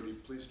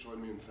 3:30. Please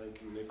join me in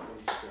thanking Nick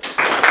once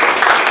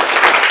again.